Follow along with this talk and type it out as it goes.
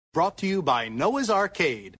Brought to you by Noah's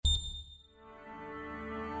Arcade.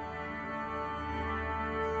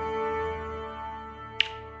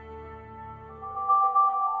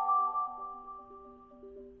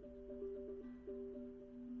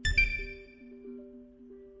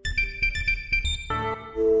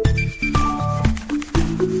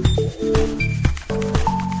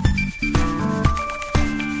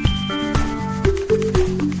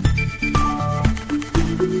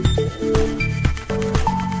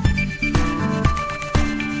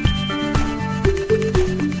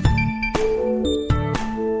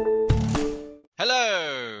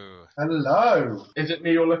 Hello. Is it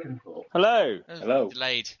me you're looking for? Hello. Hello.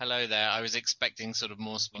 Delayed. Hello there. I was expecting sort of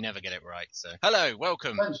more. We never get it right. So, hello.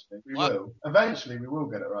 Welcome. Eventually we will. Eventually we will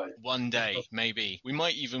get it right. One day, maybe. We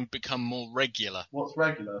might even become more regular. What's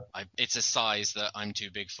regular? It's a size that I'm too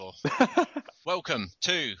big for. Welcome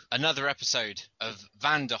to another episode of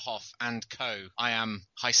Vanderhoff and Co. I am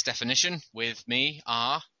High Definition. With me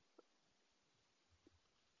are...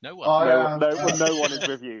 No one. No one is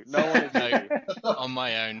with you. No one is with you. On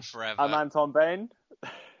my own forever. I'm Anton Bain.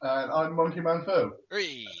 And I'm Monkey Man Phil.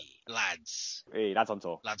 Lads. Lads on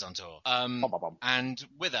tour. Lads on tour. And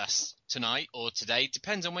with us tonight, or today,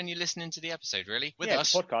 depends on when you're listening to the episode, really. With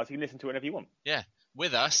us. It's a podcast, you can listen to it whenever you want. Yeah.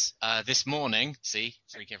 With us this morning,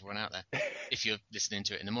 freak everyone out there, if you're listening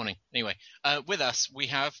to it in the morning. Anyway, with us, we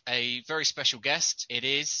have a very special guest. It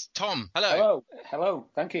is Tom. Hello. Hello.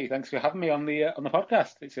 Thank you. Thanks for having me on the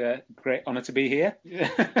podcast. It's a great honour to be here.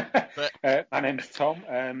 My name's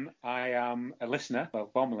Tom. I am a listener,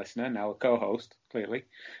 former listener, now a co-host, clearly,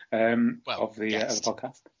 of the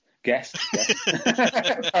podcast. Guest.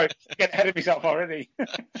 Sorry, getting ahead of myself already.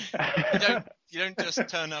 You don't just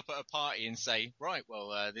turn up at a party and say, right,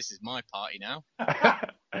 well, this is my party now.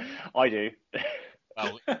 I do.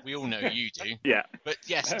 Well, we all know you do. Yeah. But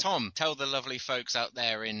yes, Tom, tell the lovely folks out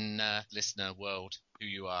there in listener world who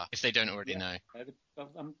you are, if they don't already know.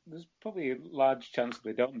 There's probably a large chance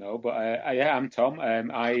they don't know, but I'm Tom.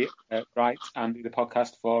 I write and do the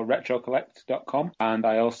podcast for RetroCollect.com, and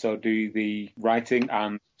I also do the writing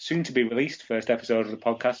and soon-to-be-released first episode of the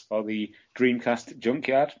podcast for the Dreamcast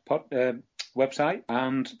Junkyard website,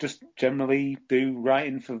 and just generally do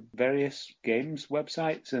writing for various games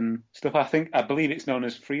websites and stuff. I believe it's known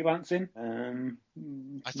as freelancing.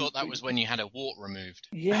 I thought that was when you had a wart removed.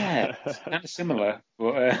 Yeah, it's kind of similar,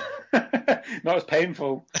 but not as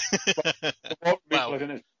painful. Well,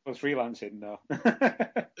 isn't as freelancing, no.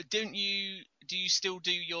 Do you still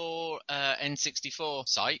do your N64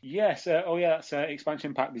 site? Yes. That's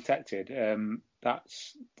Expansion Pack Detected.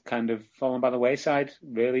 That's kind of fallen by the wayside,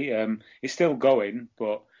 really. It's still going,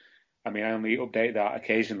 but I only update that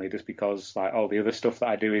occasionally just because all the other stuff that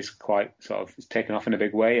I do is quite it's taken off in a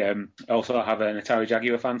big way. I also have an Atari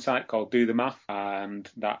Jaguar fan site called Do the Math, and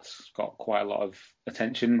that's got quite a lot of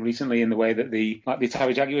attention recently in the way that the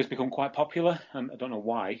Atari Jaguar has become quite popular, and I don't know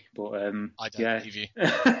why, but I don't believe you.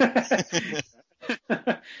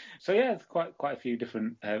 So yeah, quite a few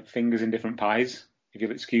different fingers in different pies, if you'll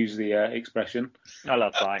excuse the expression. I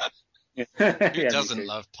love pie. Who doesn't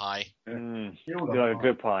love pie? You love a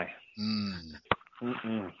good pie.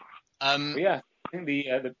 Yeah, I think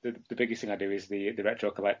the biggest thing I do is the Retro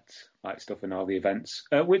Collect stuff and all the events,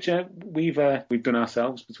 which we've done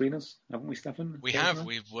ourselves between us, haven't we, Stefan? We have.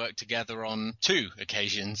 We've worked together on 2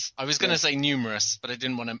 occasions. I was going to say numerous, but I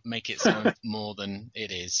didn't want to make it sound more than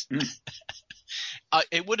it is.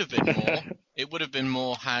 It would have been more. It would have been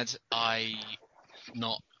more had I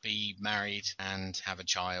not be married and have a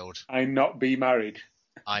child. I not be married.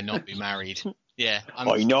 Yeah. I not be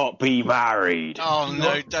married. Oh,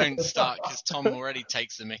 no, don't start, because Tom already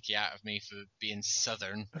takes the mickey out of me for being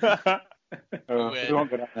southern.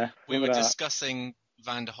 We were discussing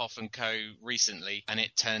Vanderhoff and Co. recently, and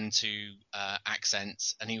it turned to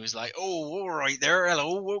accents, and he was like, "Oh, all right there,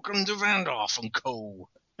 hello, welcome to Vanderhoff and Co."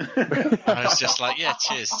 I was just like, "Yeah,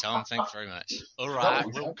 cheers, Tom, thanks very much." All right,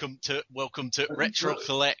 welcome to Retro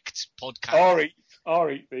Collect podcast. All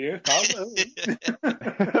right, for you. How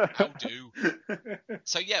do?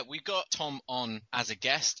 So yeah, we got Tom on as a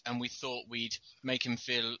guest, and we thought we'd make him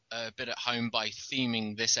feel a bit at home by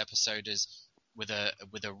theming this episode as with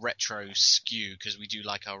a retro skew, because we do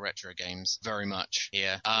like our retro games very much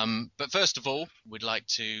here. But first of all, we'd like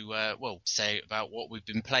to say about what we've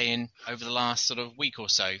been playing over the last sort of week or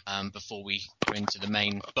so, before we go into the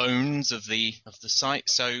main bones of the site.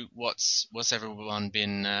 So what's everyone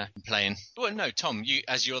been playing? Well, no, Tom, you,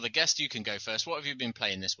 as you're the guest, you can go first. What have you been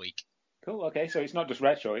playing this week? Cool. Okay, so it's not just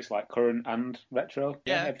retro; it's like current and retro.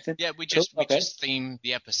 Everything. Yeah. We Cool, okay. just theme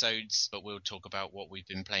the episodes, but we'll talk about what we've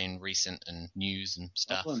been playing recent and news and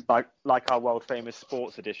stuff. Excellent. Like our world famous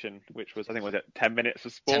sports edition, which was, I think, was it 10 minutes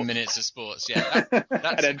of sports? 10 minutes of sports, yeah. That's,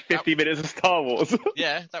 and then 50 minutes of Star Wars.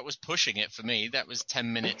 Yeah, that was pushing it for me. That was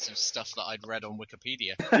 10 minutes of stuff that I'd read on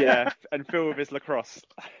Wikipedia. Yeah, and Phil with his lacrosse.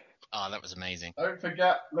 Oh, that was amazing. Don't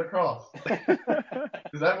forget lacrosse.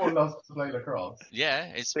 Because everyone loves to play lacrosse. Yeah,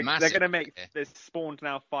 it's They're massive. going to make, there's spawned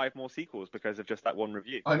now 5 more sequels because of just that one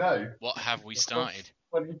review. I know. What have we started?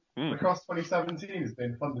 Lacrosse 2017 has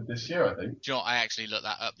been funded this year, I think. Do you know what? I actually looked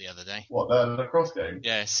that up the other day. What, the lacrosse game?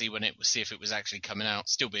 Yeah, see if it was actually coming out.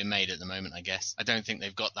 Still being made at the moment, I guess. I don't think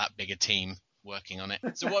they've got that big a team working on it.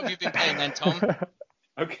 So what have you been playing then, Tom?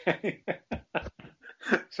 Okay.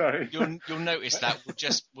 Sorry. You'll notice that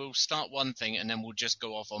we'll start one thing and then we'll just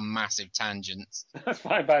go off on massive tangents. That's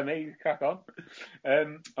fine by me. Crack on.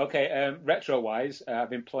 Retro-wise, I've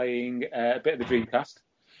been playing a bit of the Dreamcast.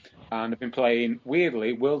 And I've been playing,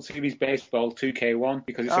 weirdly, World Series Baseball 2K1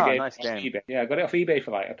 because it's a game nice off game. eBay. Yeah, I got it off eBay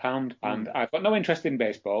for like £1, and I've got no interest in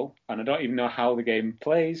baseball, and I don't even know how the game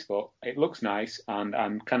plays, but it looks nice, and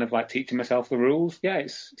I'm kind of like teaching myself the rules. Yeah,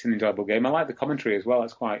 it's an enjoyable game. I like the commentary as well.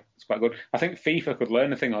 It's quite good. I think FIFA could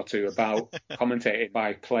learn a thing or two about commentating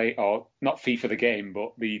by play, or not FIFA the game,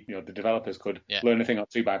 but the developers could learn a thing or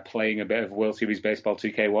two by playing a bit of World Series Baseball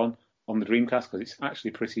 2K1 on the Dreamcast because it's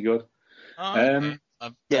actually pretty good. Oh, okay.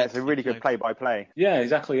 Yeah, it's a really good play-by-play. Yeah,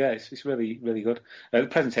 exactly. Yeah, it's really, really good. The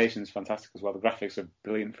presentation is fantastic as well. The graphics are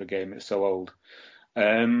brilliant for a game that's so old.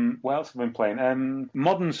 What else have I been playing?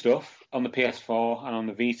 Modern stuff on the PS4 and on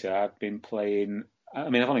the Vita. I've been playing. I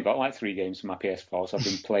mean, I've only got like 3 games for my PS4, so I've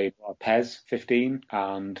been playing PES 15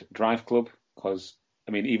 and Drive Club because,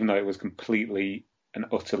 I mean, even though it was completely and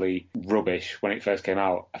utterly rubbish when it first came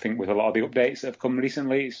out, I think with a lot of the updates that have come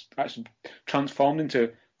recently, it's actually transformed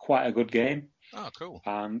into quite a good game. Oh, cool.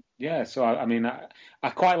 Yeah, so I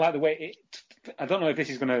quite like the way it. I don't know if this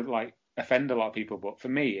is going to like offend a lot of people, but for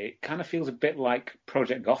me, it kind of feels a bit like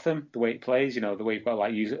Project Gotham, the way it plays. The way you've got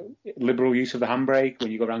like liberal use of the handbrake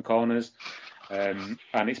when you go around corners, and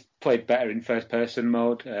it's played better in first-person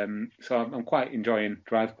mode. So I'm quite enjoying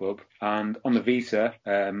Drive Club. And on the Vita,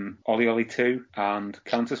 Ollie Ollie 2 and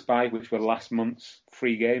Counter Spy, which were last month's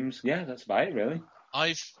free games. Yeah, that's about it, really.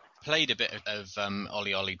 I've played a bit of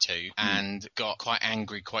Ollie Ollie 2 and got quite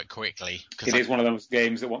angry quite quickly. It is one of those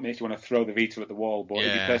games that makes you want to throw the Vita at the wall, but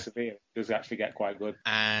if you persevere, it does actually get quite good.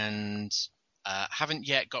 And haven't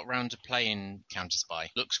yet got round to playing Counter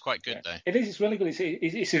Spy. Looks quite good though. It is. It's really good.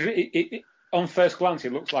 It's on first glance,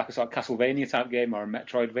 it looks like a sort of Castlevania type game or a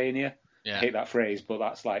Metroidvania. Yeah. I hate that phrase, but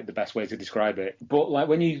that's like the best way to describe it. But like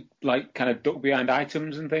when you like kind of duck behind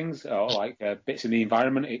items and things, or like bits in the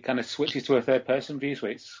environment, it kind of switches to a third-person view, so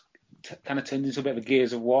it's kind of turns into a bit of a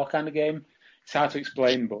Gears of War kind of game. It's hard to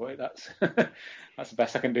explain, but that's that's the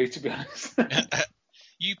best I can do, to be honest.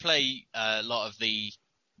 You play a lot of the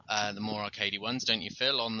more arcadey ones, don't you,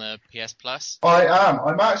 Phil, on the PS Plus? I am.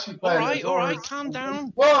 I'm actually playing. All right, calm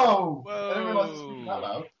down. Whoa! Whoa. I didn't realise I was speaking that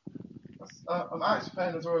loud. I'm actually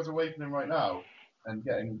playing Aaaru's Awakening right now and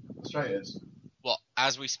getting frustrated. What,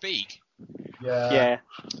 as we speak? Yeah.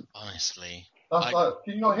 Honestly. That's like,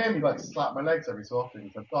 can you not hear me like slap my legs every so often?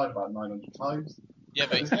 Because I've died about 900 times. Yeah,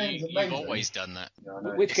 but you've always done that. Yeah, I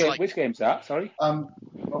know. Which game's that? Sorry.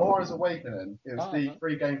 Aaaru's Awakening is the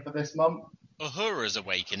free game for this month. Uhura's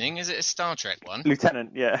Awakening, is it a Star Trek one?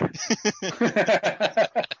 Lieutenant, yeah.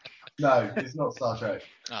 No, it's not Star Trek.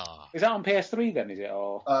 Oh. Is that on PS3 then, is it?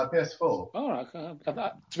 Or PS4. Oh, right.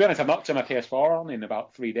 To be honest, I've not turned my PS4 on in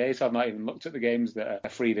about 3 days, so I've not even looked at the games that are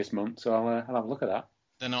free this month, so I'll have a look at that.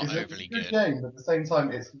 They're not It's overly a good good. game, but at the same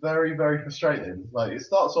time, it's very, very frustrating. Like, it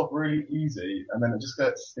starts off really easy, and then it just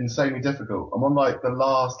gets insanely difficult. I'm on, like, the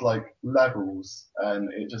last, like, levels, and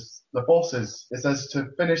the bosses, it says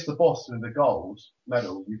to finish the boss with the gold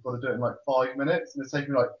medal, you've got to do it in, like, 5 minutes, and it's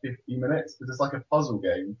taking, like, 50 minutes, because it's like a puzzle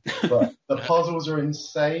game. But the puzzles are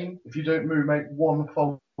insane. If you don't make one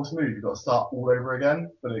false move, you've got to start all over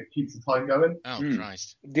again, but it keeps the time going. Oh,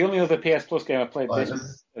 Christ. The only other PS Plus game I've played Like,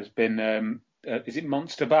 this has been... is it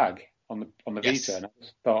Monster Bag on the Yes. Vita? And I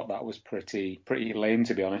just thought that was pretty lame,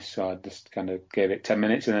 to be honest. So I just kind of gave it 10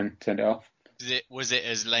 minutes and then turned it off. Was it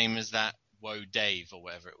as lame as that Woe Dave or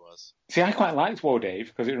whatever it was? See, I quite liked Woe Dave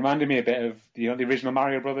because it reminded me a bit of the original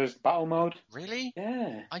Mario Brothers battle mode. Really?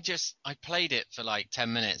 Yeah. I played it for like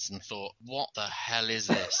 10 minutes and thought, what the hell is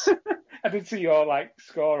this? I did see your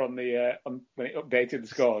score on the when it updated the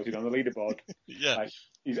scores, on the leaderboard. Yeah. Like,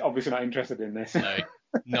 he's obviously not interested in this. No.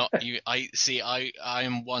 Not you. I see. I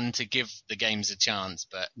am one to give the games a chance,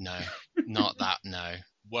 but no, not that. No.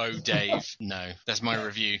 Whoa, Dave. No, that's my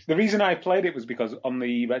review. The reason I played it was because on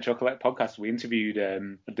the Retro Collect podcast, we interviewed a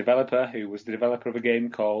developer who was the developer of a game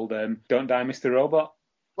called Don't Die, Mr. Robot.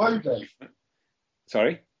 Whoa, Dave.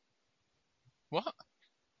 Sorry? What?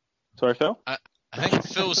 Sorry, Phil? I think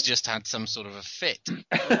Phil's just had some sort of a fit.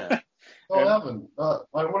 No, I haven't. I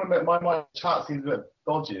want to admit my chat seems a bit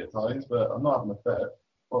dodgy at times, but I'm not having a fit.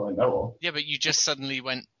 Well, I know of. Yeah, but you just suddenly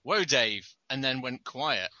went, whoa, Dave, and then went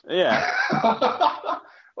quiet. Yeah.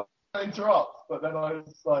 I interrupt, but then I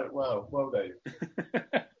was like, well, Dave.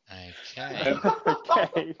 Okay.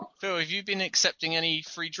 Okay. Phil, have you been accepting any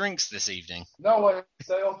free drinks this evening? No, I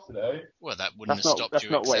stay off today. Well, that wouldn't That's have not- stopped that's you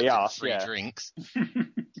not what he accepting asked, free yeah. drinks.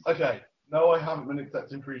 Okay. No, I haven't been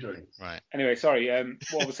accepting free drinks. Right. Anyway, sorry.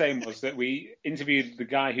 What I was saying was that we interviewed the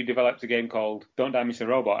guy who developed a game called Don't Die, Mr.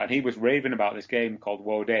 Robot, and he was raving about this game called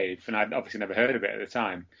Whoa, Dave, and I'd obviously never heard of it at the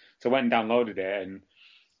time. So I went and downloaded it and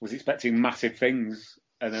was expecting massive things,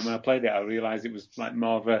 and then when I played it, I realised it was like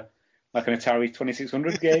more of an Atari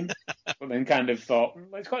 2600 game. But then kind of thought,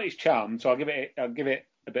 well, it's got its charm, so I'll give it a bit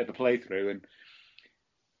of a playthrough and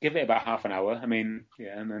give it about half an hour. I mean,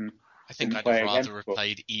 yeah, and then. I think Didn't I'd play have again, rather have but-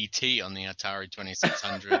 played E.T. on the Atari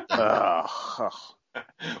 2600 than...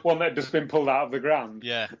 One that had just been pulled out of the ground.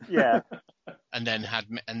 Yeah. Yeah. And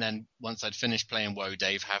then once I'd finished playing Whoa,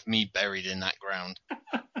 Dave, have me buried in that ground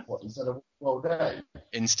What, instead of well, Dave?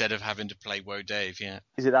 instead of having to play Whoa, Dave. Yeah.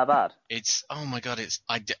 Is it that bad? It's, oh my God,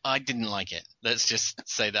 I didn't like it. Let's just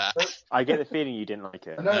say that. I get the feeling you didn't like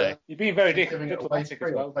it. I know. No. You're being very Giving it away diplomatic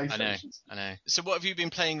free as on well. PlayStation. I know. So what have you been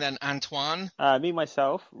playing then, Antoine? Me,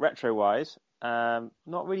 myself, retro-wise,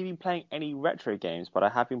 not really been playing any retro games, but I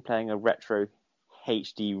have been playing a retro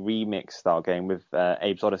HD remix style game with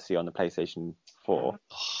Abe's Odyssey on the PlayStation 4.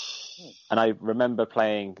 And I remember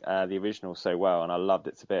playing the original so well, and I loved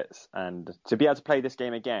it to bits. And to be able to play this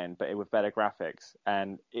game again, but with better graphics,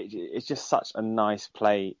 and it's just such a nice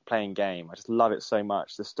playing game. I just love it so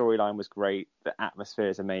much. The storyline was great, the atmosphere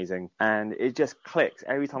is amazing, and it just clicks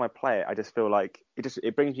every time I play it. I just feel like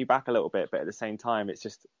it brings me back a little bit, but at the same time, it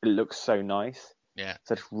looks so nice. Yeah.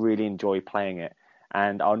 So I just really enjoy playing it,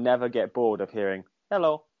 and I'll never get bored of hearing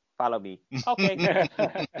 "Hello, follow me." Okay.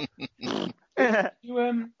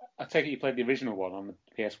 I take it you played the original one on the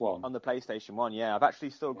PS1. On the PlayStation 1, yeah. I've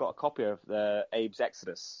actually still got a copy of the Abe's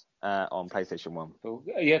Exodus on PlayStation 1. So,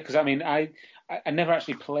 yeah, because I mean, I never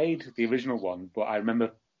actually played the original one, but I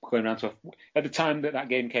remember going around to at the time that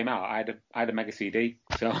game came out, I had a Mega CD,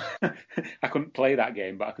 so I couldn't play that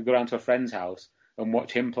game, but I could go around to a friend's house and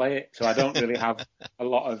watch him play it. So I don't really have a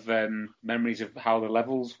lot of memories of how the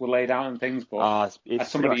levels were laid out and things. But it's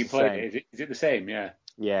as somebody who pretty much played it, is it the same? Yeah.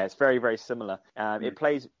 Yeah, it's very, very similar. It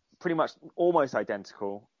plays pretty much almost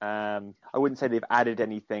identical. I wouldn't say they've added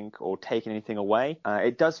anything or taken anything away.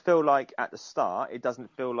 It does feel like at the start, it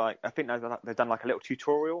doesn't feel like, I think they've done like a little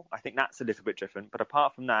tutorial. I think that's a little bit different. But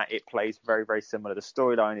apart from that, it plays very, very similar. The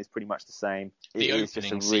storyline is pretty much the same. It is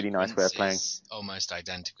just a really nice way of playing. Almost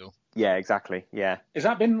identical. Yeah, exactly. Yeah. Has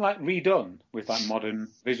that been like redone with like modern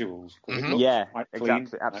visuals? 'Cause it looks Yeah, quite clean.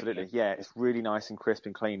 exactly. Absolutely. Yeah, it's really nice and crisp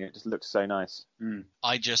and clean. It just looks so nice.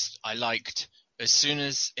 I liked as soon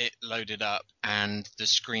as it loaded up and the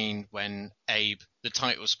screen when the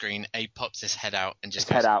title screen, Abe pops his head out and just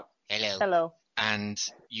Head goes, out. hello. Hello. And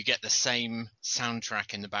you get the same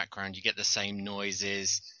soundtrack in the background, you get the same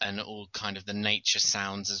noises and all kind of the nature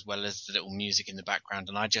sounds as well as the little music in the background.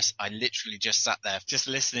 And I literally just sat there just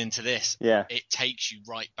listening to this. Yeah. It takes you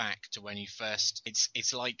right back to when you first,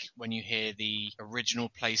 it's like when you hear the original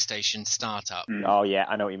PlayStation startup Oh, yeah,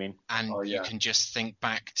 I know what you mean. and Oh, you yeah. can just think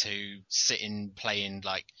back to sitting playing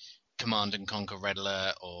like Command and Conquer Red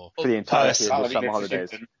Alert or For the entirety of Person. the summer holidays.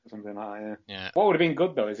 Something like that, yeah. Yeah. What would have been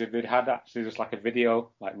good though is if they'd had actually just like a video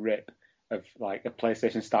like rip of like a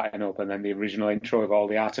PlayStation starting up and then the original intro of all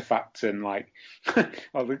the artifacts and like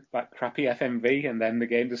all the like crappy FMV and then the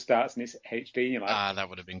game just starts and it's HD and you're like, that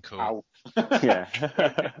would have been cool. ow. Yeah.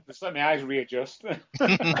 Just let my eyes readjust.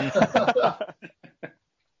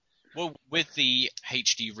 Well, with the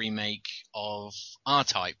HD remake of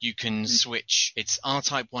R-Type, you can switch. It's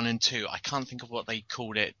R-Type 1 and 2. I can't think of what they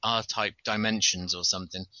called it, R-Type Dimensions or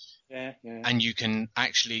something. Yeah. And you can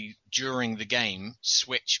actually, during the game,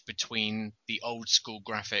 switch between the old school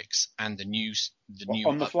graphics and the new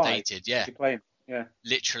On the fly? updated. Yeah. You're playing. Yeah.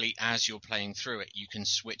 Literally, as you're playing through it, you can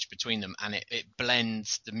switch between them, and it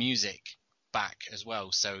blends the music back as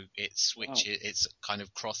well, so it's kind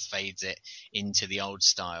of crossfades it into the old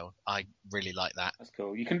style. I really like that. That's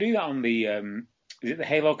cool. You can do that on the is it the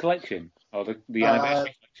Halo collection or the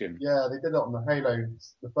anniversary collection? Yeah, they did it on the Halo,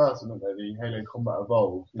 the first one, didn't they? The Halo Combat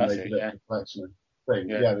Evolved. That's they it, did yeah. the collection thing.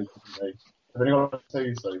 Yeah. Yeah, I've only got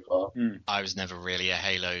 2 so far. I was never really a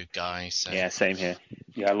Halo guy, so Yeah, same here.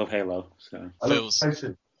 Yeah, I love Halo. So I love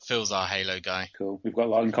Halo. Phil's our Halo guy. cool. We've got a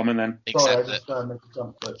lot in common then. Sorry, I Except that just made a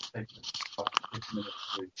jump that takes 15 minutes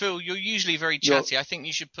to do. Phil, you're usually very chatty. I think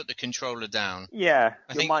you should put the controller down. Yeah,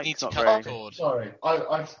 I your think you mic's need to not cut very... the cord. Sorry,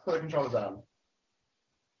 I put the controller down.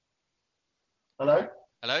 Hello?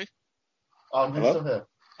 Hello? Who's Hello? still here?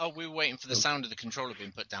 Oh, we were waiting for the sound of the controller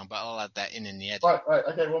being put down, but I'll add that in the edit. Right,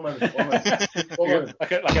 okay, 1 moment. 1 moment. 1 moment.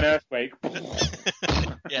 like an earthquake.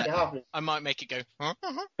 Yeah, It happened. I might make it go. Huh?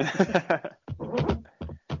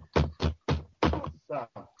 Sam.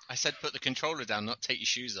 I said put the controller down, not take your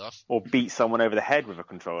shoes off. Or beat someone over the head with a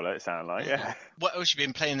controller, it sounded like, yeah. What else you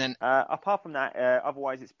been playing then? Apart from that,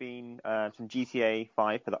 otherwise it's been some GTA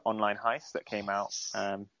 5 for the online heist that came out.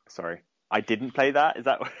 Sorry, I didn't play that. Is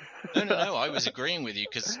that? No. I was agreeing with you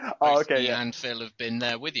because okay, me yeah. and Phil have been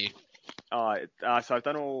there with you. So I've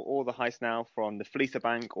done all the heists now, from the Fleeca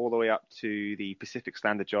Bank all the way up to the Pacific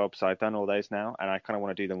Standard job. So I've done all those now, and I kind of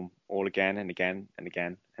want to do them all again and again and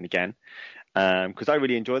again and again, because I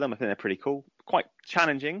really enjoy them. I think they're pretty cool. Quite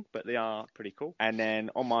challenging, but they are pretty cool. And then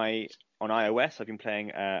on iOS, I've been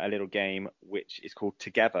playing a little game which is called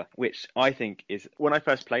Together, which I think is, when I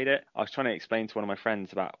first played it, I was trying to explain to one of my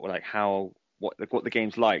friends about like what the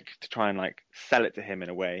game's like, to try and like sell it to him in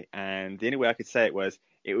a way. And the only way I could say it was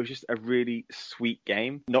just a really sweet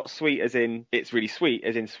game. Not sweet as in it's really sweet,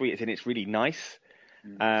 as in sweet as in it's really nice.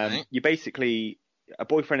 Right. You're basically a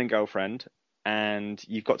boyfriend and girlfriend, and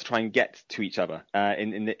you've got to try and get to each other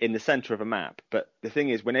in the center of a map. But the thing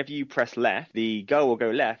is, whenever you press left, the girl will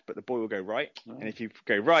go left, but the boy will go right. And if you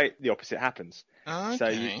go right, the opposite happens. Okay. So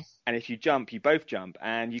and if you jump, you both jump,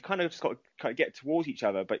 and you kind of just got to kind of get towards each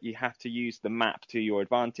other, but you have to use the map to your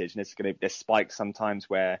advantage. And there's spikes sometimes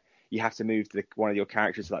where you have to move to one of your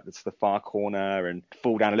characters to the far corner and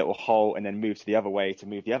fall down a little hole, and then move to the other way to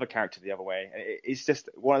move the other character the other way. It's just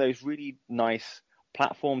one of those really nice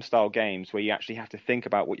platform style games where you actually have to think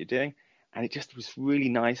about what you're doing, and it just was really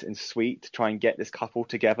nice and sweet to try and get this couple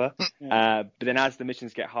together. But then as the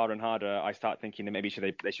missions get harder and harder, I start thinking that maybe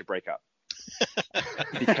they should break up.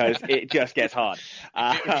 Because it just gets hard.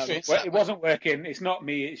 Well, it wasn't working. It's not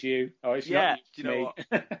me, it's you. Oh, it's Yeah, not do you know me.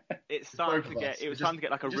 what? It was starting to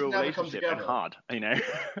get like a real relationship and hard, you know.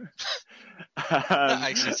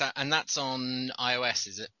 Actually, and that's on iOS,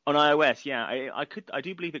 is it? On iOS, yeah. I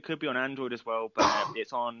do believe it could be on Android as well, but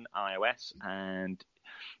it's on iOS, and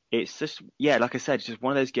it's just, yeah, like I said, it's just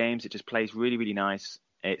one of those games that just plays really, really nice.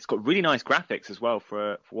 It's got really nice graphics as well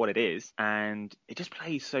for what it is, and it just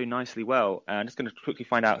plays so nicely well. I'm just going to quickly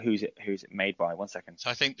find out who's it made by. 1 second.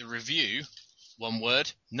 So I think the review, one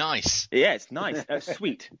word, nice. Yeah, it's nice.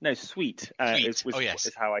 Sweet. No, sweet. Sweet.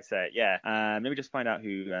 Is how I say it. Yeah. Let me just find out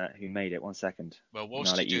who made it. 1 second. Well,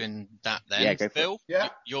 whilst you're doing that, then Yeah, go for Phil, Yeah.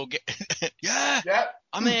 you'll get. Yeah.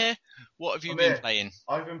 I'm here. What have you I'm been here. playing?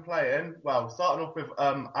 I've been playing, starting off with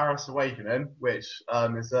Aaaru's Awakening, which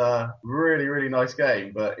is a really, really nice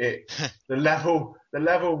game, but the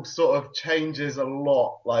level sort of changes a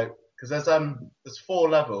lot, like, because there's 4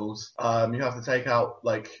 levels. You have to take out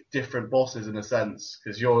like different bosses in a sense,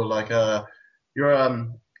 because you're like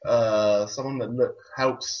someone that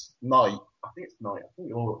helps Knight. I think it's Knight. I think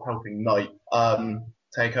you're helping Knight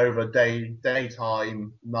take over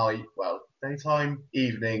daytime, night. Well, daytime,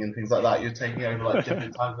 evening, and things like that. You're taking over like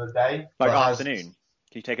different times of the day. Like afternoon.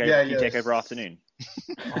 Can you take over? Yeah, can you take over afternoon?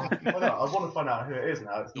 I want to find out who it is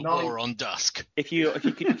now. It's The night. War on Dusk. Can you take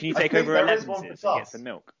think over there is 11 one for and get dusk. some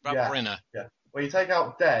milk? Yeah. Brenner. Yeah. Well, you take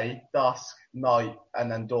out day, dusk, night,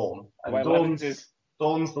 and then dawn. And Well,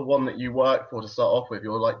 Dawn's the one that you work for to start off with.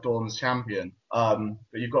 You're like Dawn's champion. But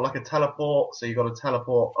you've got like a teleport, so you've got to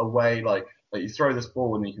teleport away. Like you throw this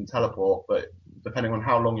ball and you can teleport, but depending on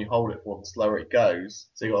how long you hold it for, the slower it goes.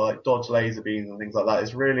 So you got like dodge laser beams and things like that.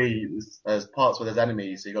 There's parts where there's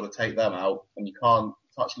enemies, so you got to take them out, and you can't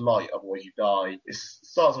touch light, otherwise you die. It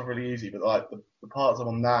starts off really easy, but like the parts I'm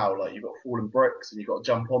on now, like you've got falling bricks and you've got to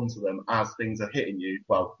jump onto them as things are hitting you.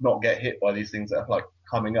 Well, not get hit by these things that are like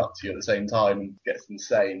coming up to you at the same time, and gets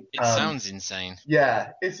insane. It sounds insane. Yeah,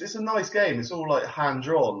 it's a nice game. It's all like hand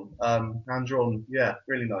drawn, yeah,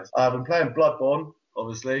 really nice. I've been playing Bloodborne,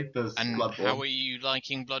 obviously, because And Bloodborne. how are you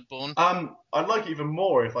liking Bloodborne? I'd like it even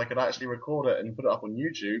more if I could actually record it and put it up on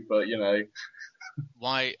YouTube, but you know.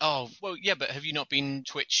 Why? Oh, well, yeah, but have you not been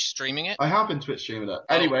Twitch streaming it? I have been Twitch streaming it.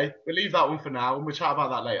 Anyway, we'll leave that one for now, and we'll chat about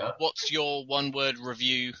that later. What's your one-word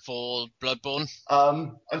review for Bloodborne?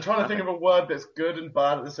 I'm trying to think of a word that's good and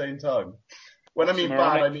bad at the same time. When I mean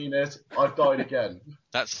bad, I mean it. I've died again.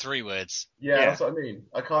 That's 3 words. Yeah, that's what I mean.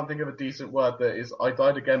 I can't think of a decent word that is I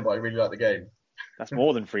died again, but I really like the game. That's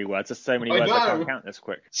more than 3 words. There's so many I words I know. can't count this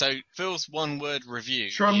quick. So Phil's one-word review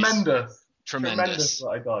is Tremendous. tremendous. That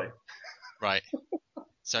I die. Right.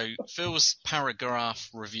 So Phil's paragraph,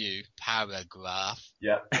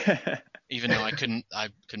 Yeah. even though I couldn't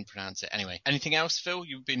pronounce it. Anyway, anything else, Phil?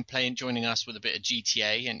 You've been joining us with a bit of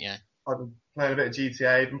GTA, haven't you? I've been playing a bit of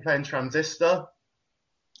GTA. I've been playing Transistor.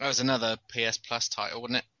 That was another PS Plus title,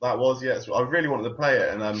 wasn't it? That was, yes. I really wanted to play it,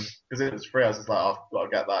 and because it was free, I was just like, oh, I've got to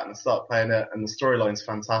get that, and I started playing it, and the storyline's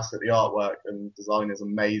fantastic, the artwork and design is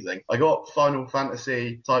amazing. I got Final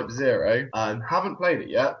Fantasy Type 0, and haven't played it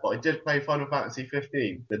yet, but I did play Final Fantasy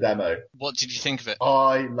 15, the demo. What did you think of it?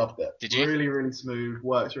 I loved it. Did you? Really, really smooth,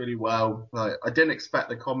 works really well. Like, I didn't expect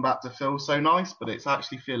the combat to feel so nice, but it's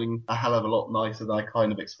actually feeling a hell of a lot nicer than I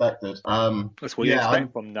kind of expected. That's what you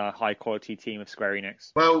expect from the high-quality team of Square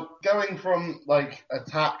Enix. Well, going from like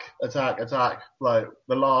attack, like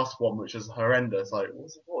the last one, which is horrendous. Like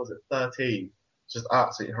what was it 13? Just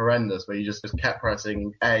absolutely horrendous, where you just kept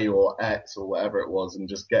pressing A or X or whatever it was, and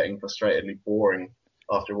just getting frustratedly boring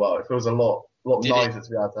after a while. It feels a lot nicer to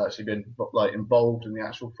be able to actually be like involved in the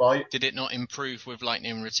actual fight. Did it not improve with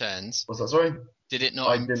Lightning Returns? What's that? Sorry. Did it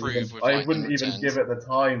not improve with Lightning Returns? I wouldn't even give it the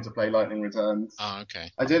time to play Lightning Returns. Oh,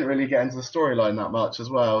 okay. I didn't really get into the storyline that much as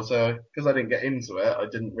well, so because I didn't get into it, I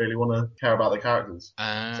didn't really want to care about the characters.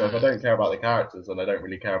 So if I don't care about the characters, then I don't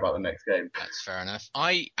really care about the next game. That's fair enough.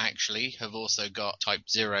 I actually have also got Type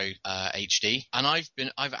 0 HD, and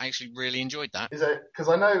I've actually really enjoyed that. Is it? Because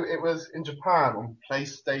I know it was in Japan on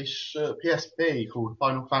PlayStation, PSP, called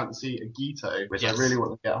Final Fantasy Agito, which I really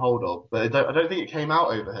want to get hold of, but I don't think it came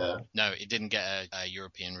out over here. No, it didn't get a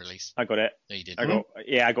European release. I got it. No, you did. I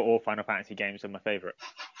got all Final Fantasy games. They're my favourite.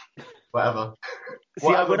 Whatever. See,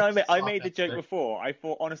 when I made the joke before, I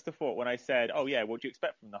thought, honest to thought, when I said, "Oh yeah, what do you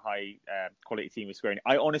expect from the high quality team of Square Enix?"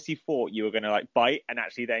 I honestly thought you were going to like bite and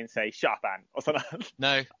actually then say "shut up, Anne" or something.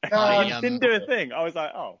 No, I didn't do a thing. I was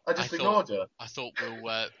like, "Oh." I just ignored you. I thought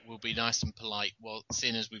we'll be nice and polite. Well,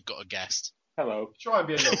 seeing as we've got a guest. Hello. Try and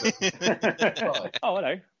be a little bit. Oh,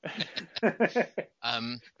 hello.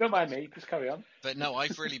 Don't mind me. Just carry on. But no,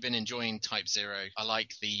 I've really been enjoying Type 0. I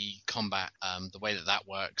like the combat, the way that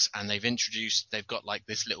works. And they've got like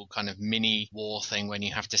this little kind of mini war thing when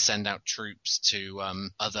you have to send out troops to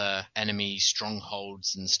other enemy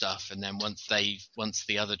strongholds and stuff. And then once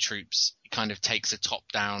the other troops, it kind of takes a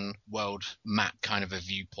top-down world map kind of a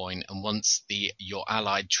viewpoint. And once your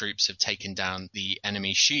allied troops have taken down the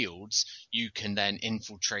enemy shields, you can then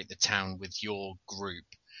infiltrate the town with your group.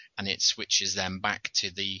 And it switches them back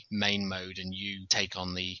to the main mode, and you take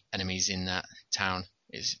on the enemies in that town.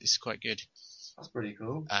 It's quite good. That's pretty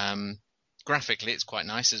cool. Graphically, it's quite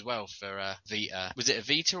nice as well for Vita. Was it a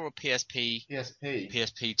Vita or PSP?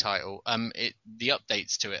 PSP title. The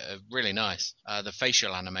updates to it are really nice. The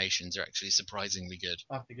facial animations are actually surprisingly good.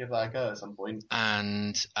 I'll have to give that a go at some point.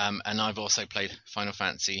 And I've also played Final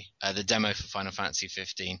Fantasy, the demo for Final Fantasy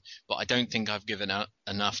 15, but I don't think I've given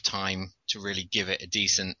enough time to really give it a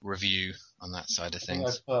decent review on that side of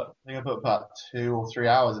things. I think I put about 2 or 3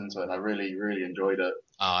 hours into it, and I really, really enjoyed it.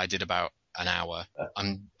 I did about an hour.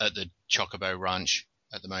 I'm at the Chocobo Ranch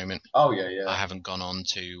at the moment. Oh yeah. I haven't gone on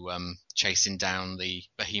to chasing down the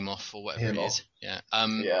Behemoth or whatever it is. Yeah.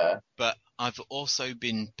 But I've also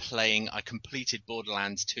been playing. I completed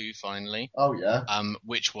Borderlands 2 finally. Oh yeah.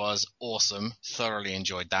 Which was awesome. Thoroughly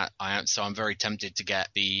enjoyed that. So I'm very tempted to get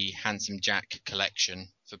the Handsome Jack collection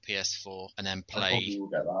for PS4 and then play will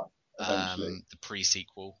get that eventually. The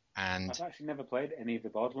pre-sequel. And I've actually never played any of the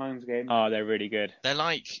Borderlands games. Oh, they're really good. They're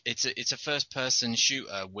like it's a first-person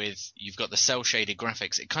shooter with you've got the cel-shaded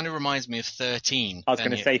graphics. It kind of reminds me of 13. I was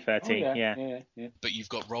going to say 13. Oh, yeah. But you've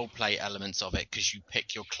got role-play elements of it because you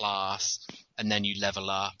pick your class and then you level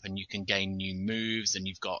up and you can gain new moves and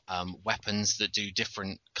you've got weapons that do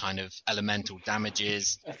different kind of elemental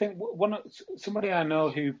damages. I think somebody I know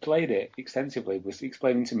who played it extensively was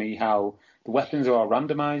explaining to me how the weapons are all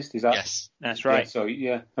randomized. Is that? Yes, that's right. Yeah, so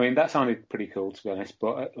yeah, I mean that sounded pretty cool to be honest.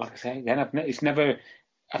 But like I say again, I've never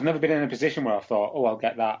been in a position where I thought, oh, I'll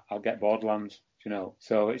get that, I'll get Borderlands,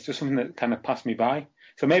 So it's just something that kind of passed me by.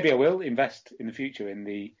 So maybe I will invest in the future in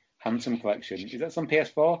the Handsome collection. Is that on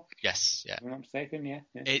PS4? Yes, yeah. If I'm not mistaken, yeah.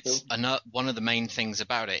 It's cool. One of the main things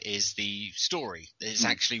about it is the story. It's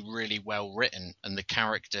actually really well written, and the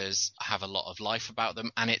characters have a lot of life about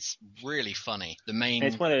them, and it's really funny.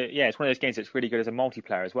 It's one of those games that's really good as a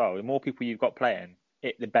multiplayer as well. The more people you've got playing,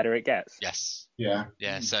 the better it gets. Yes. Yeah.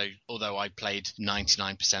 Yeah. So although I played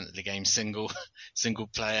 99% of the game single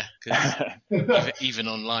player, because even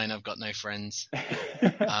online I've got no friends.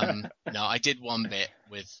 No, I did one bit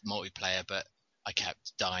with multiplayer, but I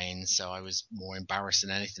kept dying, so I was more embarrassed than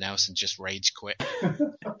anything else and just rage quit.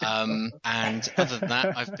 And other than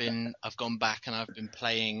that, I've gone back and I've been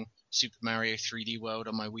playing Super Mario 3D World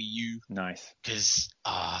on my Wii U. Nice. Because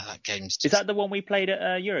that game's just... Is that the one we played at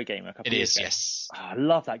Eurogamer a couple of years ago? It is, yes. Oh, I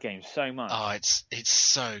love that game so much. Oh, it's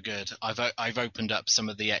so good. I've opened up some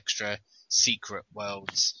of the extra secret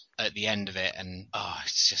worlds at the end of it, and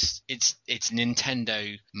it's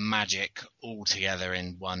Nintendo magic all together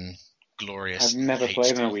in one glorious. I've never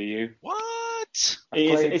played on a Wii U. What?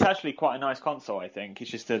 It's actually quite a nice console, I think.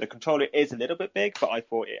 It's just the controller is a little bit big, but I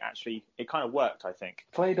thought it kind of worked, I think.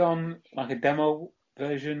 Played on like a demo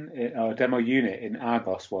version or a demo unit in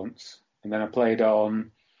Argos once, and then I played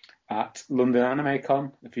on at London Anime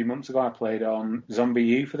Con a few months ago. I played on Zombie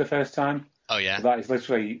U for the first time. Oh yeah. So that is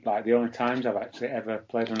literally like the only times I've actually ever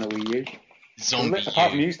played on a Wii U. Zombie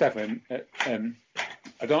Apart from U. you, Stefan,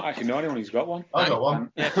 I don't actually know anyone who's got one. I got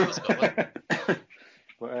one. Yeah, Phil's got one.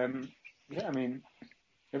 But yeah, I mean,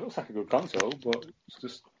 it looks like a good console, but it's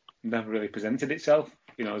just never really presented itself,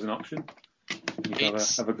 as an option. You can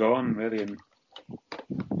have a go on, really. And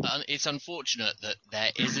it's unfortunate that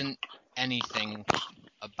there isn't anything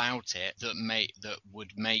about it that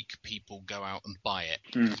would make people go out and buy it.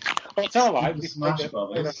 Well, it's all right. We Smash played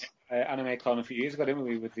Brothers. Anime Con a few years ago, didn't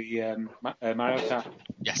we, with the Mario Kart?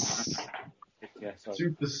 Yes. Yeah, sorry.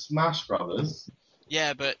 Super Smash Brothers.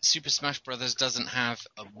 Yeah, but Super Smash Brothers doesn't have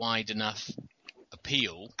a wide enough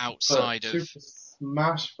appeal outside of... Super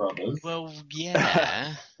Smash Brothers. Well,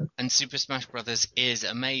 yeah, and Super Smash Brothers is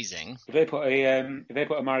amazing. If they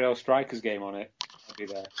put a Mario Strikers game on it, I'd be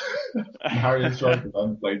there. Mario Strikers, I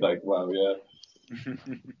haven't played that well, yeah.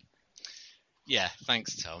 Yeah,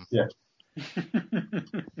 thanks, Tom. Yeah.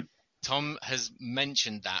 Tom has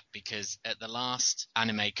mentioned that because at the last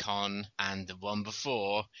Anime Con and the one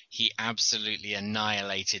before, he absolutely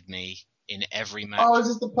annihilated me in every match. Oh, is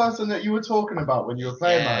this the person that you were talking about when you were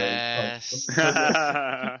playing Yes.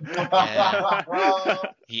 Mario? Yeah.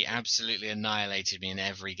 He absolutely annihilated me in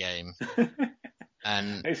every game.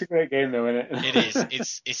 And It's a great game, though, isn't it? it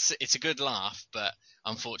is. It's a good laugh, but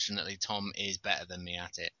unfortunately, Tom is better than me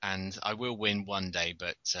at it. And I will win one day,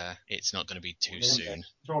 but it's not going to be too soon.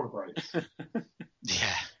 Shoulder breaks.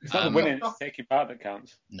 Yeah. It's not the winning, it's taking part that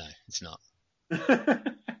counts. No, it's not.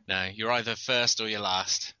 No, you're either first or you're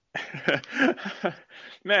last.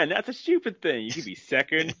 Man, that's a stupid thing. You could be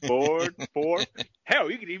second, fourth.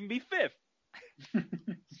 Hell, you could even be fifth.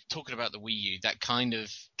 Talking about the Wii U, that kind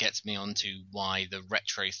of gets me onto why the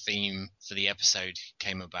retro theme for the episode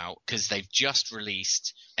came about, because they've just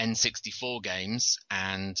released N64 games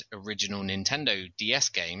and original Nintendo DS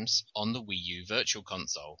games on the Wii U Virtual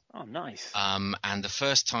Console. Oh, nice. And the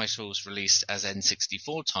first titles released as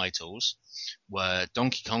N64 titles were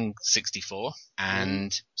Donkey Kong 64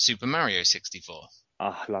 and Super Mario 64.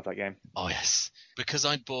 Oh, I love that game. Oh, yes. Because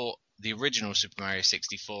I'd bought the original Super Mario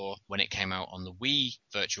 64 when it came out on the Wii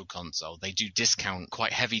Virtual Console. They do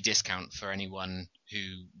quite heavy discount for anyone who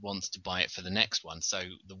wants to buy it for the next one. So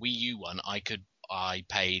the Wii U one, I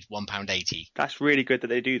paid £1.80. That's really good that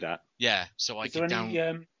they do that. Yeah, so I Is could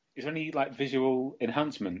there any like visual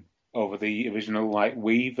enhancement over the original like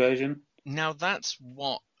Wii version? Now that's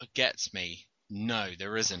what gets me. No,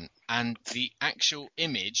 there isn't. And the actual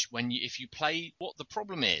image, if you play, what the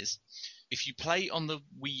problem is, if you play on the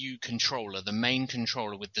Wii U controller, the main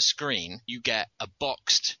controller with the screen, you get a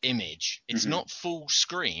boxed image. It's not full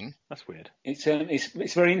screen. That's weird.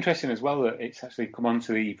 It's very interesting as well that it's actually come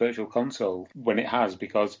onto the Virtual Console when it has,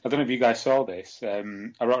 because I don't know if you guys saw this. I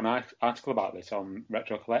wrote an article about this on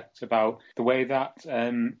Retro Collect about the way that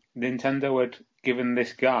Nintendo had given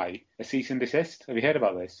this guy a cease and desist. Have you heard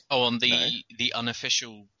about this? Oh, on the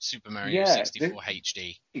unofficial Super Mario 64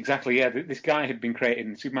 HD. Exactly, yeah. This guy had been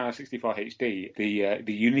creating Super Mario 64 HD,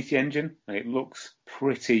 the Unity engine, and it looks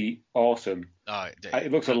pretty awesome. Oh,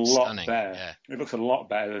 it looks a lot stunning. better. Yeah. It looks a lot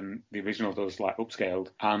better than the original does, like upscaled.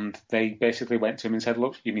 And they basically went to him and said,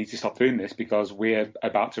 look, you need to stop doing this because we're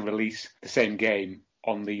about to release the same game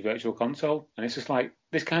on the Virtual Console. And it's just like,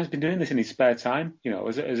 this guy's been doing this in his spare time,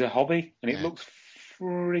 as a hobby, and it looks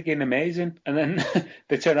friggin' amazing. And then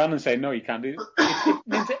they turn around and say, no, you can't do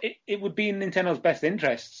it. It would be in Nintendo's best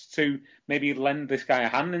interests to maybe lend this guy a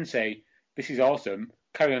hand and say, this is awesome,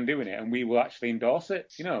 carry on doing it, and we will actually endorse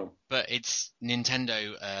it, But it's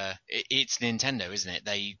Nintendo, it's Nintendo, isn't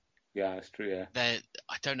it? Yeah, that's true, yeah.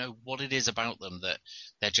 I don't know what it is about them that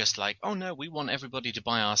they're just like, oh no, we want everybody to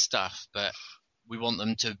buy our stuff, but we want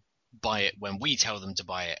them to buy it when we tell them to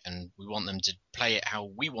buy it, and we want them to play it how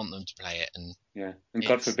we want them to play it. And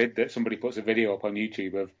God forbid that somebody puts a video up on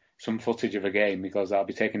YouTube of some footage of a game because that'll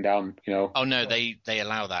be taken down. Oh no, they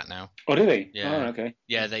allow that now. Oh, do they? Yeah. Oh, okay.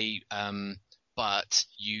 Yeah, they but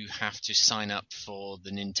you have to sign up for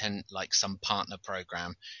the Nintendo, like some partner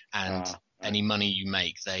program, and any money you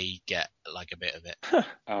make, they get like a bit of it.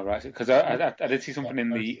 Oh, right. Because I did see something in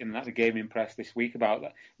the gaming press this week about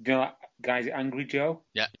that. Do you know that guy's Angry Joe?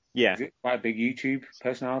 Yeah. Yeah. He's quite a big YouTube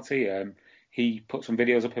personality. He put some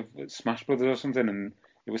videos up of Smash Brothers or something, and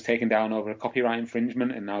it was taken down over a copyright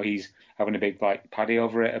infringement, and now he's having a big like paddy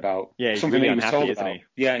over it about something really that he was unhappy, told isn't about.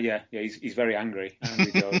 he? Yeah. He's very angry.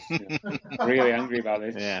 Angry Joe's, really angry about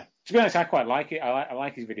this. Yeah. To be honest, I quite like it. I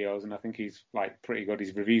like his videos, and I think he's like pretty good.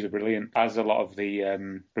 His reviews are brilliant. As a lot of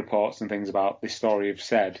the reports and things about this story have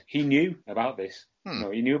said, he knew about this.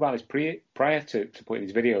 He knew about this prior to putting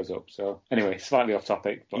his videos up. So anyway, slightly off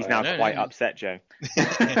topic. But, He's now quite upset, Joe.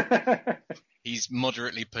 He's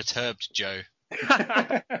moderately perturbed, Joe.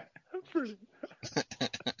 I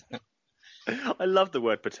love the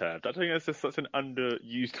word perturbed. I think that's just such an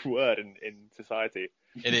underused word in society.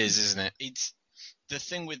 It is, isn't it? It's the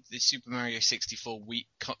thing with the Super Mario 64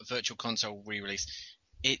 Virtual Console re-release.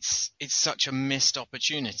 It's such a missed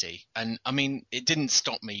opportunity, and I mean, it didn't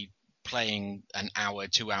stop me playing an hour,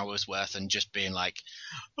 2 hours worth, and just being like,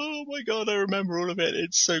 "Oh my god, I remember all of it.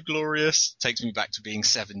 It's so glorious." Takes me back to being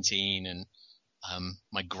 17 and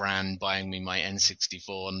my gran buying me my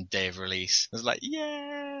N64 on the day of release. I was like,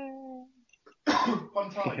 yeah. Fun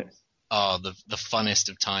times. Oh, the funnest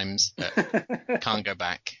of times. Can't go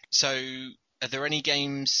back. So, are there any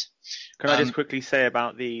games? Can I just quickly say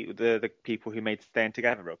about the people who made Staying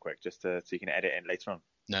Together real quick, just so you can edit in later on?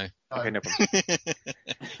 No. Okay, no problem.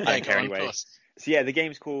 I don't care anyway. So yeah, the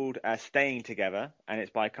game's called Staying Together, and it's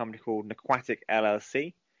by a company called Naquatic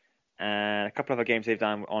LLC. And a couple of other games they've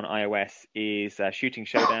done on iOS is Shooting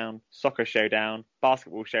Showdown, Soccer Showdown,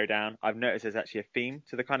 Basketball Showdown. I've noticed there's actually a theme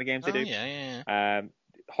to the kind of games they do. Yeah.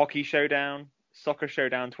 Hockey Showdown, Soccer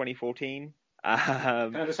Showdown 2014.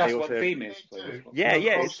 Can I just ask what the theme is, please? Yeah,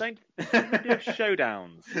 it's something to do with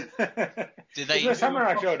showdowns. Is there a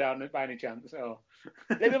Samurai Showdown by any chance? Oh.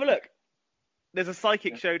 Let me have a look. There's a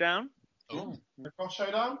Psychic Showdown. Oh. The Cross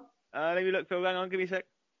Showdown? Let me look, Phil. Hang on, give me a sec.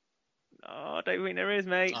 Oh, I don't think there is,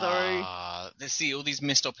 mate. Sorry. Let's see all these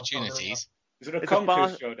missed opportunities. Is it a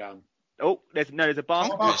Conquest Showdown? Oh, there's a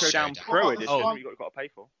Basketball Showdown Pro Edition. Oh. You've got to pay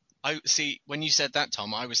for. I see. When you said that,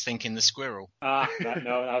 Tom, I was thinking the squirrel. No,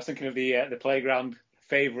 I was thinking of the playground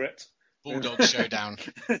favourite Bulldog Showdown.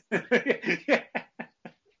 Yeah.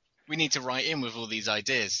 We need to write in with all these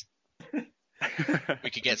ideas.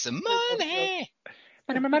 We could get some money.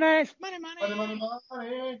 Money.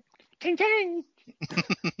 Ting ting.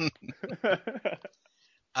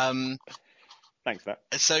 Thanks for that.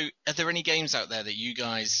 So, are there any games out there that you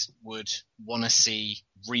guys would want to see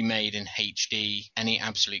remade in HD? Any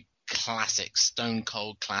absolute classics, stone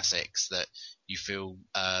cold classics that you feel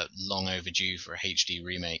long overdue for a HD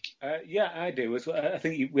remake? Yeah, I do. I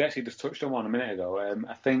think we actually just touched on one a minute ago.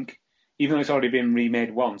 I think even though it's already been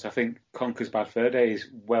remade once, I think Conker's Bad Fur Day is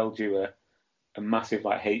well due a massive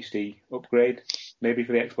like HD upgrade. Maybe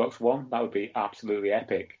for the Xbox One, that would be absolutely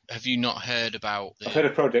epic. Have you not heard about? I've heard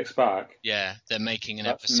of Project Spark. Yeah, they're making an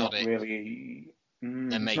That's episodic. Not really.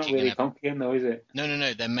 They're it's making not really an Conker game, though, is it?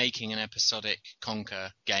 No. They're making an episodic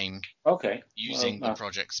Conker game. Okay. Using the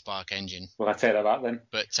Project Spark engine. Well, I take that back then.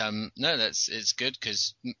 But no, it's good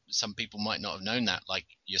because some people might not have known that, like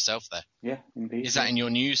yourself there. Yeah, indeed. Is that in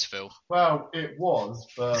your news, Phil? Well, it was,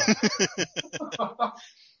 but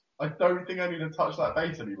I don't think I need to touch that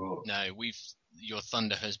bait anymore. No, your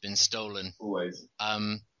thunder has been stolen. Always.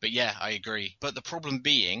 But yeah, I agree. But the problem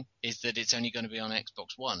being is that it's only going to be on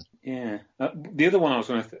Xbox One. Yeah. The other one I was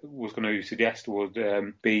going to suggest would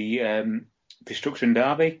be Destruction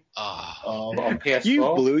Derby. Oh, on PS4.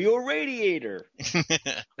 You blew your radiator.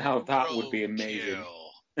 Now that would be amazing.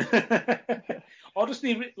 Or just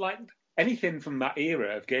like anything from that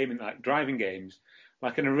era of gaming, like driving games,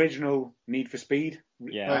 like an original Need for Speed.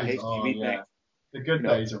 Yeah. Yeah. The good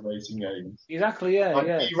days of racing games. Exactly, yeah. Like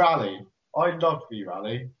yeah. V-Rally. I loved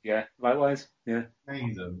V-Rally. Yeah, likewise. Yeah.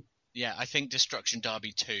 Amazing. Yeah, I think Destruction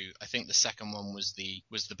Derby 2. I think the second one was the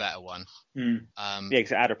better one. Mm. Yeah,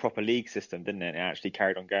 because it had a proper league system, didn't it? It actually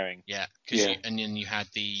carried on going. Yeah, and then you had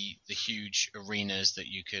the huge arenas that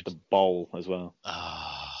you could. The bowl as well.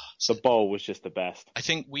 The bowl was just the best. I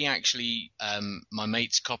think we actually, my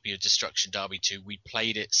mate's copy of Destruction Derby 2, we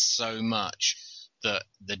played it so much that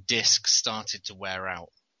the disc started to wear out.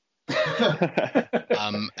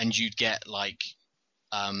 And you'd get like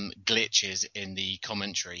glitches in the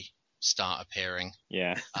commentary start appearing.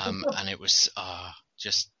 Yeah. And it was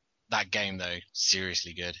just That game, though,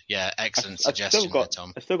 seriously good. Yeah, excellent suggestion there,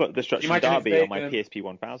 Tom. I've still got Destruction Imagine if Derby they, on my PSP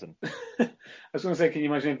 1000. I was going to say, can you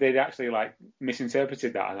imagine if they'd actually like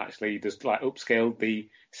misinterpreted that and actually just like upscaled the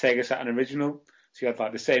Sega Saturn original? So you had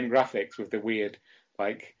like the same graphics with the weird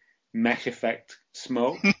like mesh effect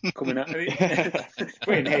smoke coming out of it,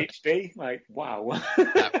 but in HD. Like, wow.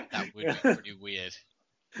 That would be pretty weird.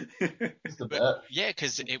 Just a bit. But, yeah,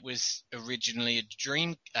 because it was originally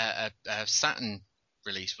a Saturn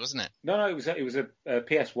release, wasn't it? No, it was a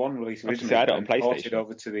PS1 release originally. I had it on and PlayStation. ported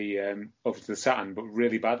over to the Saturn, but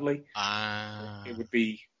really badly. It would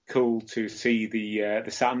be cool to see the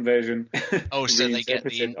Saturn version. Oh, so they get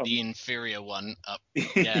reinterpreted the inferior one up.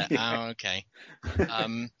 Yeah. Oh, okay.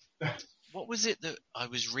 What was it that I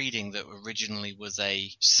was reading that originally was a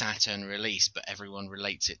Saturn release, but everyone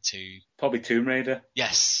relates it to? Probably Tomb Raider.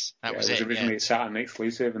 Yes, that was it. it. Was originally a Saturn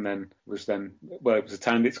exclusive, and then it was a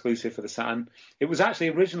timed exclusive for the Saturn. It was actually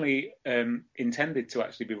originally intended to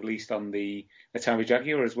actually be released on the Atari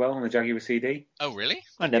Jaguar as well, on the Jaguar CD. Oh, really?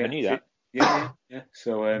 I never knew that. Yeah.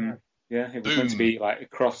 So it was meant to be like a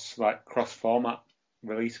cross format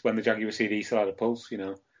release when the Jaguar CD still had a pulse,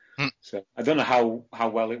 So I don't know how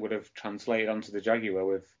well it would have translated onto the Jaguar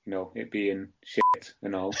with it being shit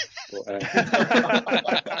and all, but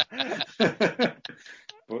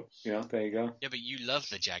there you go. Yeah, but you love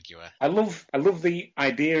the Jaguar. I love the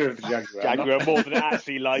idea of the Jaguar. Jaguar more than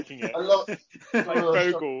actually liking it. I love Like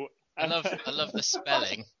Vogel. I love the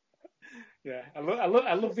spelling. Yeah, I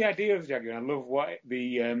love the idea of the Jaguar. I love what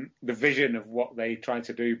the vision of what they try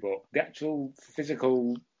to do, but the actual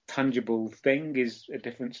physical, tangible thing is a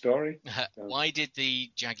different story. Why did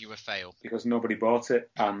the Jaguar fail? Because nobody bought it,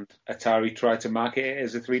 and Atari tried to market it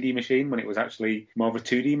as a 3D machine when it was actually more of a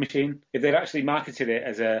 2D machine. If they'd actually marketed it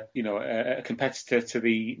as a competitor to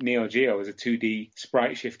the Neo Geo as a 2D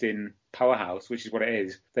sprite shifting powerhouse, which is what it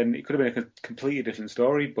is, then it could have been a completely different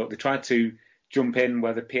story. But they tried to jump in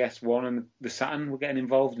where the PS1 and the Saturn were getting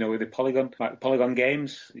involved, with the polygon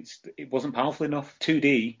games. It wasn't powerful enough.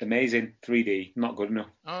 2D, amazing. 3D, not good enough.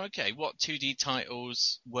 Oh, okay. What 2D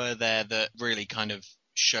titles were there that really kind of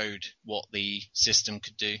showed what the system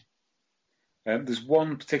could do? There's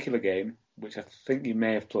one particular game, which I think you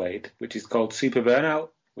may have played, which is called Super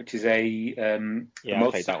Burnout, which is I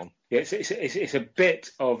played that one. Yeah, it's a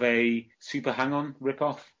bit of a Super Hang-On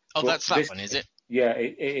rip-off. Oh, that's that one, is it? Yeah,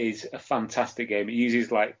 it is a fantastic game. It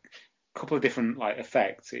uses like a couple of different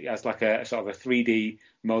effects. It has like a sort of a 3D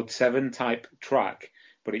Mode 7 type track,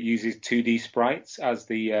 but it uses 2D sprites as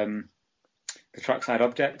the trackside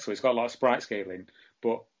object. So it's got a lot of sprite scaling.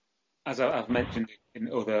 But as I've mentioned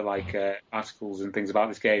in other articles and things about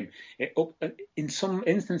this game, in some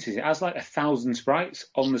instances it has like 1,000 sprites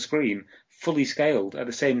on the screen, fully scaled at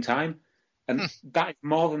the same time. And that is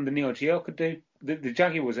more than the Neo Geo could do. The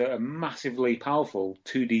Jaguar was a massively powerful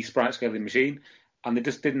 2D sprite scaling machine, and they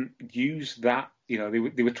just didn't use that. They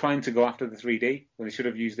were trying to go after the 3D when they should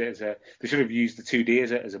have used it they should have used the 2D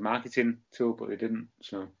as a marketing tool, but they didn't.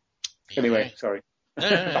 So anyway, sorry. No,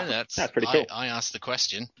 that's pretty cool. I asked the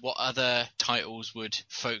question. What other titles would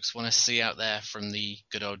folks want to see out there from the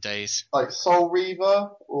good old days? Like Soul Reaver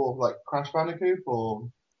or like Crash Bandicoot or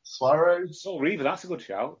Spyro. Soul Reaver, that's a good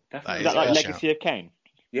shout. Definitely. Is that like Legacy of Kain?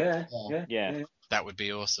 Yeah. That would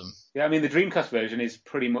be awesome. Yeah, I mean the Dreamcast version is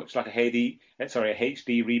pretty much like a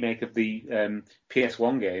HD remake of the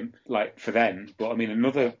PS1 game, like for then. But I mean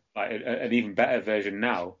another an even better version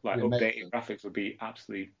now, updated graphics would be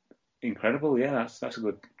absolutely incredible. Yeah, that's a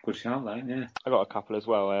good shout, yeah. I got a couple as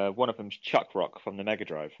well. One of them's Chuck Rock from the Mega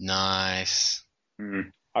Drive. Nice.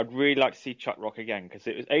 I'd really like to see Chuck Rock again because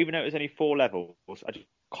it was, even though it was only 4 levels,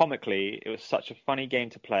 comically it was such a funny game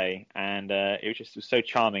to play, and it was so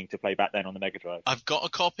charming to play back then on the Mega Drive. I've got a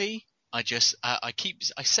copy. I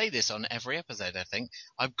say this on every episode. I think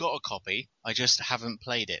I've got a copy. I just haven't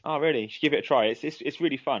played it. Oh, really? You should give it a try. It's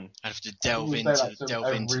really fun. I have to delve into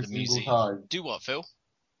the museum. Time. Do what, Phil?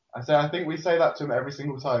 I think we say that to him every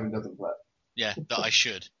single time he doesn't play. Yeah, that I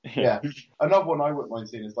should. Yeah. Another one I wouldn't mind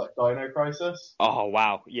seeing is like Dino Crisis. Oh,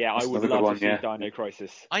 wow. Yeah, I would love to see Dino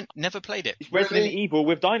Crisis. I never played it. It's Resident Evil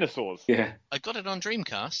with dinosaurs. Yeah. I got it on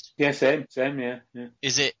Dreamcast. Yeah, same, yeah.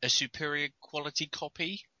 Is it a superior quality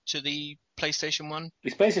copy to the PlayStation 1?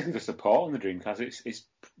 It's basically just a port on the Dreamcast. It's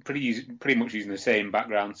pretty much using the same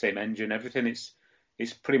background, same engine, everything.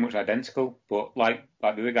 It's pretty much identical, but like the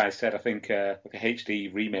other guy said, I think like a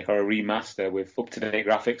HD remake or a remaster with up-to-date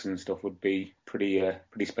graphics and stuff would be pretty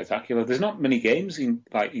spectacular. There's not many games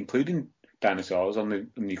including dinosaurs on the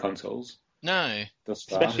new consoles. No,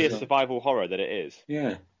 especially a survival horror that it is.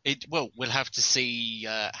 Yeah. We'll have to see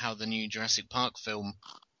how the new Jurassic Park film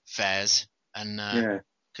fares, and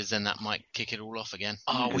because then that might kick it all off again.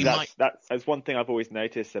 That's one thing I've always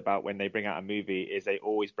noticed about when they bring out a movie is they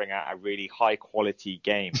always bring out a really high quality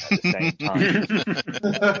game at the same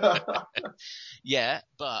time. Yeah,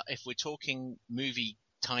 but if we're talking movie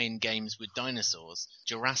tie-in games with dinosaurs,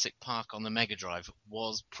 Jurassic Park on the Mega Drive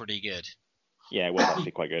was pretty good. Yeah, it was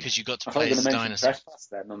actually quite good. Because you got to I play as thought a you were going to dinosaur. mention Trespass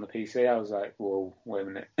then on the PC. I was like, whoa, wait a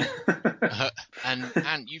minute.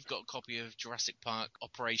 And you've got a copy of Jurassic Park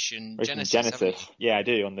Operation Genesis. Genesis. Yeah, I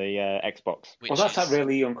do, on the Xbox. Well, that's that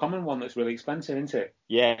really uncommon one that's really expensive, isn't it?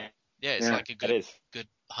 Yeah. Yeah, it's like a good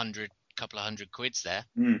couple of hundred quids there.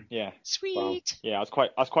 Yeah. Sweet. Wow. Yeah, I was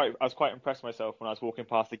quite impressed myself when I was walking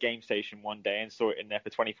past the game station one day and saw it in there for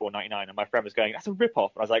 $24.99, and my friend was going, "That's a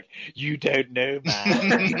rip-off." And I was like, "You don't know,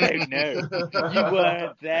 man. You don't know. You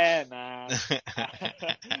weren't there, man."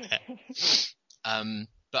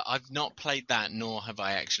 But I've not played that, nor have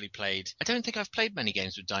I actually played. I don't think I've played many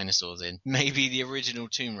games with dinosaurs in. Maybe the original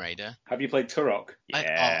Tomb Raider. Have you played Turok?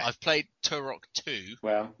 Yeah. I've played Turok 2.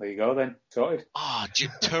 Well, there you go then. Sorted.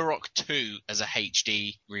 Turok 2 as a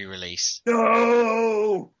HD re-release.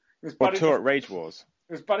 No! Or Turok Rage Wars.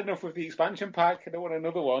 It was bad enough with the expansion pack. I don't want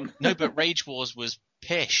another one. No, but Rage Wars was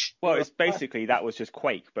pish. Well, it's basically that was just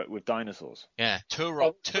Quake, but with dinosaurs. Yeah,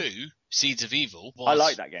 Turok 2, Seeds of Evil, was I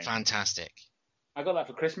like that game. Fantastic. I got that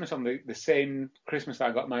for Christmas on the same Christmas that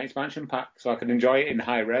I got my expansion pack, so I could enjoy it in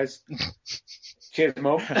high res. Cheers,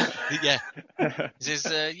 Mum. Yeah.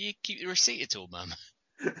 You keep the receipt at all, Mum?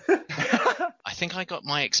 I think I got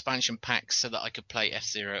my expansion pack so that I could play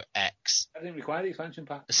F-Zero X. I didn't require the expansion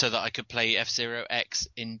pack. So that I could play F-Zero X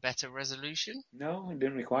in better resolution? No, I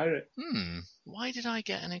didn't require it. Why did I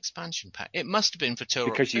get an expansion pack? It must have been for Turok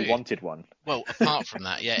 2. Because you wanted one. Well, apart from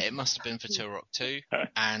that, yeah, it must have been for Turok 2.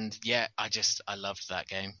 And yeah, I loved that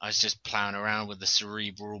game. I was just ploughing around with the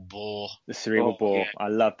cerebral boar. The cerebral boar. Yeah. I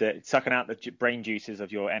loved it. Sucking out the brain juices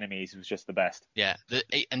of your enemies was just the best. Yeah,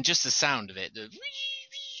 and just the sound of it.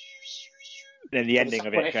 Then the ending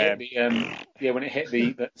of it. When it hit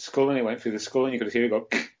the skull and it went through the skull and you could hear it go.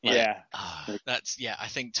 Yeah. I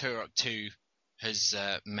think Turok 2 has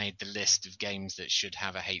made the list of games that should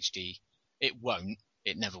have a HD. It won't.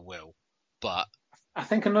 It never will. But I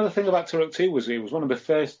think another thing about Turok 2 was it was one of the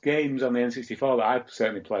first games on the N64 that I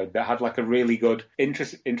certainly played that had like a really good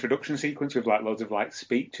introduction sequence with like loads of like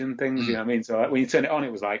speech and things, you know what I mean? So like, when you turn it on,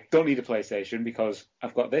 it was like, don't need a PlayStation because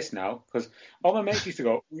I've got this now. Because all my mates used to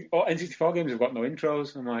go, N64 games have got no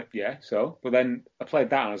intros. I'm like, yeah, so. But then I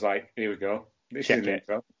played that and I was like, here we go. This is an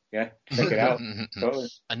intro. Yeah, check it out. Totally.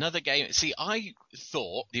 Another game. See, I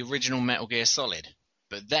thought the original Metal Gear Solid,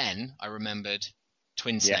 but then I remembered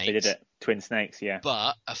Twin Snakes. Yeah, they did it. Twin Snakes, yeah.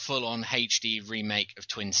 But a full-on HD remake of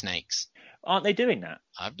Twin Snakes. Aren't they doing that?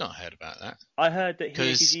 I've not heard about that. I heard that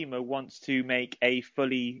Hideo Kojima wants to make a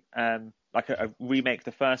fully, like a remake of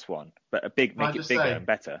the first one, but make it bigger and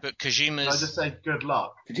better. But Kojima's... Can I just say good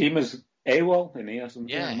luck? Kojima's AWOL in here or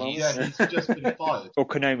something. Yeah, he's just been fired. Or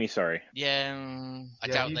Konami, sorry. Yeah, I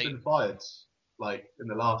doubt he's they... been fired, like, in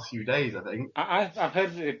the last few days, I think. I've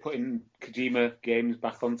heard that they're putting Kojima games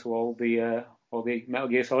back onto all the Metal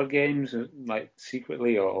Gear Solid games, like,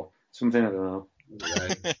 secretly or something, I don't know.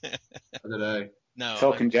 I don't know. No, it's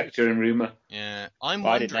all conjecture and rumour. Yeah, I'm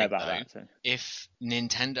I didn't know wondering, about though, that. So. if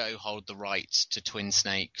Nintendo hold the rights to Twin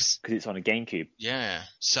Snakes. Because it's on a GameCube. Yeah,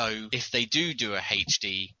 so if they do a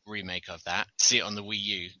HD remake of that, see it on the Wii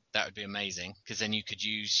U, that would be amazing, because then you could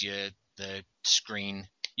use the screen.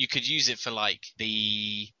 You could use it for, like,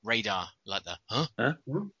 the radar, like the, huh?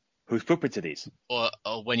 Mm-hmm. Whose footprints are these? Or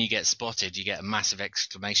when you get spotted, you get a massive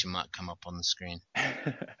exclamation mark come up on the screen.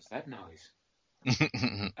 What's that noise?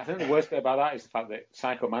 I think the worst bit about that is the fact that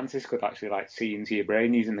Psycho Mantis could actually like see into your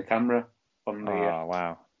brain using the camera on the. Oh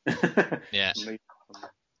wow! Yeah. On the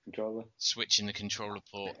controller. Switching the controller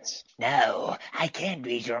ports. No, I can't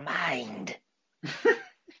read your mind.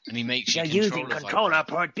 And he makes You're your using controller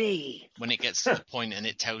port B. When it gets to the point and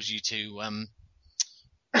it tells you to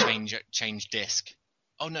change disc.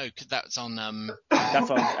 Oh no, that's on.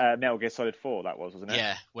 That's on Metal Gear Solid 4. That wasn't it?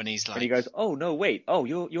 Yeah, when he's like. And he goes, "Oh no, wait! Oh,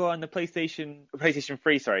 you're on the PlayStation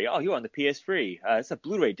 3. Sorry. Oh, you're on the PS3. It's a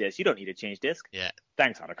Blu-ray disc. You don't need to change disc." Yeah.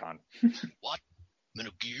 Thanks, Otacon. What?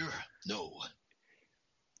 Metal Gear? No.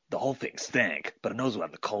 The whole thing stank, but it knows we'll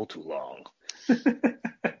have the coal too long.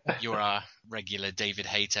 You're our regular David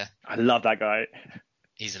Hayter. I love that guy.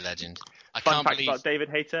 He's a legend. Fun fact about David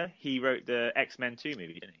Hayter, he wrote the X-Men 2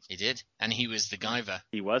 movie, didn't he? He did. And he was the Guyver.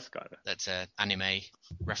 He was Guyver. That's an anime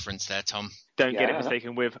reference there, Tom. Don't get it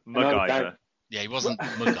mistaken with MacGyver. Yeah, he wasn't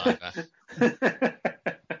MacGyver.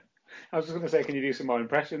 I was just going to say, can you do some more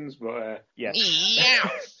impressions? But yeah.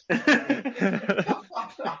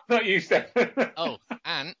 Not you, Steph. Oh,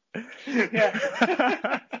 ant.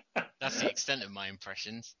 Yeah. That's the extent of my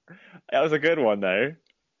impressions. That was a good one, though.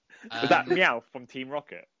 Was that Um, Meowth from Team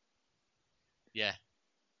Rocket? Yeah.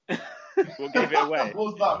 What gave it away?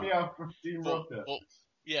 Was that Meow from Team What,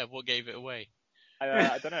 Rocket? what gave it away? I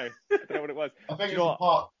don't know. I don't know what it was. I think Do it's you know a what?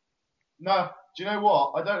 part. No, do you know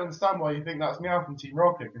what? I don't understand why you think that's Meow from Team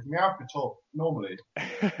Rocket, because Meow can talk normally.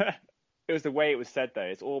 It was the way it was said, though.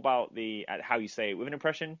 It's all about how you say it with an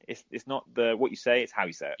impression. It's not what you say; it's how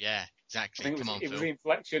you say it. Yeah, I exactly. think Come on, it was Phil. the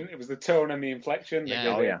inflection. It was the tone and the inflection. Yeah.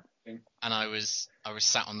 That Oh gave yeah. it. And I was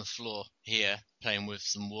sat on the floor here playing with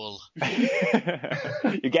some wool.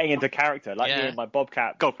 You're getting into character, like me Yeah. and my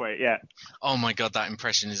Bobcat. Go for it, yeah. Oh my god, that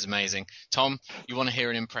impression is amazing. Tom, you want to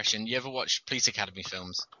hear an impression? You ever watch Police Academy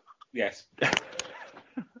films? Yes.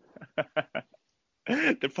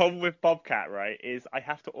 The problem with Bobcat, right, is I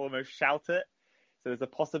have to almost shout it. So there's a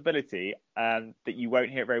possibility that you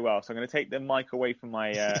won't hear it very well. So I'm going to take the mic away from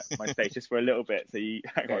my my face just for a little bit. So you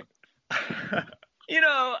hang on. You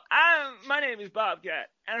know, my name is Bobcat,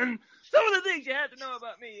 and some of the things you have to know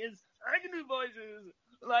about me is I can do voices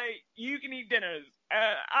like you can eat dinners.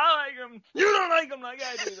 I like them. You don't like them like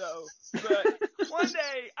I do, though. But one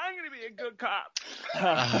day I'm going to be a good cop.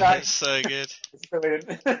 That's so good. It's brilliant.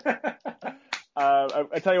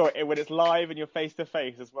 I tell you what, when it's live and you're face to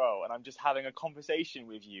face as well, and I'm just having a conversation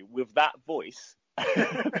with you with that voice.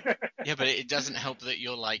 Yeah, but it doesn't help that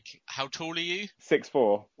you're like, how tall are you?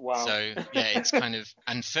 6'4". Wow. So yeah, it's kind of.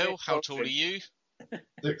 And Phil, how tall are you?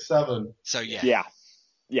 6'7". So yeah,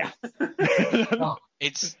 Yeah.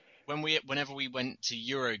 it's whenever we went to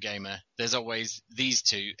Eurogamer, there's always these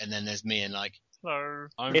two, and then there's me, and like, hello,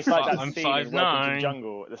 It's like that I'm scene in Welcome to 5'9". the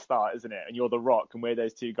Jungle at the start, isn't it? And you're the Rock, and we're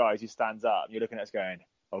those two guys who stands up, and you're looking at us going,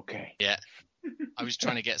 okay. yeah. I was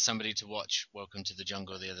trying to get somebody to watch Welcome to the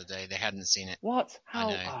Jungle the other day. They hadn't seen it. What? How?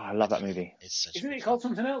 I know. Oh, I love that movie. It's such. Isn't a it good called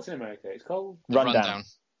film. something else in America? It's called The Rundown.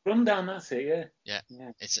 Rundown. That's it. Yeah.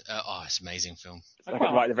 Yeah. It's it's an amazing film. I Like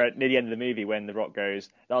quite right like near the end of the movie when the Rock goes,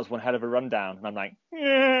 that was one hell of a rundown. And I'm like,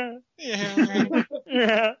 yeah.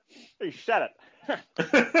 Yeah. Hey, shut it.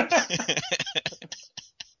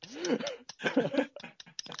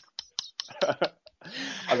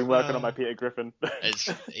 I've been working on my Peter Griffin.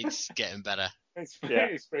 it's getting better. It's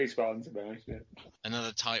pretty spot on, to be honest. Yeah.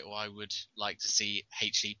 Another title I would like to see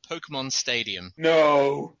HD Pokemon Stadium.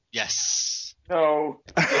 No. Yes. No.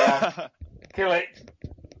 Yeah. Kill it.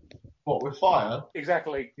 What, with fire?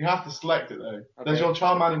 Exactly. You have to select it, though. Okay. There's your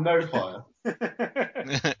Charmander and no fire.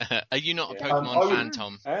 Are you not a Yeah. Pokemon I would- fan,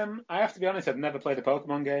 Tom? I have to be honest, I've never played a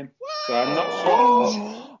Pokemon game, so I'm not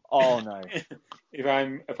sure Oh, no. if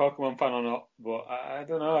I'm a Pokemon fan or not, but I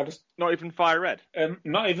don't know. I just Not even Fire Red.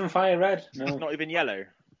 not even Fire Red, no, Not even Yellow.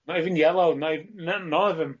 not even Yellow, none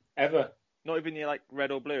of them ever. Not even like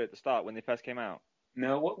Red or Blue at the start when they first came out.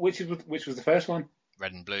 No, which was the first one?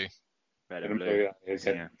 Red and Blue. Red Red and and Blue. Blue.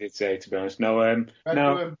 Yeah. Did say, to be honest. No, Red,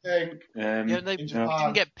 no. blue, and pink. Yeah, they in you Japan.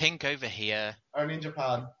 can get pink over here, Only in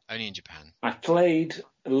Japan. only in Japan. I played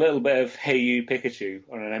a little bit of Hey You Pikachu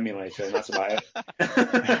on an emulator, and that's about it.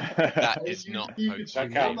 That is You- not you Pokemon. could-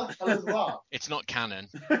 Okay. What the hell is that? It's not canon.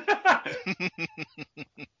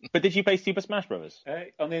 But did you play Super Smash Brothers?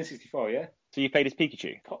 On the N64, yeah. So you played as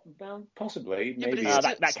Pikachu? Possibly, Yeah, but maybe. it's-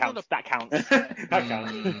 that it's not counts. That counts. That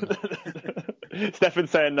counts.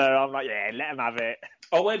 Stefan's saying no. I'm like, yeah, let him have it.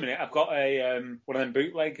 Oh, wait a minute. I've got a one of them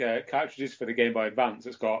bootleg cartridges for the Game Boy Advance.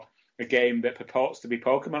 It's got a game that purports to be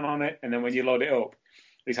Pokemon on it, and then when you load it up,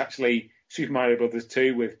 it's actually Super Mario Brothers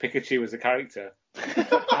 2 with Pikachu as a character.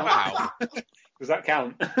 Wow, Does that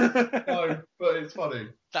count? No, but it's funny.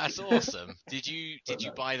 that's awesome. Did you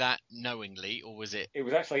buy that knowingly, or was it? It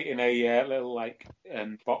was actually in a little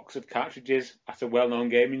box of cartridges at a well-known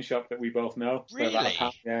gaming shop that we both know. So Really?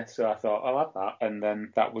 yeah. So I thought I'll have that, and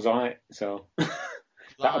then that was on it. So that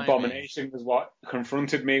Blimey. abomination was what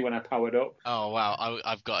confronted me when I powered up. Oh wow,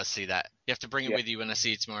 I've got to see that. You have to bring it Yeah. with you when I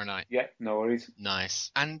see you tomorrow night. Yeah, no worries. Nice.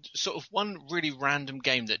 And sort of one really random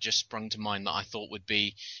game that just sprung to mind that I thought would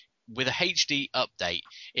be, with a HD update,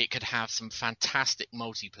 it could have some fantastic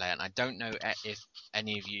multiplayer. And I don't know if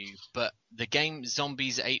any of you, but the game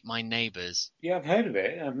Zombies Ate My Neighbors. Yeah, I've heard of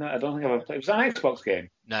it. I don't think I've ever played. It was an Xbox game.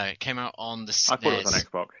 No, it came out on the SNES. I thought it was on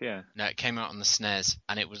Xbox. Yeah. No, it came out on the SNES,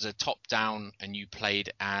 and it was a top-down, and you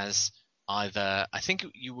played as either, I think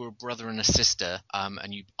you were a brother and a sister,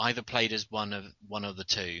 and you either played as one of the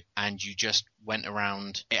two, and you just went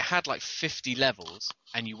around. It had like 50 levels,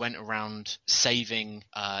 and you went around saving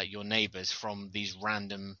your neighbors from these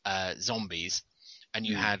random zombies, and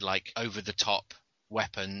you had like over-the-top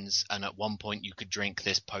weapons, and at one point you could drink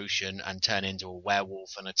this potion and turn into a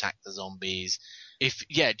werewolf and attack the zombies.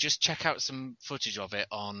 just check out some footage of it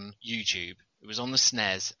on YouTube. It was on the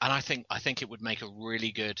SNES, and I think it would make a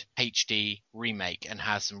really good HD remake and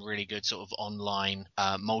has some really good sort of online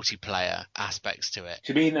multiplayer aspects to it.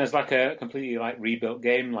 Do you mean there's like a completely like rebuilt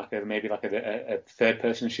game, like maybe like a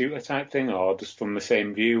third-person shooter type thing, or just from the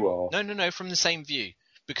same view? Or No, from the same view.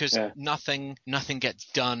 Because nothing gets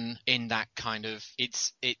done in that kind of.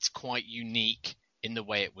 It's quite unique in the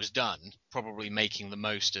way it was done, probably making the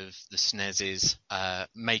most of the SNES's,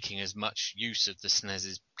 making as much use of the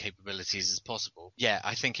SNES's capabilities as possible. Yeah,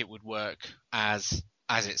 I think it would work as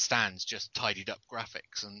it stands, just tidied up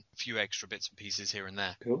graphics and a few extra bits and pieces here and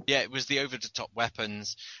there. Cool. Yeah, it was the over-the-top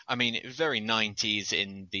weapons. I mean, it was very 90s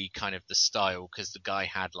in the kind of the style, because the guy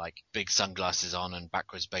had like big sunglasses on and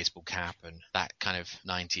backwards baseball cap and that kind of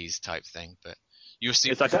 90s type thing. But you'll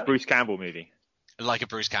see, It's like a Bruce Campbell movie. Like a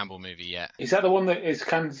Bruce Campbell movie, yeah. Is that the one that is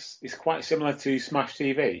quite similar to Smash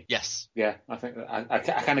TV? Yes. Yeah, I think I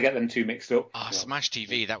kind of get them two mixed up. Oh, Smash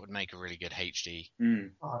TV, that would make a really good HD.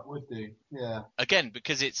 Oh, it would do. Yeah. Again,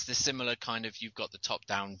 because it's the similar kind of, you've got the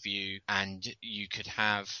top-down view, and you could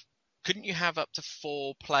have... Couldn't you have up to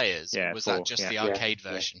 4 players? Yeah, or was 4, that just yeah. the arcade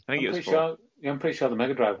version? I think it was 4. I'm pretty sure the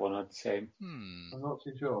Mega Drive one had the same. I'm not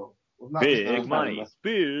too sure. Big money,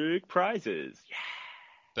 big prizes. Yeah.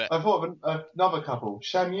 I thought of another couple,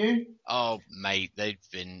 Shenmue. Oh, mate,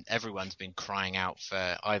 everyone's been crying out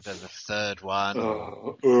for either the third one.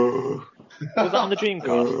 Was that on the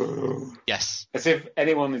Dreamcast? Yes. As if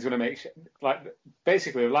anyone is going to make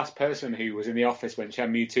basically the last person who was in the office when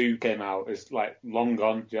Shenmue 2 came out is like long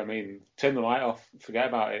gone. Do you know what I mean? Turn the light off, forget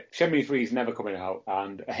about it. Shenmue 3 is never coming out,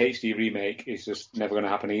 and a HD remake is just never going to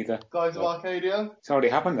happen either. Skies of Arcadia. It's already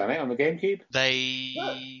happened, hasn't it, on the GameCube?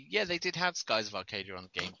 They did have Skies of Arcadia on the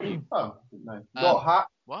GameCube. Oh, no. Dot Hack.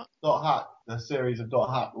 What? Dot Hack. The series of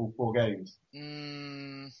Dot Hack, all 4 games.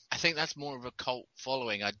 I think that's more of a cult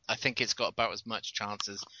following. I think it's got about as much chance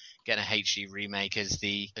as getting a HD remake as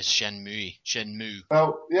Shenmue.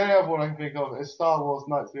 Well, the only other one I can think of is Star Wars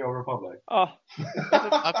Knights of the Old Republic. Oh,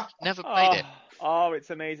 I've never played it. Oh, it's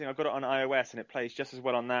amazing. I've got it on iOS, and it plays just as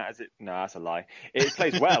well on that as it... No, that's a lie. It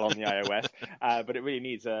plays well on the iOS, but it really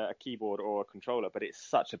needs a keyboard or a controller. But it's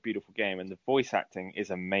such a beautiful game, and the voice acting is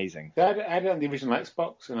amazing. I had it on the original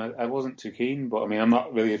Xbox, and I wasn't too keen. But, I mean, I'm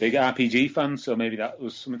not really a big RPG fan, so maybe that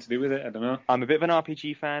was something to do with it. I don't know. I'm a bit of an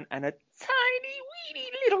RPG fan and a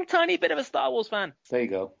tiny bit of a Star Wars fan. There you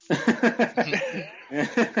go.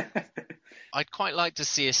 I'd quite like to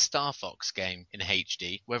see a Star Fox game in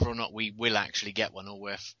HD, whether or not we will actually get one, or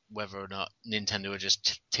whether or not Nintendo are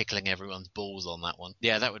just tickling everyone's balls on that one.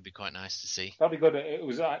 Yeah, that would be quite nice to see. That'd be good. It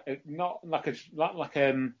was not like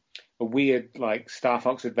a weird like Star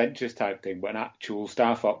Fox Adventures type thing, but an actual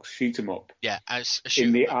Star Fox shoot 'em up. Yeah, as a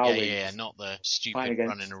in the yeah, not the stupid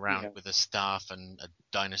running around with a staff and a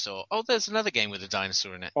dinosaur. Oh, there's another game with a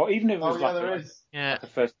dinosaur in it. Or even if it was there is. like a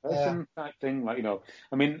first person type thing, like, you know.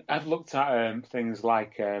 I mean, I've looked at things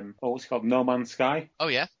like what's it called, No Man's Sky. Oh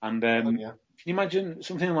yeah. And can you imagine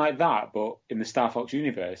something like that, but in the Star Fox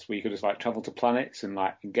universe, where you could just like travel to planets and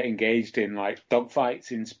like get engaged in like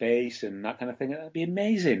dogfights in space and that kind of thing? That'd be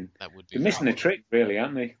amazing. That would be. They're missing a trick, really,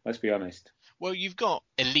 aren't they? Let's be honest. Well, you've got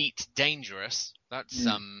Elite Dangerous. That's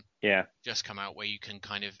just come out, where you can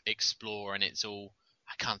kind of explore, and it's all.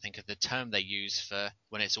 I can't think of the term they use for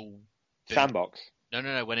when it's all built. Sandbox.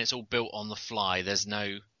 No. When it's all built on the fly, there's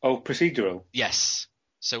no. Oh, procedural. Yes.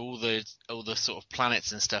 So all the sort of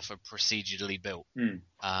planets and stuff are procedurally built.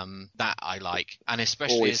 That I like, and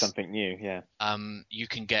especially always something new. Yeah. You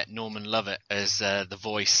can get Norman Lovett as the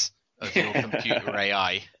voice of your computer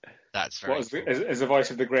AI. That's very. Cool. As the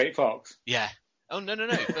voice of the Great Fox? Yeah. Oh no.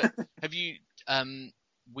 But have you?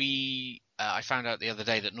 I found out the other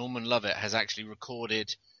day that Norman Lovett has actually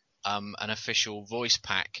recorded an official voice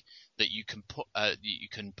pack that you can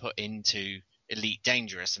put into Elite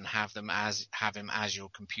Dangerous and have him as your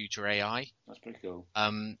computer AI. That's pretty cool.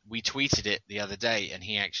 We tweeted it the other day, and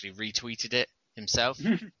he actually retweeted it himself.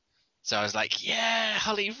 So I was like, "Yeah,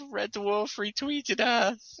 Holly from Red Dwarf retweeted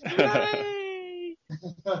us! Yay!"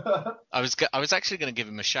 I was actually going to give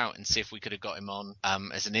him a shout and see if we could have got him on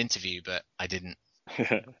as an interview, but I didn't.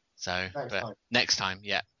 So next time,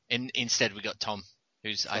 yeah. Instead, we got Tom,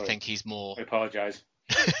 who's I think he's more. I apologise.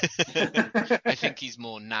 I think he's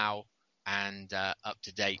more now and up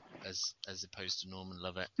to date as opposed to Norman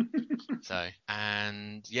Lovett. So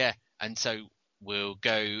we'll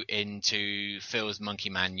go into Phil's Monkey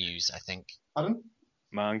Man news, I think. Pardon?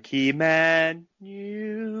 Monkey Man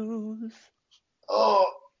news. Oh,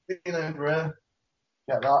 rare.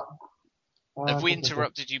 Get that. Have we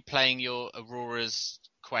interrupted you playing your Aurora's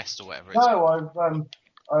quest or whatever? No,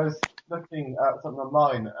 I was looking at something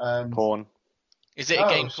online and... Porn. Is it a No,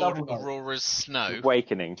 game called Shovel Knight. Aurora's Snow?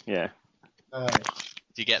 Awakening, yeah. No, Do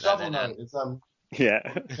you get that Shovel then, Knight Anne? is Yeah.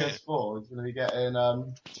 PS4. He's going to be getting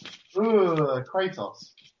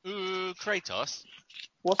Kratos. Ooh, Kratos.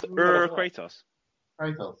 What's Kratos?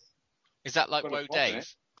 Kratos. Is that like God of Woe War, Dave? isn't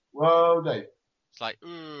it? Whoa, Dave. It's like,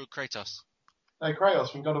 ooh, Kratos. No,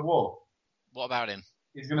 Kratos from God of War. What about him?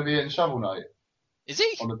 He's going to be in Shovel Knight Is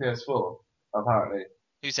he? on the PS4, apparently.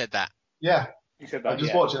 Who said that? Yeah, You said that. I'm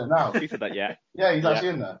just yeah. watching it now. Who said that, yeah? Yeah, he's Yeah. actually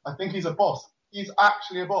in there. I think he's a boss. He's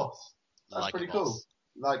actually a boss. That's Like a pretty boss. cool.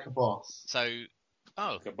 Like a boss. So,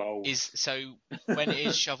 oh, Like a bowl. when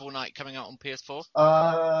is Shovel Knight coming out on PS4?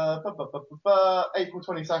 April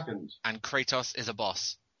 22nd. And Kratos is a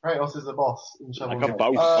boss. Kratos is a boss in Shovel Like a Knight.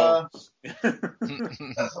 boss. Let's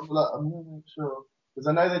have a look. I'm not sure. Because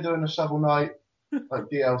I know they're doing a Shovel Knight like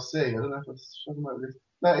DLC. I don't know if it's Shovel Knight.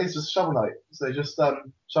 No, it's just Shovel Knight. So just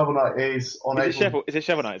Shovel Knight is on April. Is it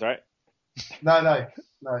Shovel Knight, right? No,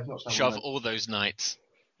 it's not Shovel Shove Knight. all those knights.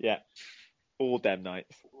 Yeah. All them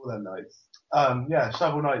nights. All them nights. Yeah,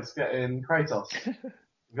 Shovel Knight's getting Kratos.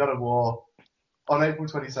 God of War on April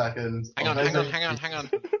 22nd. Hang on.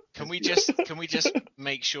 Can we just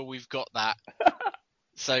make sure we've got that?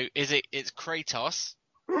 So it's Kratos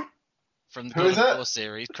from the Who God is of it? War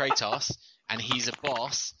series, Kratos, and he's a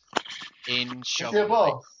boss in Is he a Shovel Knight.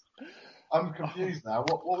 boss? I'm confused now.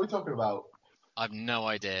 What are we talking about? I've no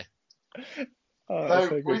idea. Oh,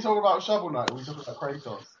 So, are we talking about Shovel Knight or are we talking about Kratos?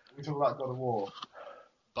 Are we talking about God of War?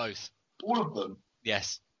 Both. All of them?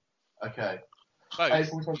 Yes. Okay. Both.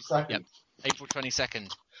 April 22nd. Yep. April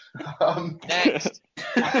 22nd. Next.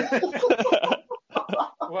 Next.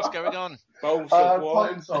 What's going on? Bowls of war.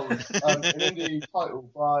 Titan Souls, an indie title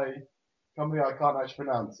by a company I can't actually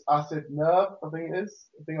pronounce. Acid Nerve, I think it is.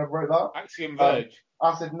 I think I've wrote that. Axiom Verge.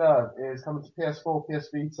 Acid Nerve is coming to PS4, PS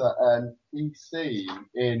Vita, and PC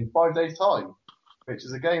in 5 days' time, which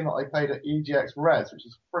is a game that I played at EGX Res, which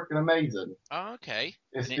is freaking amazing. Oh, okay.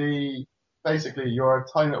 It's And basically you're a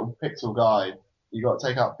tiny little pixel guy. You got to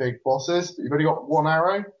take out big bosses, but you've only got one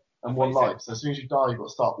arrow and one life. So as soon as you die, you've got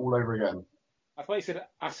to start all over again. I thought you said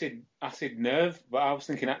acid nerve, but I was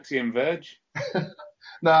thinking Axiom Verge.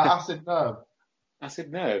 No, Acid Nerve.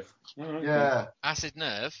 Acid nerve. Oh, okay. Yeah, Acid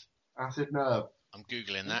Nerve. Acid Nerve. I'm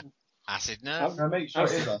googling that. Acid Nerve. I'm going to make sure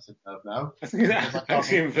it is Acid Nerve now. I think Because I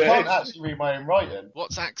Axiom can't, can't Verge. actually read my own writing.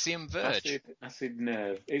 What's Axiom Verge? Acid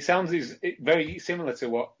nerve. It sounds very similar to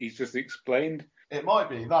what he's just explained. It might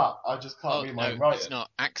be that. I just can't Oh, read my no, own writing. it's not.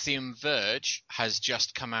 Axiom Verge has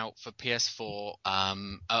just come out for PS4.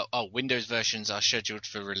 Windows versions are scheduled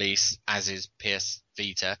for release, as is PS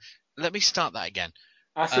Vita. Let me start that again.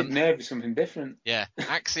 Acid nerve is something different. Yeah,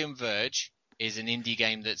 Axiom Verge is an indie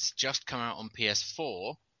game that's just come out on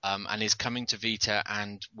PS4 and is coming to Vita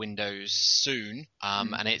and Windows soon.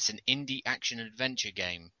 And it's an indie action-adventure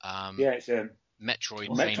game. Yeah, it's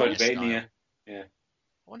Metroidvania. Metroidvania. Style. Yeah.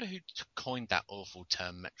 I wonder who coined that awful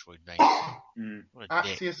term, Metroidvania. Mm. What a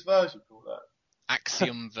dick. Axios Verge, you call that.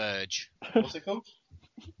 Axiom Verge. What's it called?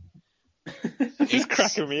 It's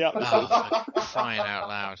cracking me up. Oh, for crying out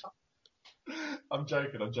loud. I'm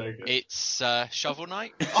joking. It's Shovel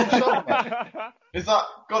Knight? Oh, Shovel Knight. Is that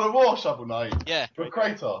God of War Shovel Knight? Yeah. With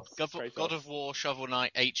Kratos? God of War Shovel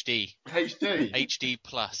Knight HD. HD? HD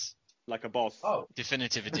Plus. Like a boss. Oh.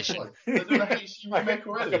 Definitive edition. They're doing a HD remake Like a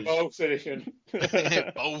already? boss edition.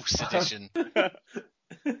 Boss edition.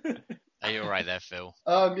 Are you alright there, Phil?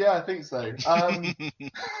 Yeah, I think so.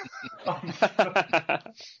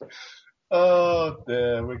 Oh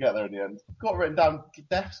dear, we'll get there in the end. Got written down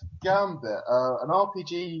Death's Gambit, an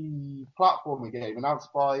RPG platforming game announced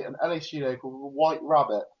by an LA studio called White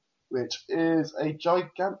Rabbit, which is a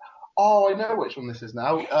gigantic... Oh, I know which one this is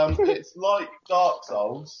now. It's like Dark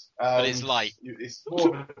Souls. But it's light. It's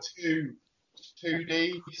more of a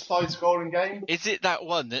 2D side-scrolling game. Is it that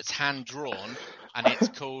one that's hand-drawn and it's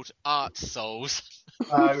called Art Souls?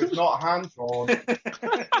 No, it's not hand-drawn.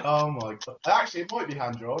 Oh my god. Actually, it might be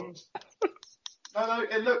hand-drawn. No,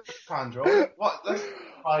 it looks hand-drawn. What?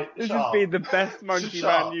 Right, This shut has up. been the best Monkey Shut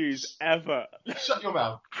Man up. news ever. Shut your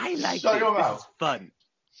mouth. I like Shut it. your This mouth. is fun.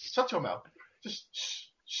 Shut your mouth. Just shh.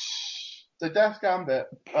 So Death's Gambit,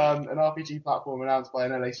 an RPG platform announced by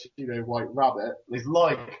an LA studio, White Rabbit, is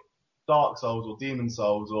like Dark Souls or Demon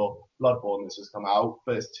Souls or Bloodborne that's just come out,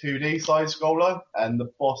 but it's 2D side-scroller, and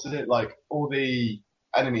the bosses, like, all the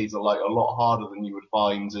enemies are, like, a lot harder than you would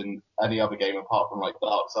find in any other game apart from, like,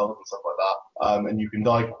 Dark Souls and stuff like that. And you can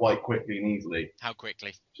die quite quickly and easily. How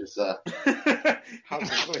quickly? Just, How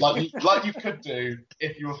quickly? like you could do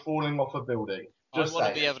if you were falling off a building. Just I want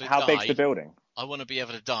to saying. be able to How die. big's the building? I want to be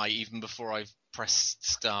able to die even before I've pressed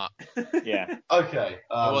start. Yeah. Okay.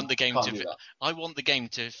 I want the game can't do that. I want the game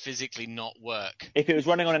to physically not work. If it was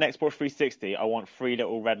running on an Xbox 360, I want 3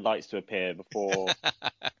 little red lights to appear before.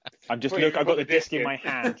 I'm just Before you look. I've put got the the disc disc in in. my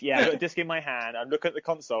hand. Yeah, I've got the disc in my hand. I'm looking at the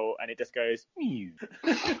console, and it just goes. "Mew."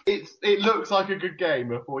 It looks like a good game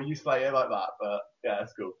before you say it like that, but yeah,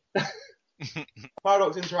 it's cool.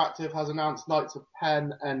 Paradox Interactive has announced Knights of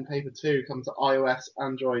Pen and Paper 2 come to iOS,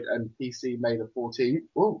 Android, and PC May the 14th.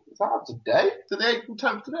 Oh, is that up today? To the April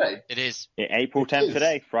 10th today? It is. Yeah, April It 10th is.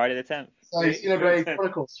 today, Friday the 10th. So Xenoblade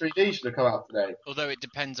Chronicles 3D should have come out today. Although it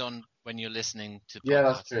depends on when you're listening to the Yeah,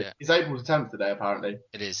 podcast. that's true. Yeah, It's April 10th today, apparently.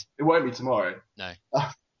 it is. It won't be tomorrow. No.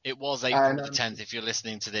 Ah. It was April And, the 10th if you're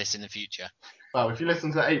listening to this in the future. Well, if you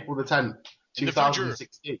listen to April the 10th, In the future.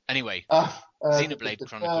 2016. Anyway, Xenoblade Xenoblade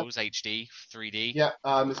Chronicles HD 3D. Yeah,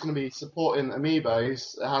 it's going to be supporting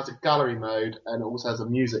Amiibos. It has a gallery mode, and it also has a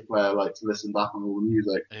music player, like to listen back on all the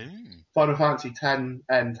music. Ooh. Final Fantasy X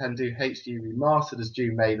and 10do HD Remastered is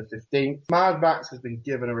due May the 15th. Mad Max has been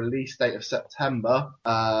given a release date of September,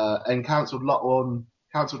 and cancelled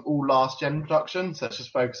all last-gen production, so it's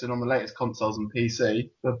just focusing on the latest consoles and PC.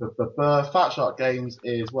 Fat Shark Games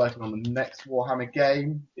is working on the next Warhammer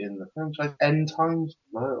game in the franchise End Times.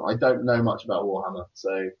 No, I don't know much about Warhammer, so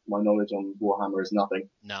my knowledge on Warhammer is nothing.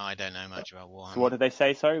 No, I don't know much about Warhammer. So what did they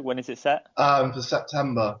say? Sorry, when is it set? For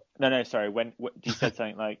September. No, sorry. When you said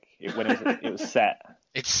something like when it was set?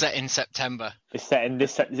 It's set in September. It's set in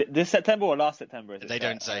is it this September or last September? Is it They set?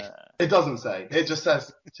 don't say. It doesn't say. It just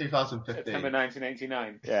says 2015. September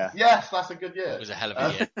 1989. Yeah. Yes, that's a good year. It was a hell of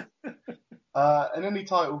a year. An indie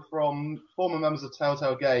title from former members of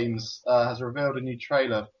Telltale Games has revealed a new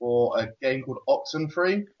trailer for a game called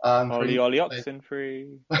Oxenfree. Ollie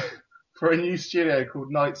Oxenfree. For a new studio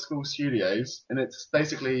called Night School Studios, and it's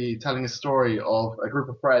basically telling a story of a group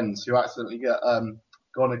of friends who accidentally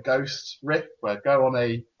go on a ghost riff, go on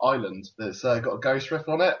a island that's got a ghost riff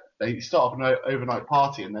on it. They start off an overnight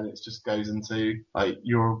party, and then it just goes into like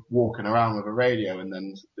you're walking around with a radio, and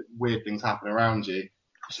then weird things happen around you.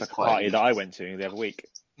 It's like a party that I went to the other week.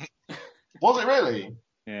 Was it really?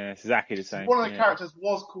 Yeah, it's exactly the same. One of the characters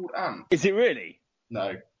was called Ant. Is it really?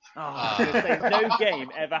 No. Oh, I was gonna say, no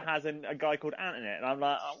game ever has a guy called Ant in it, and I'm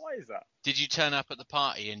like, oh, why is that? Did you turn up at the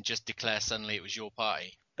party and just declare suddenly it was your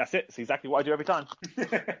party? That's it. It's exactly what I do every time.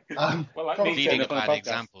 Well, like me Leading turning a up on bad podcast.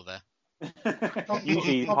 example there.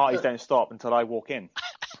 Usually parties don't stop until I walk in.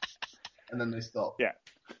 And then they stop. Yeah.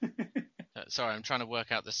 Sorry, I'm trying to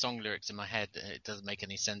work out the song lyrics in my head. It doesn't make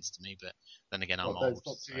any sense to me, but then again, I'm Well, don't old.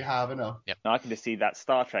 stop till so- you have enough. Now I can just see that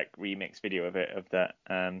Star Trek remix video of that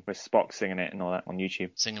with Spock singing it and all that on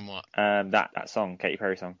YouTube. Singing what? That song, Katy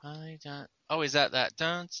Perry song. Oh, is that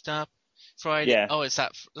Don't Stop Friday? Yeah. Oh, it's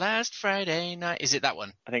that last Friday night. Is it that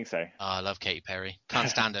one? I think so. Oh, I love Katy Perry. Can't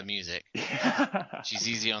stand her music. She's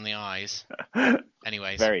easy on the eyes.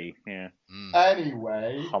 Anyways. Very, yeah.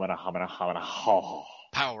 Anyway, Hamana, ho.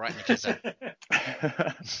 Power right in the kisser.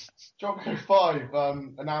 Tropico 5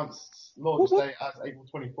 announced launch date as April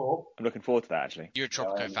 24th. I'm looking forward to that actually. You're a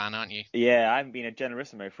Tropico fan, aren't you? Yeah, I haven't been a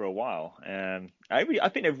Generissimo for a while. I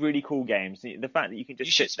think they're really cool games. The fact that you can just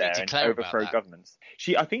You should sit there speak to and Claire about overthrow that. governments.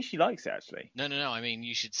 I think she likes it actually. No. I mean,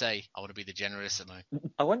 you should say, I want to be the Generissimo.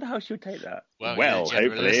 I wonder how she would take that. Well, hopefully.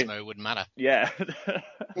 Generissimo wouldn't matter. Yeah.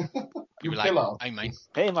 You'd be kill like, her. hey, mate.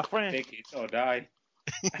 Hey, my friend. Take it or die.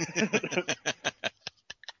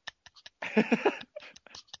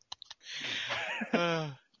 Yeah.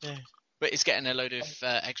 But it's getting a load of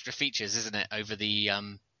extra features, isn't it, over the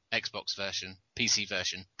Xbox version, PC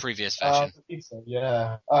version, previous version. I think so,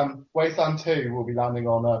 yeah. Wasteland 2 will be landing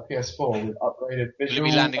on PS4 with upgraded Will visual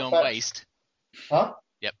it be landing on effects. waste? Huh?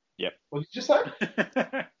 Yep. What did you just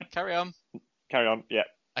say? Carry on. Carry on. Yeah.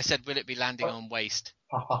 I said, will it be landing on waste?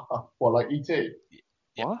 What, like E.T.?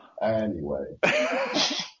 Yep. What? Anyway.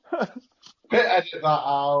 Edit that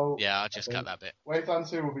out. Yeah, I'll just cut that bit. Wasteland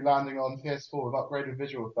 2 will be landing on PS4 with upgraded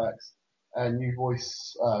visual effects and new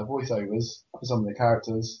voiceovers for some of the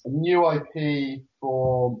characters. A new IP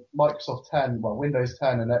for Microsoft 10, well, Windows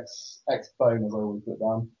 10 and Xbone, as I always put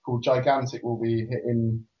down, called Gigantic will be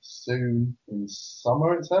hitting soon in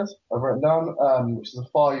summer, it says. I've written down, which is a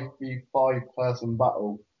 5v5 person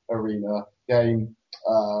battle arena game.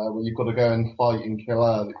 Where you've got to go and fight and kill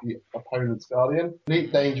the opponent's guardian.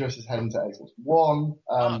 Elite Dangerous is heading to Xbox One.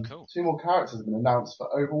 Cool. 2 more characters have been announced for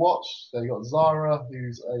Overwatch. So you've got Zara,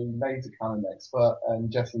 who's a laser cannon expert,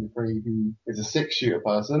 and Jesse McCree, who is a 6-shooter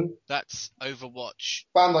person. That's Overwatch.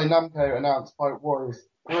 Bandai Namco announced Pirate Warriors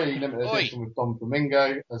 3 limited Oi. edition with Dom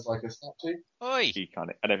Flamingo as like a statue. Oi,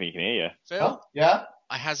 I don't think you can hear you. Phil, Huh? Yeah?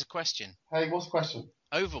 I has a question. Hey, what's the question?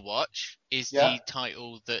 Overwatch is Yeah. the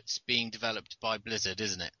title that's being developed by Blizzard,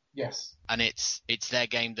 isn't it? Yes. And it's their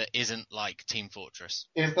game that isn't like Team Fortress.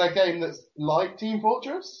 Is there a game that's like Team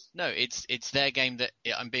Fortress? No, it's their game that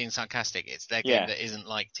I'm being sarcastic. It's their Yeah. game that isn't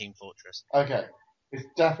like Team Fortress. Okay. It's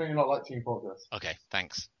definitely not like Team Fortress. Okay,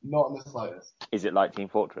 thanks. Not in the slightest. Is it like Team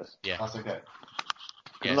Fortress? Yeah. That's okay.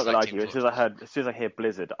 Yeah, I'm it's not gonna like lie to you. Team As soon as I hear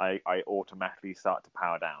Blizzard, I automatically start to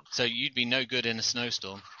power down. So you'd be no good in a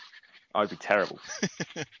snowstorm. I'd be terrible.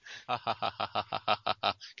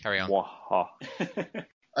 Carry on. Waha.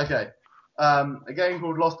 Okay. A game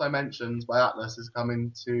called Lost Dimensions by Atlas is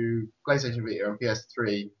coming to PlayStation Vita and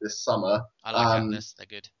PS3 this summer. I like Atlas. They're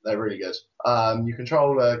good. They're really good. You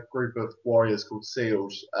control a group of warriors called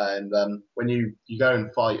SEALs, and when you go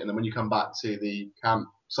and fight, and then when you come back to the camp,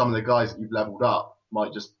 some of the guys that you've leveled up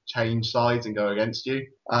might just change sides and go against you.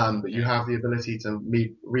 But you have the ability to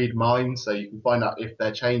read minds, so you can find out if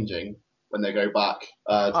they're changing when they go back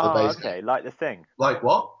to the base. Okay, like The Thing. Like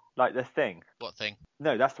what? Like The Thing. What thing?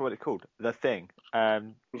 No, that's what it's called. The Thing.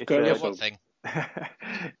 It's Go- Yeah, Yes, what thing?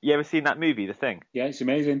 You ever seen that movie, The Thing? Yeah, it's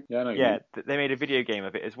amazing. Yeah, I know what you Yeah, mean. they made a video game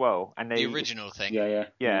of it as well, and they The original thing. Yeah.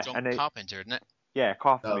 yeah, John and they, Carpenter, isn't it? yeah,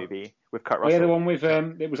 Carpenter Oh. movie with Kurt Oh, yeah, Russell. the one with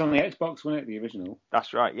it was on the Xbox, wasn't it? The original.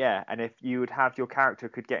 That's right, yeah. And if you would have your character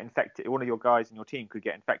could get infected, one of your guys in your team could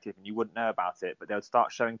get infected, and you wouldn't know about it, but they would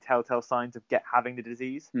start showing telltale signs of having the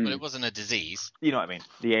disease. Hmm. Well, it wasn't a disease. You know what I mean?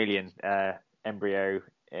 The alien embryo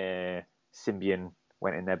symbiont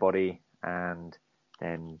went in their body and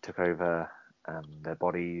then took over their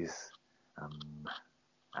bodies.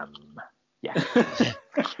 Yeah.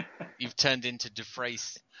 You've turned into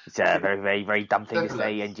DeFrace. It's a very, very, very dumb thing to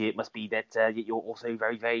Definitely. say, and it must be that you're also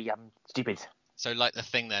very, very stupid. So like the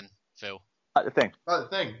thing then, Phil. Like The Thing. Like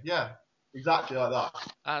the thing, yeah. Exactly like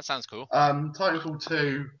that. That sounds cool. Titanfall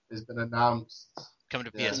 2 has been announced. Coming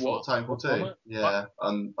to Yeah, PS4. what, Titanfall 2? What? Yeah,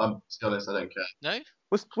 I'm to be honest, I don't care. No?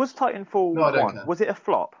 Was Titanfall No, I don't 1, care. was it a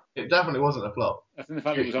flop? It definitely wasn't a flop. I think the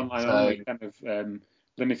fact that it was online So- only kind of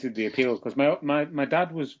limited the appeal, because my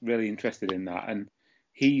dad was really interested in that, and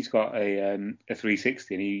he's got a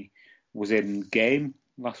 360, and he was in game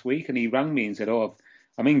last week, and he rang me and said, "Oh,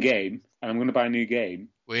 I'm in game, and I'm going to buy a new game."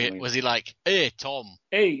 Was he like, hey, Tom,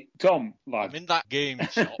 Hey, Tom, lad. I'm in that game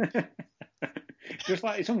shop? Just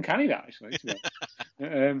like, it's uncanny that actually.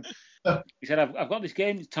 He said, "I've got this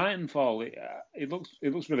game, it's Titanfall. It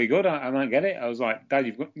looks really good. I might get it." I was like, "Dad,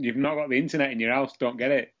 you've not got the internet in your house. Don't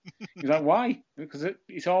get it." He's like, "Why?" Because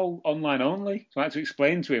it's all online only. So I had to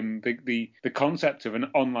explain to him the concept of an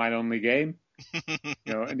online only game. You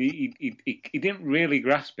know, and he didn't really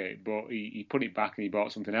grasp it, but he put it back and he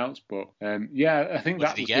bought something else. But yeah, I think What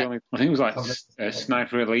that did he was get? the only. I think it was like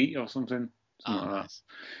Sniper Elite or something Oh, like that.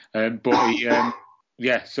 nice. But he,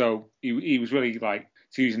 yeah, so he was really, like,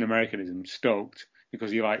 to use an Americanism, stoked,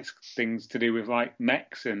 because he likes things to do with like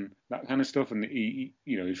mechs and that kind of stuff, and he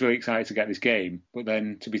was really excited to get this game. But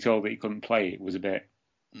then to be told that he couldn't play it was a bit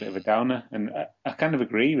of a downer, and I kind of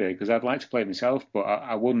agree with it, because I'd like to play it myself, but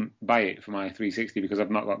I wouldn't buy it for my 360 because I've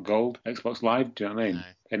not got gold Xbox Live. Do you know what I mean? No.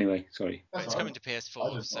 Anyway, sorry. But it's That's coming all to I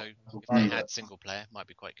PS4, just so thought- if they had single player, it might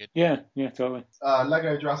be quite good. Yeah, totally.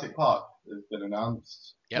 Lego Jurassic Park has been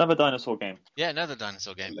announced. Yep. Another dinosaur game. Yeah, another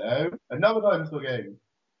dinosaur game. Hello. Another dinosaur game.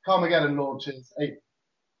 Carmageddon launches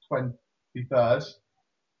 23rd.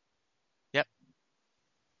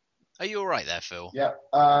 Are you all right there, Phil? Yeah.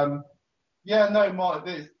 Yeah, no, Mark.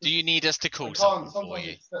 Do you need us to I call can't. something for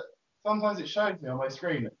you? Sometimes it shows me on my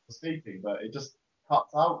screen that you're speaking, but it just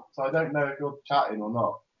cuts out, so I don't know if you're chatting or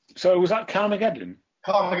not. So was that Carmageddon?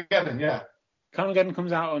 Carmageddon, yeah. Carmageddon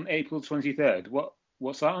comes out on April 23rd.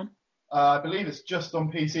 What's that on? I believe it's just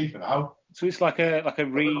on PC for now. So it's like a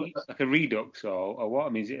redux or what? I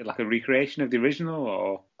mean, is it like a recreation of the original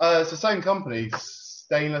or? It's the same company,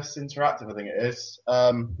 Stainless Interactive, I think it is.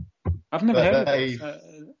 I've never But heard of they-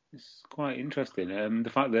 it. It's quite interesting. The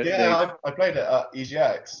fact that Yeah, I played it at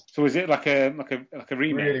EGX. so is it like a remake?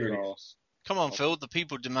 Really, really or? Come on, Phil. The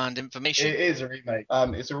people demand information. It is a remake.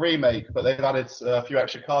 It's a remake, but they've added a few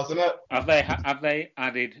extra cars in it. Have they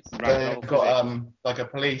added They've ragdoll got physics? like a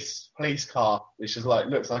police car, which is like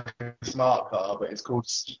looks like a smart car, but it's called.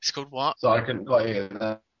 It's called what? So I couldn't quite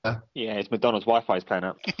hear. Yeah, it's McDonald's Wi-Fi's playing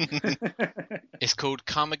up. It's called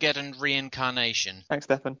Carmageddon Reincarnation. Thanks,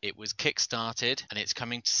 Stefan. It was kickstarted and it's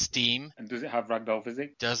coming to Steam. And does it have ragdoll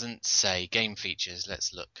physics? Doesn't say game features.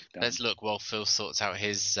 Let's look. Damn. Let's look while Phil sorts out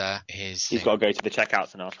his. He's thing. got to go to the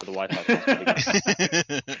checkouts and ask for the Wi-Fi.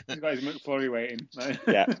 He's got his McFlurry waiting.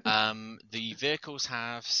 Yeah. The vehicles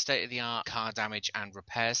have state-of-the-art car damage and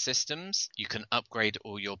repair systems. You can upgrade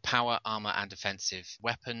all your power, armor, and defensive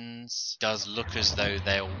weapons. Does look as though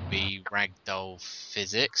they'll will be ragdoll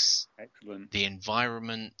physics. Excellent. The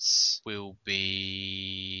environments will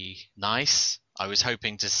be nice. I was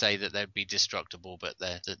hoping to say that they'd be destructible, but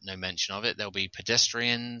there's no mention of it. There'll be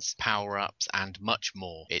pedestrians, power-ups, and much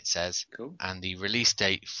more, it says. Cool. And the release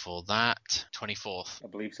date for that, 24th. I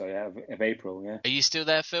believe so, yeah, of April, yeah. Are you still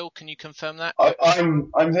there, Phil? Can you confirm that?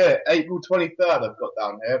 I'm here. April 23rd I've got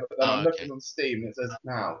down here, but then I'm okay. looking on Steam and it says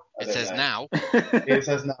now. It says now? It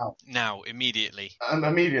says now. Now, immediately. And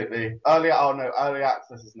immediately. Early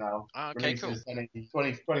access is now. Okay, cool. Release is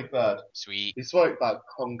 23rd. Sweet. We spoke about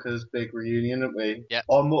Conker's big reunion, didn't we? Yep.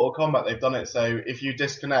 On Mortal Kombat, they've done it so if you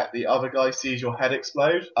disconnect, the other guy sees your head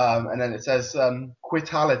explode, and then it says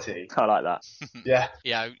quitality. I like that. Yeah.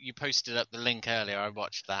 Yeah, you posted up the link earlier. I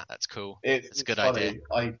watched that. That's cool. It's a good funny.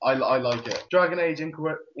 idea. I like it. Dragon Age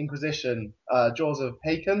Inquisition, Jaws of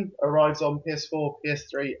Haken arrives on PS4,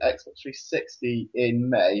 PS3, Xbox 360 in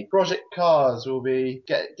May. Project Cars will be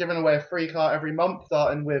giving away a free car every month,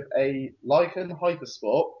 starting with a Lycan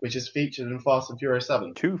Hypersport, which is featured in Fast and Furious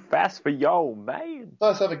 7. Too fast for yo, man.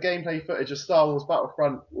 First ever gameplay footage of Star Wars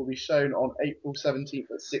Battlefront will be shown on April 17th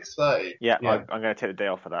at 6:30. Yeah. I'm going to take the day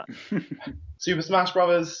off for that. Super Smash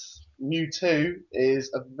Bros. Mewtwo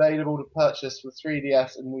is available to purchase for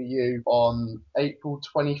 3DS and Wii U on April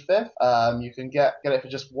 25th. You can get it for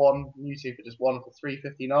just one Mewtwo for just one for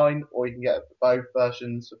 $3.59, or you can get it for both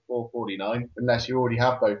versions for $4.49. Unless you already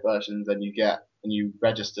have both versions and you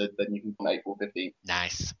registered, then you can on April 15th.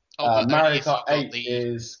 Nice. Mario Kart 8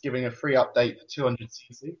 is giving a free update for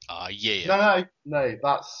 200cc. Yeah. No,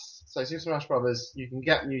 so Super Smash Bros. You can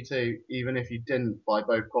get Mewtwo even if you didn't buy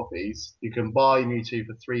both copies. You can buy Mewtwo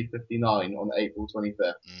for $3.59 on April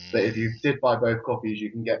 25th. But if you did buy both copies,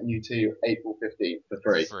 you can get Mewtwo April 15th for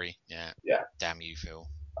free. Free, yeah. Yeah. Damn you, Phil.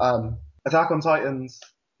 Attack on Titans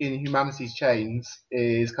in Humanity's Chains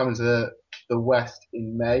is coming to the West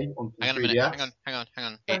in May on 3DS. Hang on a minute. Hang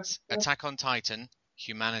on. It's Attack on Titan,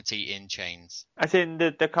 Humanity in Chains. As in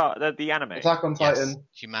the anime? Attack on Titan. Yes.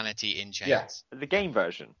 Humanity in Chains. Yeah. The game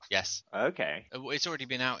version? Yes. Okay. It's already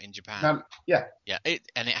been out in Japan. Yeah. Yeah, it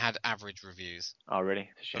had average reviews. Oh, really?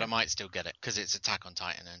 But I might still get it because it's Attack on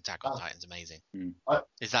Titan, and Attack on Titan's amazing.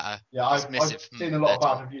 Is that a I've dismissive? seen a lot of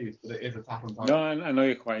bad reviews, but it is Attack on Titan. No, I know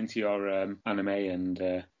you're quite into your anime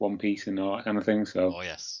and One Piece and all that kind of thing. So, oh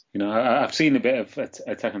yes, I've seen a bit of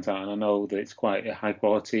Attack on Titan. I know that it's quite a high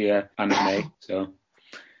quality anime. So,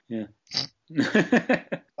 yeah.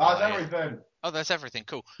 That's everything. Oh, that's everything.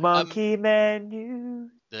 Cool. Monkey Man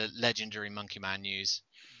News. The legendary Monkey Man news.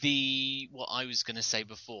 What I was going to say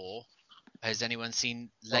before. Has anyone seen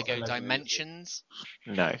Lego Dimensions?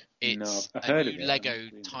 No. It's I've a heard of new it. Lego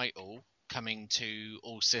title coming to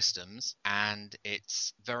all systems, and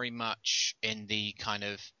it's very much in the kind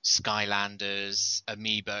of Skylanders,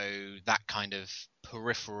 Amiibo, that kind of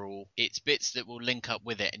peripheral. It's bits that will link up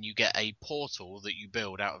with it, and you get a portal that you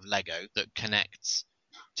build out of Lego that connects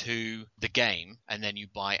to the game, and then you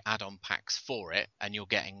buy add-on packs for it, and you're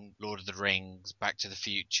getting Lord of the Rings, Back to the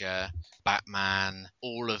Future, Batman,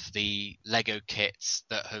 all of the Lego kits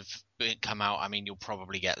that have come out. I mean, you'll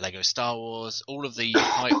probably get Lego Star Wars. All of the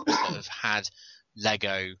titles that have had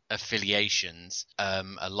Lego affiliations are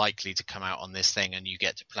likely to come out on this thing, and you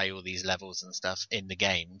get to play all these levels and stuff in the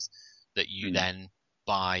games that you then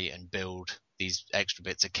buy and build these extra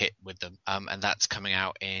bits of kit with them. And that's coming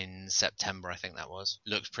out in September, I think that was.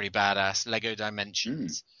 Looks pretty badass. Lego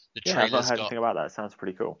Dimensions. The I've trailer's not heard anything about that. It sounds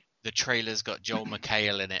pretty cool. The trailer's got Joel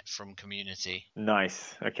McHale in it from Community.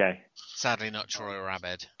 Nice. Okay. Sadly, not Troy or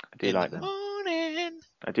Abed. I do like them. Morning.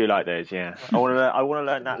 I do like those. Yeah. I want to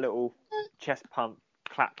learn that little chest pump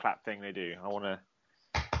clap thing they do. I want to.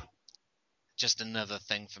 Just another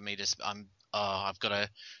thing for me to. I've got to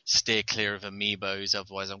steer clear of Amiibos,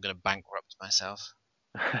 otherwise I'm going to bankrupt myself.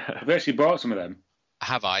 Have you actually bought some of them?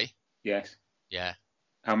 Have I? Yes. Yeah.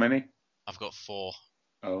 How many? I've got 4.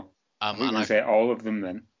 Oh. And I'm going to say all of them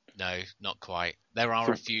then. No, not quite. There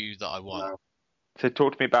are a few that I want. So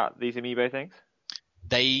talk to me about these Amiibo things.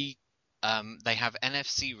 They have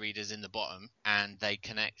NFC readers in the bottom, and they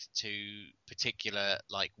connect to particular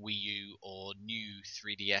like Wii U or new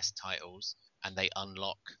 3DS titles, and they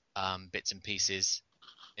unlock bits and pieces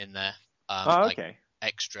in there. Okay. Like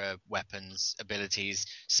extra weapons, abilities.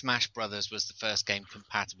 Smash Brothers was the first game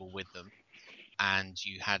compatible with them, and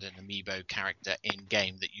you had an Amiibo character in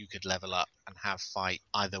game that you could level up and have fight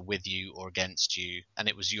either with you or against you, and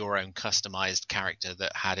it was your own customized character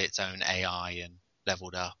that had its own AI and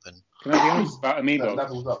leveled up. And can I be honest about That Amiibos?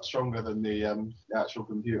 levels up stronger than the actual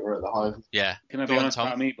computer at the Hive. yeah, Can I be honest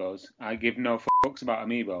about Amiibos? I give no fucks about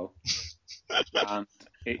Amiibo. And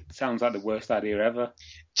it sounds like the worst idea ever.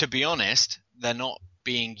 to be honest, they're not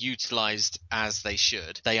being utilized as they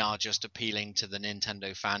should. They are just appealing to the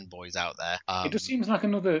Nintendo fanboys out there. It just seems like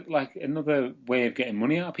another way of getting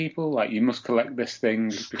money out of people. Like, you must collect this thing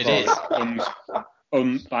before it becomes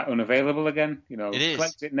unavailable again. You know, It is.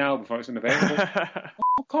 collect it now before it's unavailable.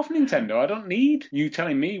 Fuck off, Nintendo. I don't need you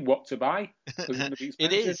telling me what to buy.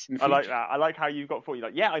 It is. I like that. I like how you've got for you.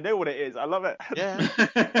 Like, yeah, I know what it is. I love it. Yeah.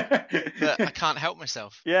 But I can't help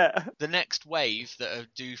myself. Yeah. The next wave that are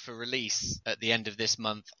due for release at the end of this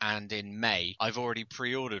month and in May, I've already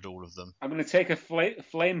pre-ordered all of them. I'm going to take a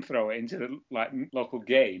flamethrower into the local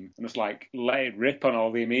game and just let it rip on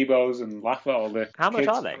all the Amiibos and laugh at all the How much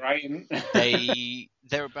kids are they? crying.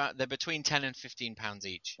 They're between £10 and £15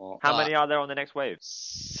 each. How many are there on the next wave?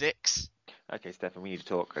 6. Okay, Stefan, we need to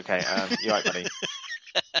talk. Okay, you're right, buddy.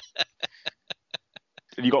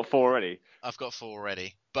 You got 4 already? I've got 4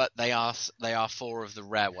 already, but they are 4 of the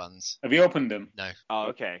rare ones. Have you opened them? No. Oh,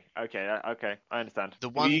 okay. I understand. The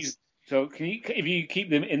ones. So if you keep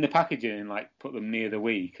them in the packaging and put them near the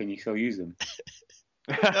Wii, can you still use them?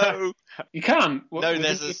 No. You can. No,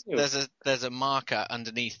 there's a marker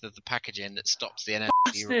underneath of the packaging that stops the NFC.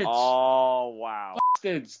 Bastards. Oh, wow.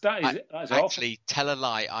 Bastards. That is awful. Actually, tell a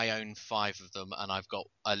lie. I own 5 of them, and I've got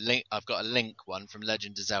a Link one from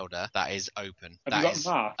Legend of Zelda that is open. Have you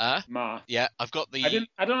got Marth? Marth. Yeah, I've got the.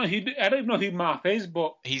 I don't even know who Marth is,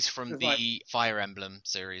 but he's from the Fire Emblem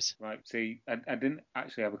series. Right. See, I didn't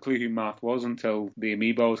actually have a clue who Marth was until the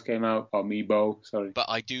Amiibos came out, or Amiibo. Sorry. But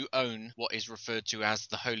I do own what is referred to as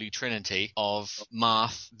the Holy Trinity of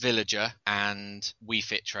Marth, Villager, and Wii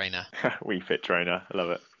Fit Trainer. Wii Fit Trainer, I love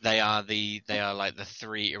it. They are like the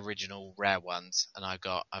 3 original rare ones, and I've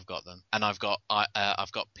got them, and I've got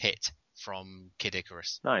Pit from Kid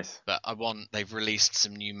Icarus. Nice. But they've released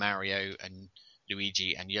some new Mario and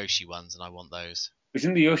Luigi and Yoshi ones, and I want those.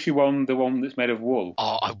 Isn't the Yoshi one the one that's made of wool?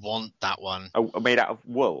 Oh, I want that one. Oh, made out of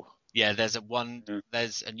wool. Yeah, there's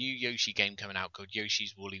a new Yoshi game coming out called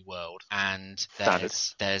Yoshi's Woolly World, and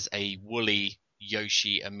there's a woolly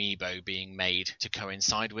Yoshi amiibo being made to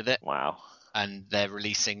coincide with it. Wow. And they're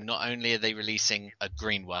releasing, not only are they releasing a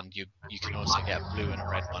green one, you can also get a blue and a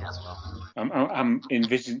red one as well. I'm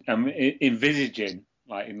envisaging,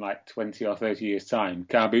 in 20 or 30 years' time,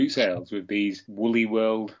 car boot sales with these Woolly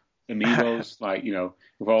World Amiibos,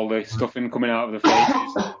 with all the stuffing coming out of the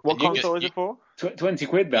faces. What console is it for? 20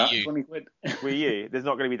 quid, that. Wii U. 20 quid. Wii U. There's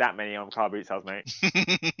not going to be that many on car boot sales, mate.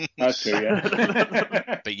 That's true,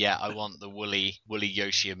 yeah. But yeah, I want the woolly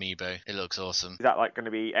Yoshi amiibo. It looks awesome. Is that going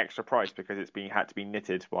to be extra price because it's had to be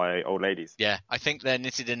knitted by old ladies? Yeah, I think they're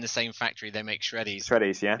knitted in the same factory they make shreddies.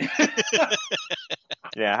 Shreddies, yeah.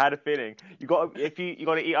 Yeah, I had a feeling. You got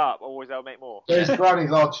to eat up, otherwise they'll make more. Those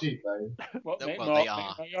grannies are cheap, though. They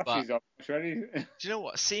are. But Shreddies. do you know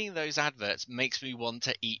what? Seeing those adverts makes me want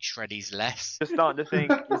to eat shreddies less. You're starting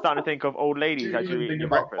to think of old ladies actually eating your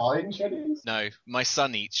breakfast. Buying shreddies? No, my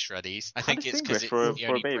son eats shreddies. I think it's because it's for the a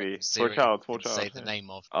only baby, breakfast for a child, cereal I can say the name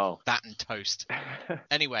of. Oh, that and toast.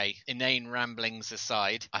 Anyway, inane ramblings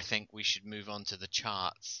aside, I think we should move on to the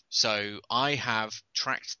charts. So I have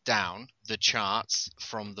tracked down the charts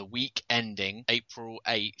from the week ending April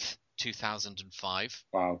 8th. 2005.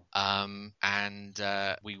 Wow. And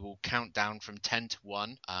we will count down from 10 to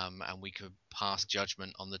 1, and we could pass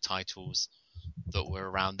judgment on the titles that were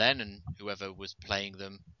around then and whoever was playing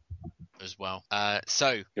them as well.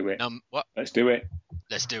 So, do it. What? Let's do it.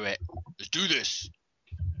 Let's do it. Let's do this.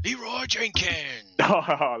 Leroy Jenkins. Oh,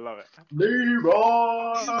 I love it.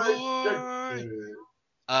 Leroy.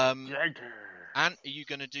 Jenkins. And are you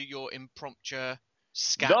going to do your impromptu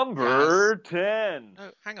scat number 10?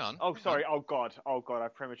 No, hang on. Oh, sorry. On. Oh god, I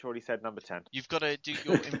prematurely said number 10. You've got to do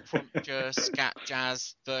your impromptu scat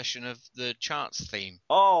jazz version of the charts theme.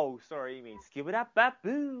 Oh, sorry, you mean skip it up, bap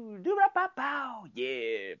boo, do it up, bow,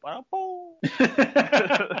 yeah, ba-da-boo.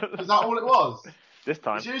 Is that all it was? This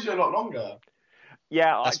time. It's usually a lot longer.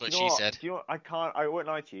 Yeah, that's what she said. Do you know what? I won't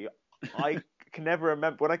lie to you. I can never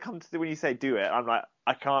remember when I come to when you say do it. I'm like,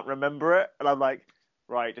 I can't remember it, and I'm like,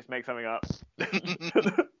 right, just make something up.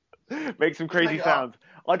 Make some crazy sounds.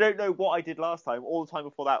 I don't know what I did last time, all the time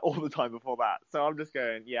before that. So I'm just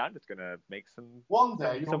going, I'm just going to make some One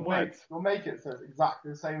day words. You'll make it so it's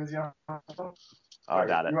exactly the same as your I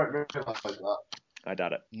doubt it. You won't realise that. I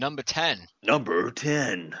doubt it. Number 10. Number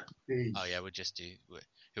 10. Oh, yeah, we'll just do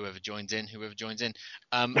whoever joins in. Is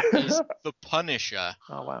The Punisher.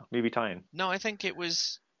 Oh, wow. Movie tie-in. No, I think it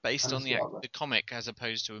was based on the comic as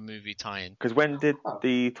opposed to a movie tie-in. Because when did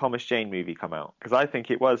the Thomas Jane movie come out? Because I think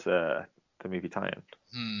it was the movie tie-in.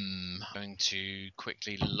 I'm going to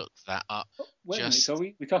quickly look that up. Wait a minute, so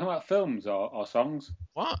we talking about films or songs?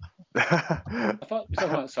 What? I thought we were talking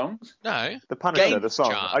about songs. No. The Punisher, Games the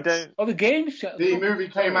song. charts. I don't. Oh, the games. The movie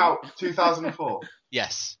came out 2004.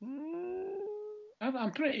 Yes.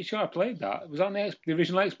 I'm pretty sure I played that. It was on the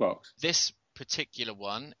original Xbox. This particular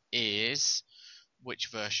one is which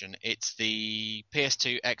version? It's the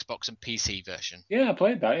PS2, Xbox, and PC version. Yeah, I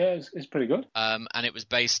played that. Yeah, it's pretty good. And it was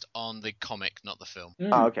based on the comic, not the film.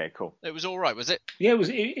 Oh, okay, cool. It was all right, was it? Yeah,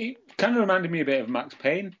 it kind of reminded me a bit of Max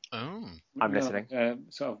Payne. Oh. I'm listening.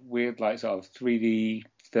 Sort of weird, like sort of 3D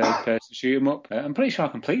third-person shoot 'em up. I'm pretty sure I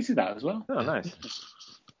completed that as well. Oh, nice.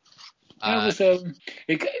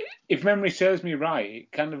 If memory serves me right,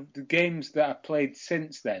 it kind of the games that I played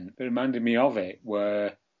since then that reminded me of it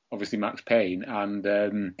were obviously Max Payne and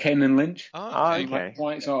Kane and Lynch. Oh, okay. Like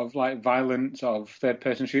quite sort of like violent sort of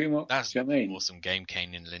third-person shoot 'em up. That's do you know what I mean? awesome game,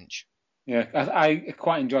 Kane and Lynch. Yeah, I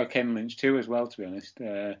quite enjoy Kane and Lynch too as well, to be honest.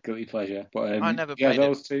 Guilty pleasure. But I never played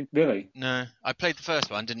those two. Really? No, I played the first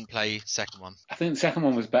one, didn't play the second one. I think the second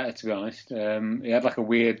one was better, to be honest. It had like a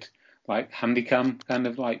weird like handycam kind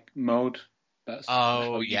of like mode. That's Oh,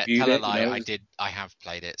 how you yeah, viewed tell a it, lie, you know? I have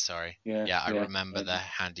played it, sorry. Yeah, I remember the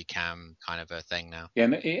handycam kind of a thing now. Yeah,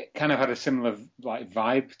 and it kind of had a similar like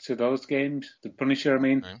vibe to those games. The Punisher, I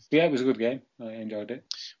mean. Mm. Yeah, it was a good game. I enjoyed it.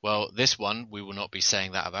 Well, this one, we will not be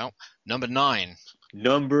saying that about. Number 9,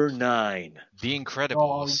 Number 9. The Oh,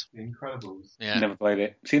 Incredibles. The Incredibles. Yeah. Never played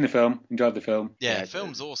it. Seen the film. Enjoyed the film. Yeah, Yeah, the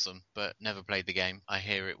film's awesome, but never played the game. I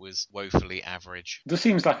hear it was woefully average. It just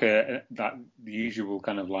seems like the usual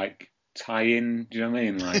kind of like tie-in. Do you know what I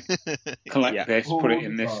mean? Like collect Yeah. this, put it All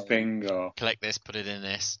in the this time. thing, or Collect this, put it in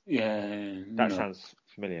this. yeah. That no, sounds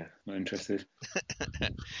familiar. not interested.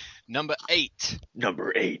 Number 8,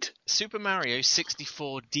 Number 8. Super Mario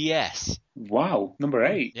 64 DS. Wow, number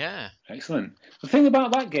 8. Yeah. Excellent. The thing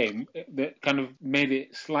about that game that kind of made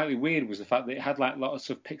it slightly weird was the fact that it had like lots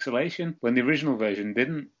of pixelation when the original version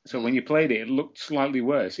didn't. So when you played it, it looked slightly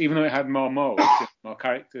worse. Even though it had more modes, more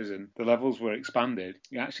characters, and the levels were expanded,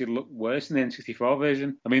 it actually looked worse in the N64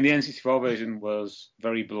 version. I mean, the N64 version was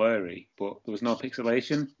very blurry, but there was no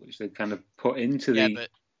pixelation, which they kind of put into Yeah, the but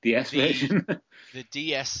DS version. the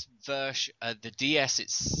DS version, the DS,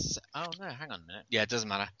 it's... Oh, no, hang on a minute. Yeah, it doesn't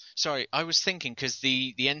matter. Sorry, I was thinking, because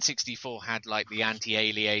the N64 had, like, the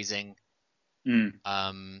anti-aliasing,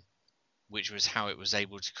 which was how it was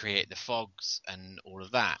able to create the fogs and all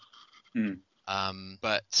of that.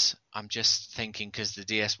 But I'm just thinking, because the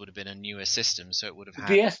DS would have been a newer system, so it would have The had...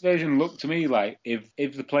 DS version looked to me like if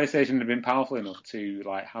the PlayStation had been powerful enough to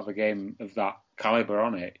like have a game of that caliber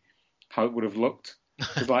on it, how it would have looked.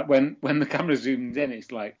 Because like when the camera zoomed in,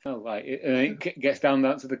 it's like it gets down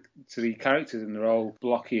to the characters and they're all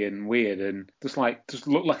blocky and weird and just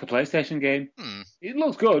look like a PlayStation game. It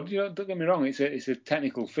looks good, you know. Don't get me wrong. It's a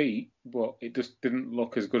technical feat, but it just didn't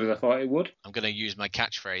look as good as I thought it would. I'm going to use my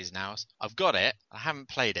catchphrase now. I've got it. I haven't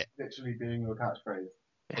played it. Literally being your catchphrase.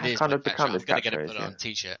 It is kind my of become catchphrase. this I'm going to get it catchphrase, put yeah. on a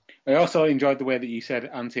t-shirt. I also enjoyed the way that you said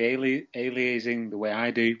anti-aliasing the way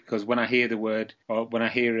I do, because when I hear the word or when I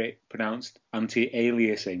hear it pronounced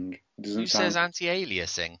anti-aliasing, it doesn't Who sound. says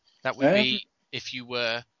anti-aliasing? That would be if you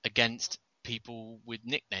were against people with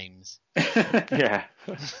nicknames. Yeah.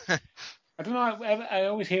 I don't know. I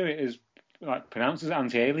always hear it as like pronounced as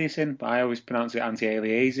anti-aliasing, but I always pronounce it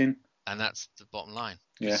anti-aliasing. And that's the bottom line.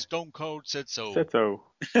 Yeah. Stone Cold said so. So,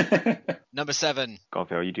 Number 7, go on,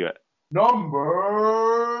 Phil, you do it.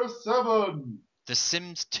 Number 7. The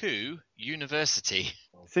Sims 2 University.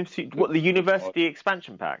 Sims 2, what, the University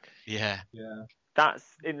expansion pack? Yeah. Yeah. That's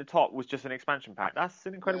in the top was just an expansion pack. That's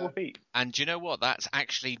an incredible feat. And do you know what? That's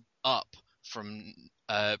actually up from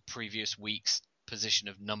previous week's position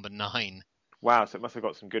of number 9. Wow, so it must have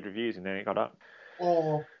got some good reviews and then it got up.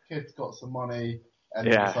 Or kids got some money and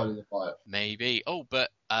Yeah. decided to buy it. Maybe. Oh, but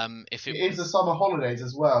if it It is the summer holidays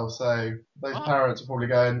as well, so those parents are probably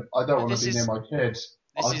going, I don't want this to be is- near my kid. this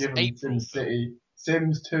I'll is give them April, SimCity,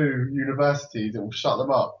 Sims 2 universities, it will shut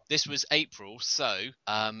them up. This was April, so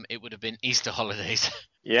it would have been Easter holidays.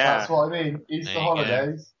 Yeah. That's what I mean. Easter There you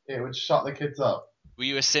holidays, it would shut the kids up. Were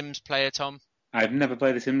you a Sims player, Tom? I've never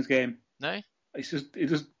played a Sims game. No? It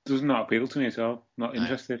just does not appeal to me at all. Not No,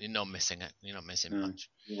 interested. you're not missing it. You're not missing No. much.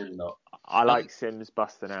 You're really not. I like Sims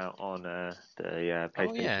busting out on the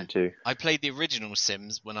PlayStation yeah. 2. I played the original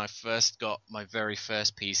Sims when I first got my very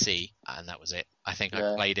first PC, and that was it. I think I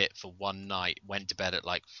Yeah. played it for one night, went to bed at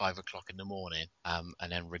like 5 o'clock in the morning, and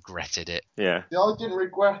then regretted it. Yeah. See, I didn't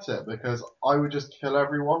regret it because I would just kill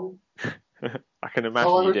everyone. I can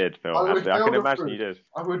imagine you did, Phil. I would I can build a imagine room. you did.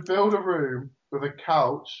 I would build a room with a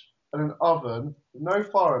couch and an oven, no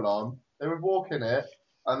fire alarm. They would walk in it,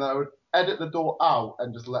 and I would edit the door out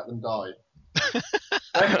and just let them die.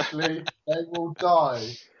 Eventually, they will die,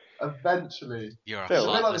 eventually. You're a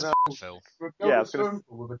Phil. heartless Phil. Phil. We'd go Yeah, I to was a gonna swimming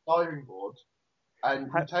pool with a diving board,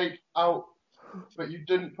 and Ha- you take out, but you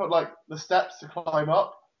didn't put like the steps to climb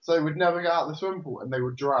up, so we'd never get out of the swimming pool, and they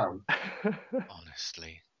would drown.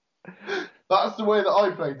 Honestly. That's the way that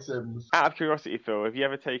I played Sims. Out of curiosity, Phil, have you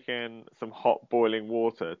ever taken some hot boiling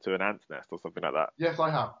water to an ant's nest or something like that? Yes,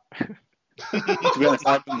 I have. To be honest,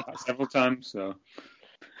 I've done that several times. So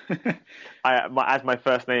As my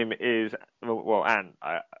first name is Ant.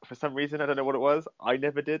 For some reason, I don't know what it was. I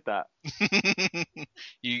never did that.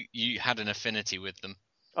 You had an affinity with them.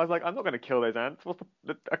 I was like, I'm not going to kill those ants.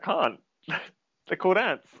 I can't. They're called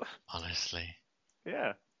ants. Honestly.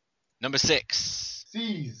 Yeah. Number 6.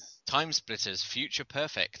 Seas. Time Splitters Future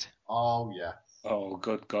Perfect. Oh, yes. oh,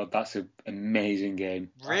 good God, that's an amazing game.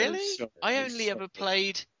 Really? I'm sure I only ever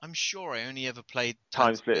played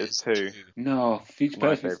Time Splitters 2. No, Future My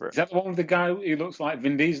Perfect. favourite. Is that the one with the guy who looks like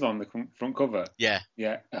Vin Diesel on the front cover? Yeah.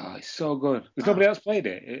 Yeah. Oh, it's so good. Has nobody else played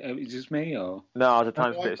it? It's just me, or? No, I was a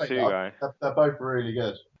Time I Splitters think 2 guy. They're both really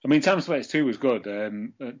good. I mean, Time Splitters 2 was good.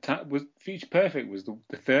 Was Future Perfect was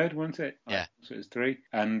the third, wasn't it? Yeah. So it was 3.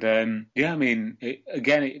 And yeah, I mean,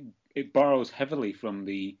 it borrows heavily from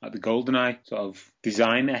the GoldenEye sort of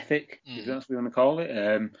design ethic, if that's what you want to call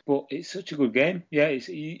it. But it's such a good game. Yeah,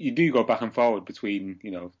 you do go back and forward between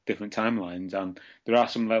different timelines, and there are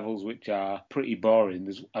some levels which are pretty boring.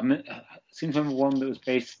 I seem to remember one that was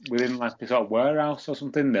based within like a sort of warehouse or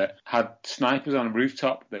something that had snipers on a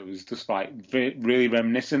rooftop that was just like really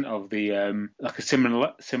reminiscent of the like a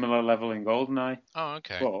similar level in GoldenEye. Oh,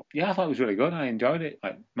 okay. But yeah, I thought it was really good. I enjoyed it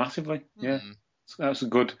like massively. Yeah. That's a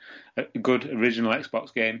good original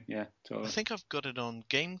Xbox game. Yeah, totally. I think I've got it on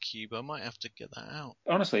GameCube. I might have to get that out.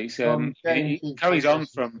 Honestly, it carries on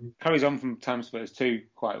from Time Splitters 2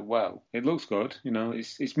 quite well. It looks good.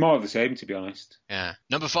 It's more of the same, to be honest. Yeah.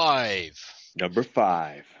 Number 5. Number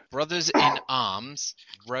 5. Brothers in Arms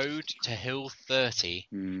Road to Hill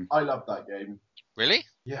 30. I love that game. Really?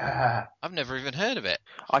 Yeah. I've never even heard of it.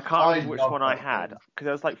 I can't remember which love one I that had, game. because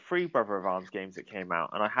there was like 3 Brother of Arms games that came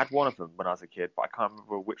out, and I had one of them when I was a kid, but I can't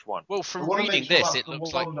remember which one. Well, I from want to reading make sure this, that's it the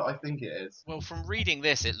looks one like. that I think it is. Well, from reading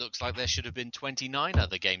this, it looks like there should have been 29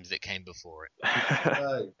 other games that came before it.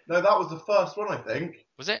 No, that was the first one, I think.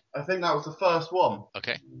 Was it? I think that was the first one.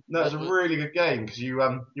 Okay. No, it's a really good game because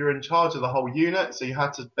you're in charge of the whole unit, so you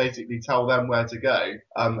had to basically tell them where to go,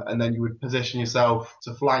 and then you would position yourself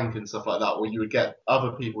to flank and stuff like that, or you would get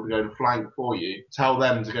other people to go and flank for you, tell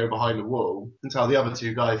them to go behind the wall, and tell the other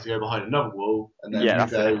 2 guys to go behind another wall, and then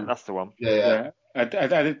that's the one. Yeah. I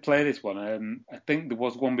did play this one. I think there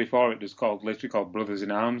was one before it was literally called Brothers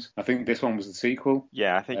in Arms. I think this one was the sequel.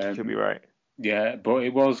 Yeah, I think you could be right. Yeah, but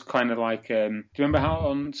it was kind of like, do you remember how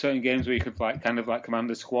on certain games where you could kind of command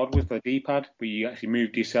the squad with the D-pad, where you actually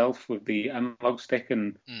moved yourself with the analog stick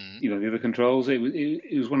and the other controls? It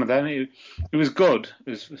was one of them. It was good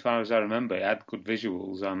as far as I remember. It had good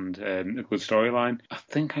visuals and a good storyline. I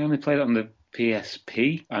think I only played it on the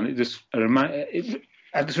PSP, and I just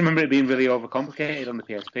remember it being really overcomplicated on the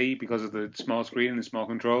PSP because of the small screen and the small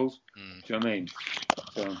controls. Do you know what I mean?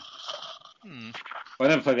 So. I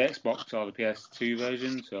never played the Xbox or the PS2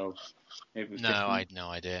 version, so it was different. I had no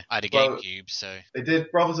idea. I had a GameCube, so... They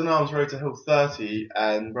did Brothers in Arms Road to Hill 30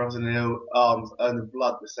 and Brothers in Arms Earn the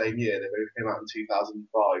Blood the same year. They both came out in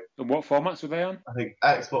 2005. And what formats were they on? I think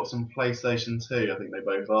Xbox and PlayStation 2, I think they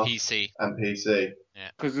both are. PC. And PC. Yeah.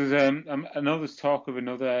 Because there's I know there's talk of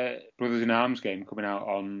another Brothers in Arms game coming out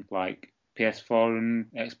on PS4 and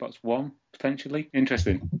Xbox One, potentially.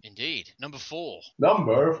 Interesting. Indeed. Number 4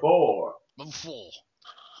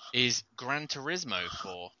 is Gran Turismo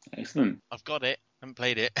 4. Excellent. I've got it. Haven't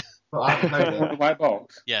played it. But I haven't played it. The white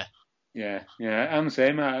box? Yeah. Yeah, I'm the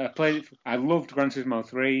same. I played it. I loved Gran Turismo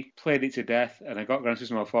 3, played it to death, and I got Gran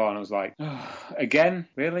Turismo 4, and I was like, again?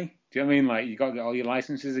 Really? Do you know what I mean? Like, you got to get all your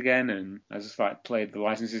licenses again, and I just played the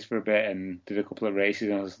licenses for a bit and did a couple of races,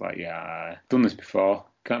 and I was like, yeah, I've done this before.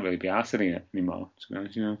 Can't really be arsed doing it anymore, to be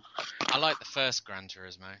honest, I like the first Gran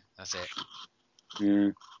Turismo. That's it. Yeah.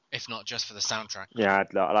 If not just for the soundtrack. Yeah,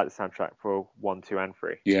 I like the soundtrack for 1, 2, and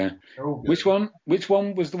 3. Yeah. Which one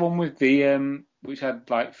was the one with the which had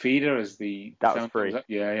Feeder as the... That was 3.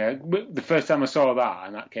 Yeah. The first time I saw that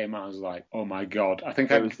and that came out, I was like, oh my god. I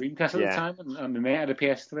think I had a Dreamcast at the time, and my mate had a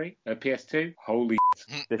PS2. Holy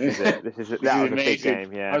This is it. That was a big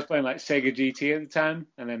game, yeah. I was playing Sega GT at the time,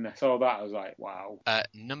 and then I saw that, I was like, wow.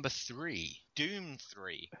 Number 3, Doom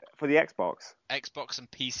 3. For the Xbox? Xbox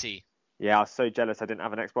and PC. Yeah, I was so jealous I didn't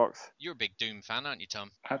have an Xbox. You're a big Doom fan, aren't you,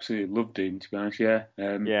 Tom? Absolutely love Doom, to be honest, yeah.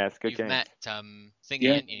 Yeah, it's a good game. You've met Thingy,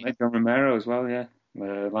 yeah, haven't you? met John Romero as well, yeah.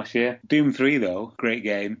 last year. Doom 3 though, great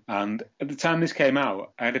game. And at the time this came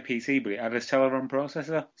out, I had a PC, but it had a Celeron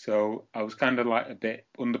processor, so I was kind of like a bit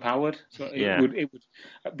underpowered. So it would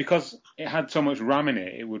because it had so much RAM in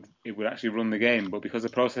it, it would actually run the game. But because the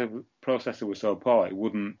processor was so poor, it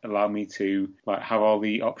wouldn't allow me to like have all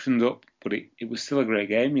the options up. But it was still a great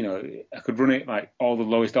game, you know. I could run it like all the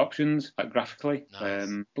lowest options, like graphically. Nice.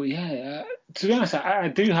 But yeah, to be honest, I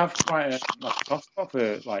do have quite a soft spot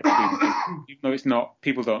for like Doom, even though it's not.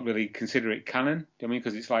 People don't really consider it canon. Do you know what I mean?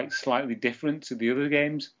 Because it's like slightly different to the other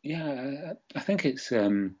games. Yeah, I think it's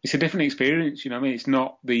a different experience. You know what I mean? It's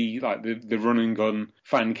not the run and gun,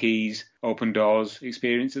 find keys, open doors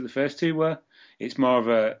experience that the first two were. It's more of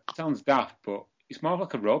it sounds daft, but it's more of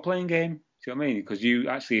like a role playing game. Do you know what I mean? Because you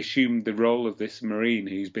actually assume the role of this Marine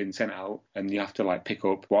who's been sent out, and you have to like pick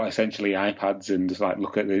up what essentially iPads and just like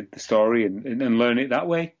look at the story and learn it that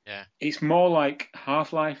way. Yeah. It's more like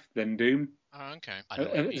Half-Life than Doom. Oh, okay.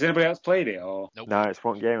 Has anybody else played it? Or Nope. No, it's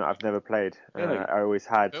one game I've never played. Really? I always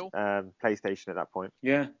had Cool. PlayStation at that point.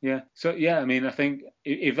 Yeah. So yeah, I mean, I think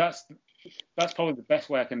if that's probably the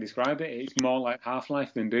best way I can describe it. It's more like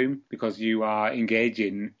Half-Life than Doom because you are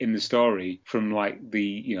engaging in the story from like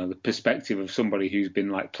the perspective of somebody who's been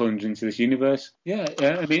like plunged into this universe. Yeah,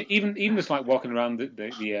 I mean even just like walking around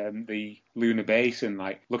the lunar base and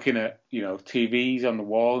like looking at TVs on the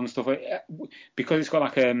wall and stuff like because it's got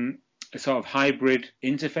like a sort of hybrid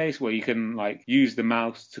interface where you can like use the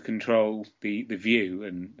mouse to control the view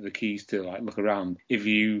and the keys to like look around. If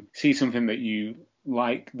you see something that you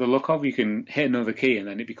like the look of, you can hit another key and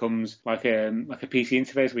then it becomes like a PC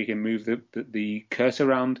interface where you can move the cursor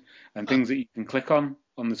around and things that you can click on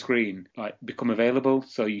the screen like become available.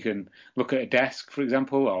 So you can look at a desk, for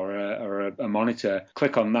example, or a monitor,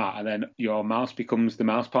 click on that, and then your mouse becomes the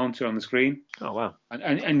mouse pointer on the screen. Oh wow!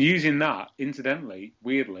 And using that, incidentally,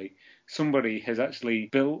 weirdly, somebody has actually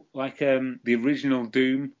built like the original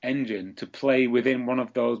Doom engine to play within one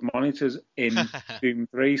of those monitors in Doom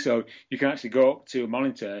 3. So you can actually go up to a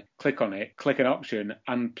monitor, click on it, click an option,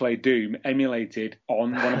 and play Doom emulated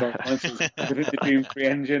on one of those monitors within the Doom 3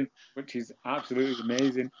 engine, which is absolutely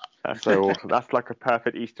amazing. That's so awesome. That's like a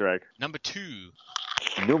perfect Easter egg. Number 2.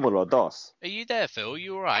 Numero dos. Are you there, Phil?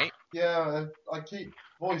 You all right? Yeah,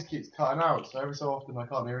 voice keeps cutting out, so every so often I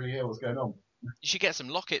can't really hear what's going on. You should get some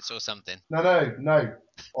lockets or something. No,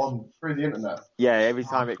 through the internet. Yeah, every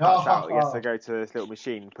time it cuts out, he has to go to this little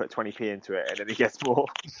machine, put 20p into it, and then he gets more.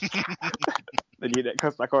 Then it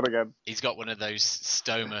cuts back on again. He's got one of those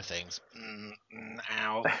stoma things.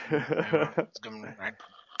 Ow.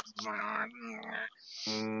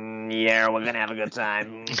 Yeah, we're gonna have a good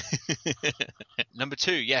time. Number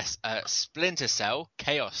 2, yes, Splinter Cell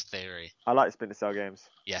Chaos Theory. I like Splinter Cell games.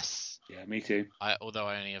 Yes. Yeah, me too. Although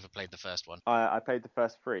I only ever played the first one. I played the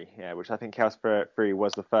first 3, yeah, which I think Chaos Theory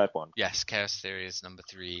was the third one. Yes, Chaos Theory is number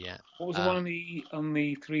 3, yeah. What was the one on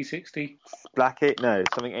the 360?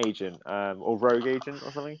 Something Agent, or Rogue Agent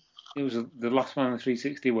or something. It was the last one on the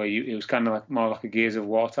 360 where it was kind of like more like a Gears of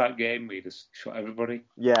War type game where you just shot everybody.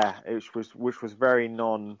 Yeah, which was very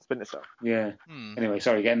non-Splinter Cell. Yeah. Anyway,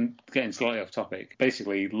 sorry, getting slightly off topic.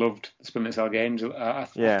 Basically, loved the Splinter Cell games. I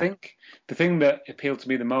think the thing that appealed to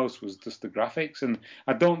me the most was just the graphics, and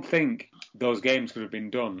I don't think those games could have been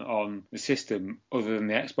done on the system other than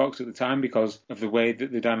the Xbox at the time because of the way that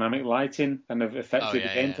the dynamic lighting kind of affected the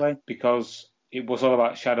gameplay. Because it was all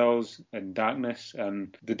about shadows and darkness,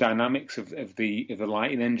 and the dynamics of the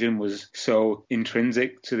lighting engine was so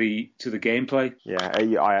intrinsic to the gameplay. Yeah,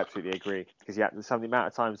 I absolutely agree. Because the amount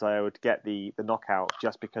of times I would get the knockout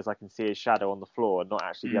just because I can see his shadow on the floor and not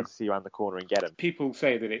actually be able to see around the corner and get him. People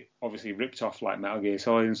say that it obviously ripped off like Metal Gear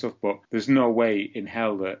Solid and stuff, but there's no way in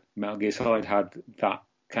hell that Metal Gear Solid had that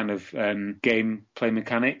kind of gameplay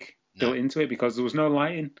mechanic built into it because there was no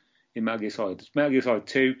lighting in Metal Gear Solid. Metal Gear Solid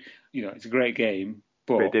 2, it's a great game,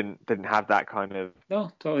 but it didn't have that kind of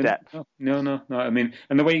depth. No. I mean,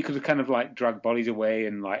 and the way you could kind of like drag bodies away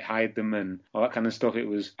and like hide them and all that kind of stuff, it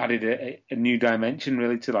was added a new dimension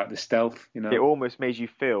really to like the stealth. It almost made you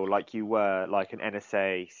feel like you were like an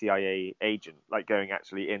NSA, CIA agent, like going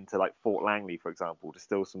actually into like Fort Langley, for example, to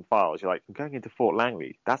steal some files. You're like, I'm going into Fort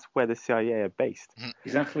Langley. That's where the CIA are based.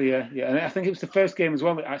 Exactly. Yeah. And I think it was the first game as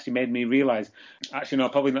well that actually made me realise. Actually, no,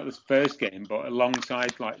 probably not the first game, but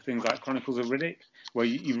alongside like things like Chronicles of Riddick, where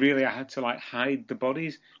you really had to like hide the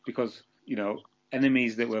bodies because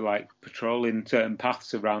enemies that were like patrolling certain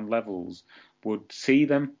paths around levels would see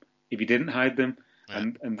them if you didn't hide them.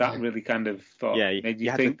 And that really kind of made you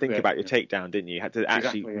had to think about your takedown, didn't you? You had to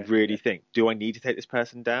actually really think, do I need to take this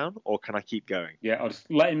person down or can I keep going? Yeah, I'll just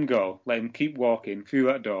let him go, let him keep walking through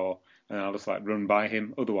that door and I'll just like run by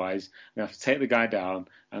him. Otherwise, I have to take the guy down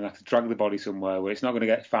and I have to drag the body somewhere where it's not going to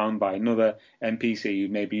get found by another NPC who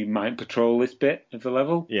maybe might patrol this bit of the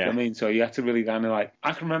level. Yeah. You know what I mean? So you have to really kind of like...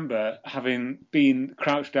 I can remember having been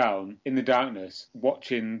crouched down in the darkness,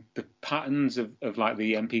 watching the patterns of like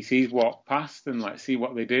the NPCs walk past and like see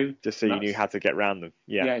what they do. Just so you knew how to get around them.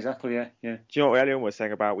 Yeah. Yeah, exactly. Yeah. Do you know what Elion was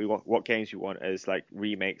saying about what games you want as like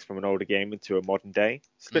remakes from an older game into a modern day?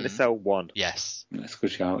 Splinter Cell 1. Yes. That's a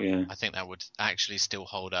good shout, yeah. I think that would actually still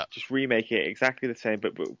hold up. Just remake it exactly the same,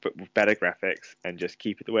 but with better graphics, and just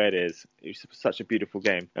keep it the way it is. It's such a beautiful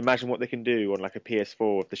game. Imagine what they can do on like a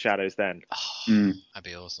PS4 with the shadows then. That'd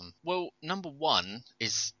be awesome. Well, number 1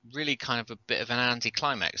 is really kind of a bit of an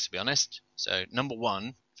anticlimax, to be honest. So, number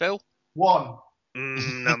 1, Phil? 1.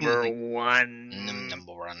 Number 1.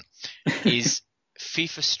 Number 1 is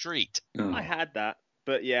FIFA Street. I had that,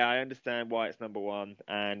 but yeah, I understand why it's number 1,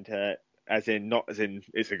 and not as in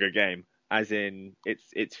it's a good game, as in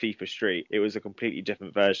it's FIFA Street. It was a completely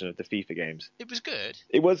different version of the FIFA games. It was good.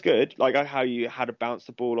 It was good, like how you had to bounce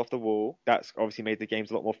the ball off the wall. That's obviously made the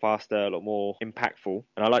games a lot more faster, a lot more impactful,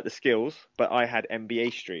 and I like the skills. But I had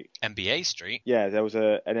NBA Street. NBA Street? Yeah, there was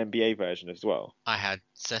an NBA version as well. I had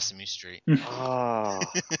Sesame Street. I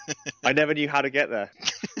never knew how to get there.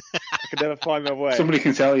 I could never find my way. Somebody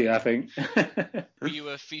can tell you, I think. Were you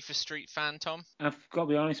a FIFA Street fan, Tom? I've got to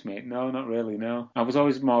be honest, mate. No, not really, no. I was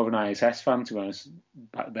always more of an ISS fan, to be honest,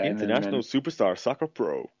 back then. International Superstar Soccer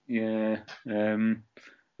Pro. Yeah. I don't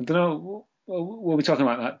know. What are we talking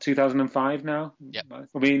about? That 2005 now? Yep.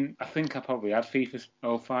 I mean, I think I probably had FIFA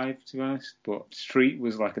 05, to be honest, but Street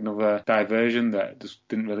was like another diversion that just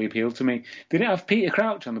didn't really appeal to me. Did it have Peter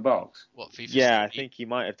Crouch on the box? What, FIFA Yeah, Street? I think he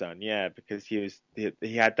might have done, yeah, because he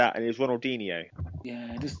had that, and it was Ronaldinho.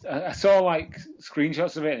 Yeah, I saw like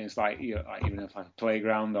screenshots of it, and it's like, like even if like a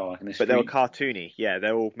playground or like in a street. But they were cartoony, yeah,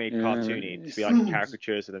 they're all made cartoony to be like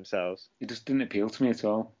caricatures of themselves. It just didn't appeal to me at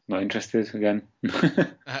all. Not interested again.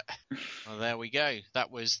 Well, there we go.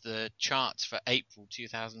 That was the charts for April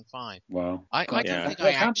 2005. Wow. I don't think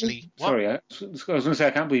I actually... What? Sorry, I was going to say,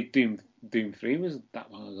 I can't believe Doom 3 was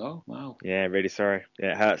that long ago. Wow. Yeah, really sorry.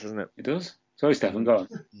 Yeah, it hurts, doesn't it? It does. Sorry, Stefan, go on.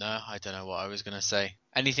 No, I don't know what I was going to say.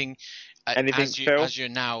 Anything Phil? as you're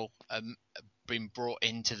now been brought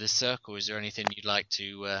into the circle, is there anything you'd like to...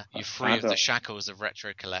 you're free of the shackles of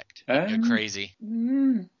Retro Collect. You're crazy.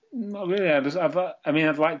 Not really.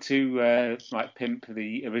 I'd like to pimp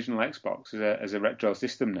the original Xbox as a retro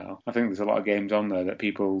system now. I think there's a lot of games on there that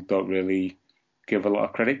people don't really give a lot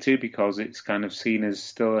of credit to because it's kind of seen as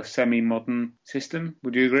still a semi-modern system.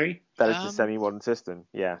 Would you agree? That is a semi-modern system,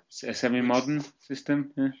 yeah. A semi-modern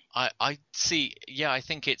system, yeah. I see. Yeah, I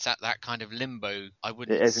think it's at that kind of limbo. I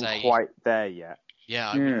wouldn't It isn't say... quite there yet. Yeah,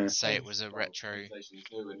 I wouldn't say it was a retro... PlayStation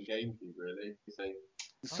 2 and GameCube, really.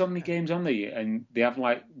 There's so many games on there, and they have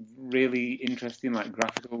like really interesting like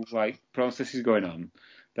graphical like processes going on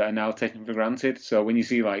that are now taken for granted. So when you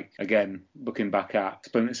see like, again, looking back at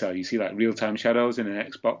Splinter Cell, you see like real-time shadows in an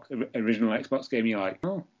original Xbox game, you're like,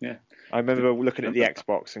 oh yeah. I remember looking at the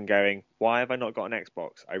Xbox and going, why have I not got an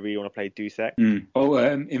Xbox? I really want to play Deus Ex.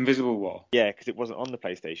 Invisible War. Yeah, because it wasn't on the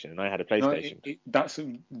PlayStation, and I had a PlayStation. No, that's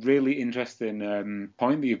a really interesting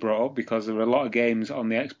point that you brought up, because there were a lot of games on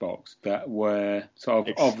the Xbox that were sort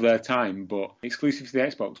of their time, but exclusive to the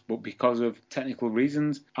Xbox, but because of technical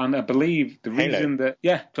reasons. And I believe the reason that...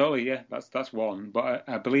 Yeah, totally, yeah, that's one. But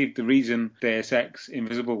I believe the reason Deus Ex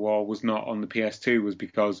Invisible War was not on the PS2 was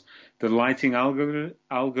because the lighting algorithm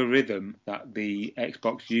that the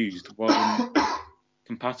Xbox used wasn't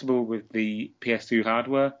compatible with the PS2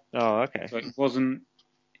 hardware. Oh, okay. So it wasn't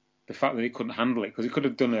the fact that it couldn't handle it, because it could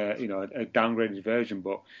have done a downgraded version,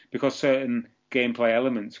 but because certain gameplay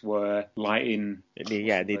elements were lighting... It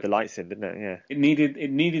needed the lights in, didn't it? Yeah. It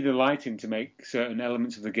needed the lighting to make certain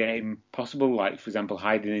elements of the game possible, like, for example,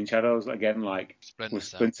 hiding in shadows, again, like with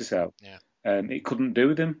Splinter Cell. Yeah. It couldn't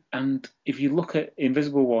do them. And if you look at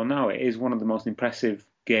Invisible War now, it is one of the most impressive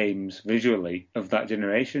games visually of that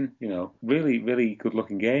generation. Really, really good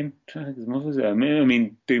looking game. I'm trying to think of others. I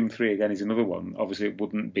mean, Doom 3 again is another one. Obviously, it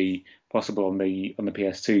wouldn't be possible on the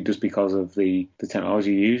PS2 just because of the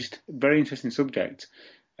technology used. Very interesting subject.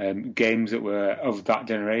 Games that were of that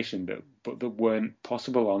generation, but that weren't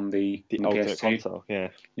possible on the ultimate PS2 console. Yeah,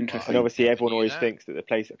 interesting. And obviously, everyone always thinks that the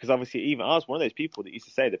PlayStation, because obviously, even I was one of those people that used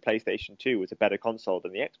to say the PlayStation 2 was a better console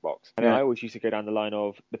than the Xbox. And I always used to go down the line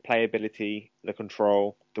of the playability, the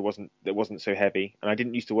control that wasn't so heavy, and I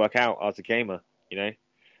didn't used to work out as a gamer,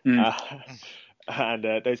 And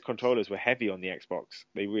those controllers were heavy on the Xbox.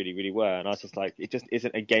 They really, really were. And I was just like, it just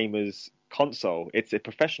isn't a gamer's console. It's a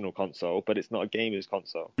professional console, but it's not a gamer's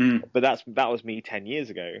console. But that was me 10 years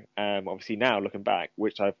ago. Obviously now looking back,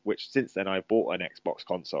 which since then I bought an Xbox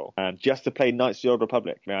console just to play Knights of the Old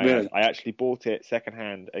Republic. I actually bought it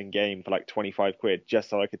secondhand in game for like 25 quid just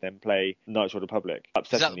so I could then play Knights of the Old Republic.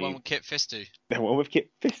 Is that the one with Kit Fistu? The one with Kit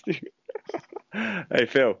Fistu. Hey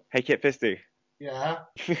Phil. Hey Kit Fistu. Yeah.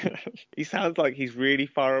 He sounds like he's really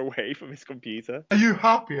far away from his computer. Are you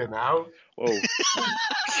happier now? Whoa.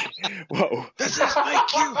 Whoa. Does this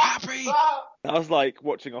make you happy? That was like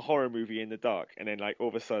watching a horror movie in the dark, and then like all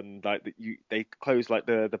of a sudden, like they close like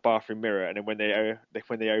the bathroom mirror, and then when they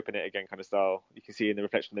open it again, kind of style, you can see in the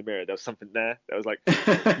reflection of the mirror there was something there that was like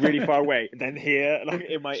really far away. And then here, like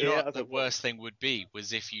in my ear, the worst thing would be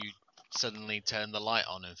was if you suddenly turn the light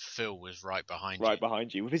on and Phil was right behind you. Right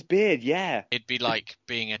behind you with his beard, yeah. It'd be like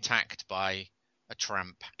being attacked by a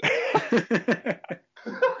tramp.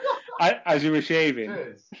 As you were shaving.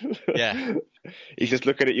 Yeah. He's just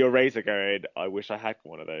looking at your razor going, I wish I had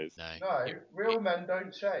one of those. No, real men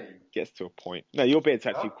don't shave. Gets to a point. No, your beard's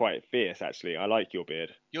actually quite fierce, actually. I like your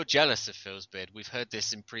beard. You're jealous of Phil's beard. We've heard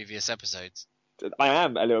this in previous episodes. I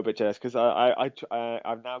am a little bit jealous because I've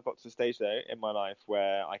now got to the stage though in my life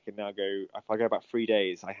where I can now go. If I go about 3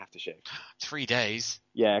 days, I have to shave. 3 days?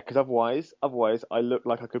 Yeah, because otherwise I look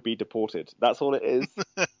like I could be deported. That's all it is.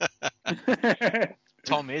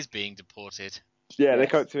 Tom is being deported. Yeah, they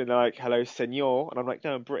come up to me and they're like, "Hello, senor," and I'm like,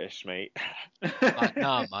 "No, I'm British, mate." Like,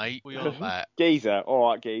 nah, mate. What are you on about? Geezer, all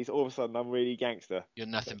right, geez. All of a sudden, I'm really gangster. You're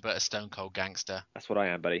nothing but a stone cold gangster. That's what I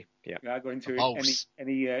am, buddy. Yeah. I go into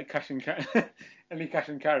any cash and any cash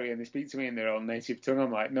and carry, and they speak to me in their own native tongue.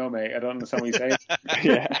 I'm like, "No, mate, I don't understand what you're saying."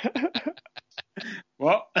 Yeah.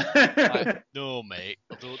 What? Like, no, mate,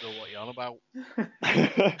 I don't know what you're on about.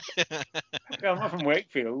 I'm not from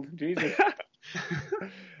Wakefield. Jesus.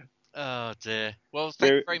 Oh dear. Well,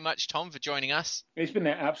 thank you very much, Tom, for joining us. It's been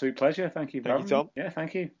an absolute pleasure. Thank you, Thank you, Tom. Yeah,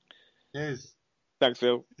 thank you. Yes. Thanks,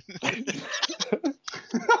 Phil.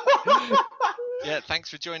 Yeah, thanks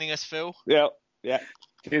for joining us, Phil. Yeah.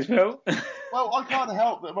 Cheers, Phil. Well, I can't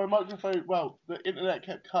help that my microphone. Well, the internet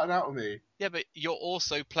kept cutting out on me. Yeah, but you're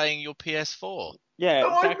also playing your PS4. Yeah,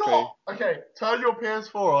 No, exactly. I'm not. Okay, turn your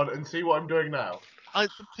PS4 on and see what I'm doing now. The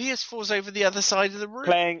PS4's over the other side of the room.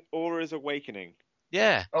 Playing Aura's Awakening.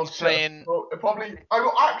 Yeah, Oh, he's playing. Well, probably. I'm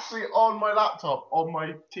actually on my laptop on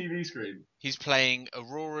my TV screen. He's playing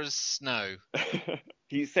Aurora's Snow.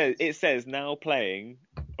 It says now playing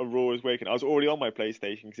Aurora's Awakening. I was already on my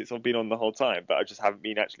PlayStation because it's been on the whole time, but I just haven't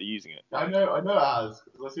been actually using it. I know it has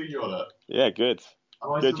because I see you on it. Yeah, good.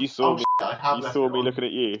 Good, you saw me. You saw me on. looking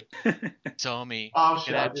at you. Tommy, Oh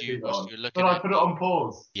shit! I at did you leave it whilst on. you're looking But I at. put it on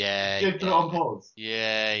pause. Yeah, I did put it on pause.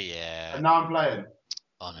 Yeah. And now I'm playing.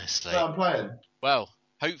 Honestly. So I'm playing. Well,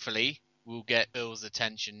 hopefully we'll get Phil's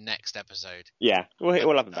attention next episode. Yeah,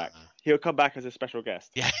 we'll have him back. He'll come back as a special guest.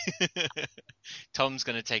 Yeah. Tom's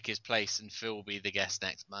going to take his place and Phil will be the guest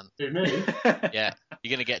next month. Who, me? Yeah. You're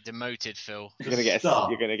going to get demoted, Phil. You're gonna get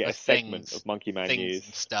a For segment things- of Monkey Man Things news.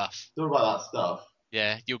 and stuff. It's all about that stuff.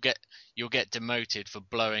 Yeah, you'll get demoted for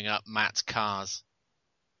blowing up Matt's cars.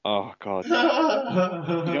 Oh God. You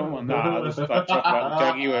don't want that. I was talking about the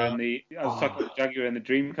Jaguar and the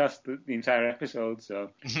Dreamcast the entire episode. So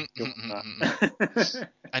you don't want that.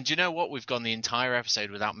 And do you know what? We've gone the entire episode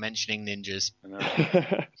without mentioning ninjas.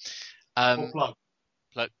 Or plug.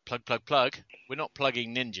 Plug. We're not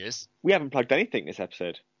plugging ninjas. We haven't plugged anything this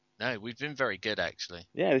episode. No, we've been very good actually.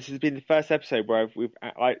 Yeah, this has been the first episode where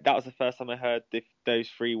that was the first time I heard those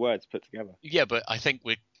three words put together. Yeah, but I think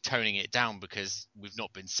we're toning it down because we've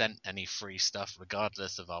not been sent any free stuff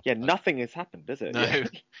regardless of our... Yeah, nothing has happened, has it? No. Yeah.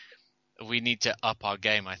 We need to up our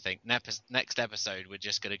game, I think. Next episode, we're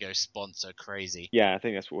just going to go sponsor crazy. Yeah, I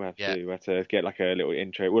think that's what we'll have to do. We have to get like a little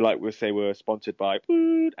intro. We'll say we're sponsored by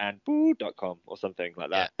Bood and Bood.com or something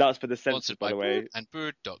like that. Yeah. That's for the censors, Sponsored by the way. and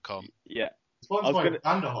Bood.com. Yeah. Sponsored by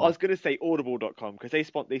Vanderholt. I was going to say audible.com because they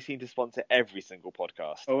seem to sponsor every single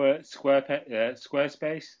podcast. Oh,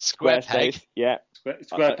 Squarespace. Squarepeg. Yeah.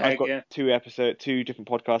 Squarepeg, I've got yeah. two different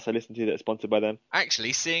podcasts I listen to that are sponsored by them.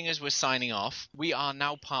 Actually, seeing as we're signing off, we are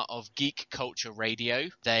now part of Geek Culture Radio.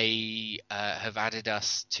 They have added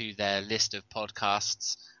us to their list of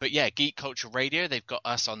podcasts. But yeah, Geek Culture Radio, they've got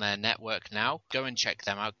us on their network now. Go and check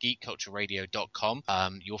them out,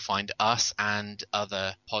 geekcultureradio.com. You'll find us and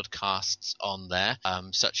other podcasts on on there,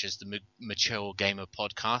 such as the Mature Gamer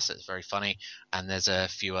podcast. That's very funny. And there's a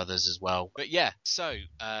few others as well. But yeah, so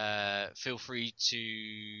feel free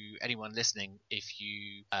to, anyone listening, if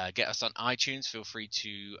you get us on iTunes, feel free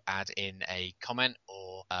to add in a comment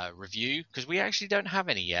or review, because we actually don't have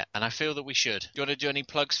any yet, and I feel that we should. Do you want to do any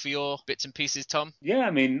plugs for your bits and pieces, Tom? Yeah,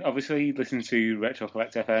 I mean, obviously listen to Retro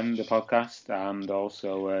Collect FM, the podcast, and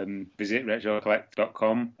also visit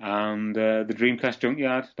retrocollect.com and the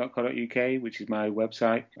dreamcastjunkyard.co.uk, which is my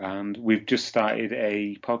website. And we've just started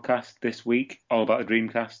a podcast this week all about the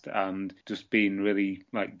Dreamcast, and just being really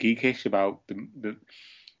like geekish about the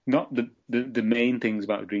not the main things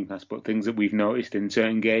about the Dreamcast, but things that we've noticed in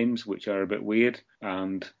certain games which are a bit weird.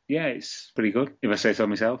 And yeah, it's pretty good, if I say so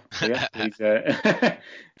myself. So yeah, please,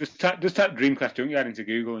 just type Dreamcast Junkyard into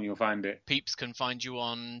Google and you'll find it. Peeps can find you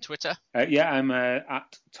on Twitter. Yeah, I'm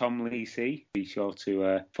at Tom Lee C. Be sure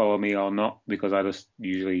to follow me or not, because I just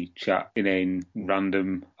usually chat inane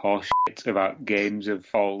random horse shit about games of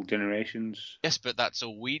all generations. Yes, but that's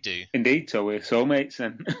all we do. Indeed, so we're soulmates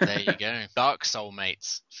then. There you go. Dark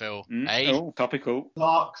soulmates, Phil. Eh? Oh, topical.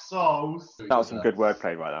 Dark Souls. That was some good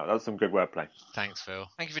wordplay right now. That was some good wordplay. Thanks, Phil.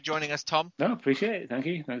 Thank you for joining us, Tom. No, appreciate it. Thank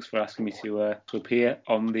you. Thanks for asking me to appear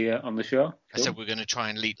on the show. I said we're going to try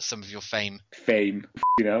and leak some of your fame. Fame,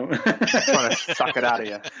 you know. Trying to suck it out of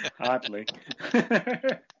you. Hardly.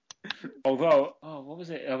 Although, what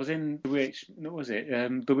was it? I was in WH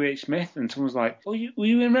Smith, and someone was like, "Oh, were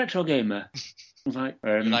you in Retro Gamer?" I was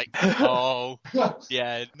like, oh,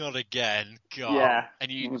 yeah, not again, God. Yeah.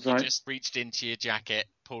 And you like, just reached into your jacket,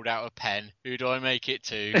 pulled out a pen. Who do I make it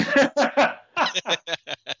to?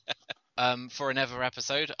 For another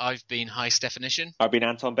episode, I've been High Definition. I've been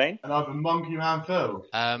Anton Bain. And I've been Monkey Man Phil.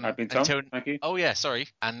 I've been Tom. Thank you. Oh yeah, sorry.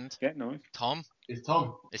 And yeah, no. Tom. It's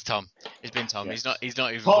Tom. It's Tom. It's been Tom. Yes. He's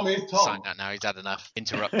not even Tom is Tom. saying that now. He's had enough.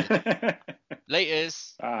 Interrupted.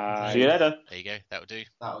 Laters. Bye. See you later. There you go. That'll do.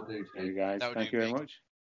 That'll do. Hey guys, That'll thank do you very big. much.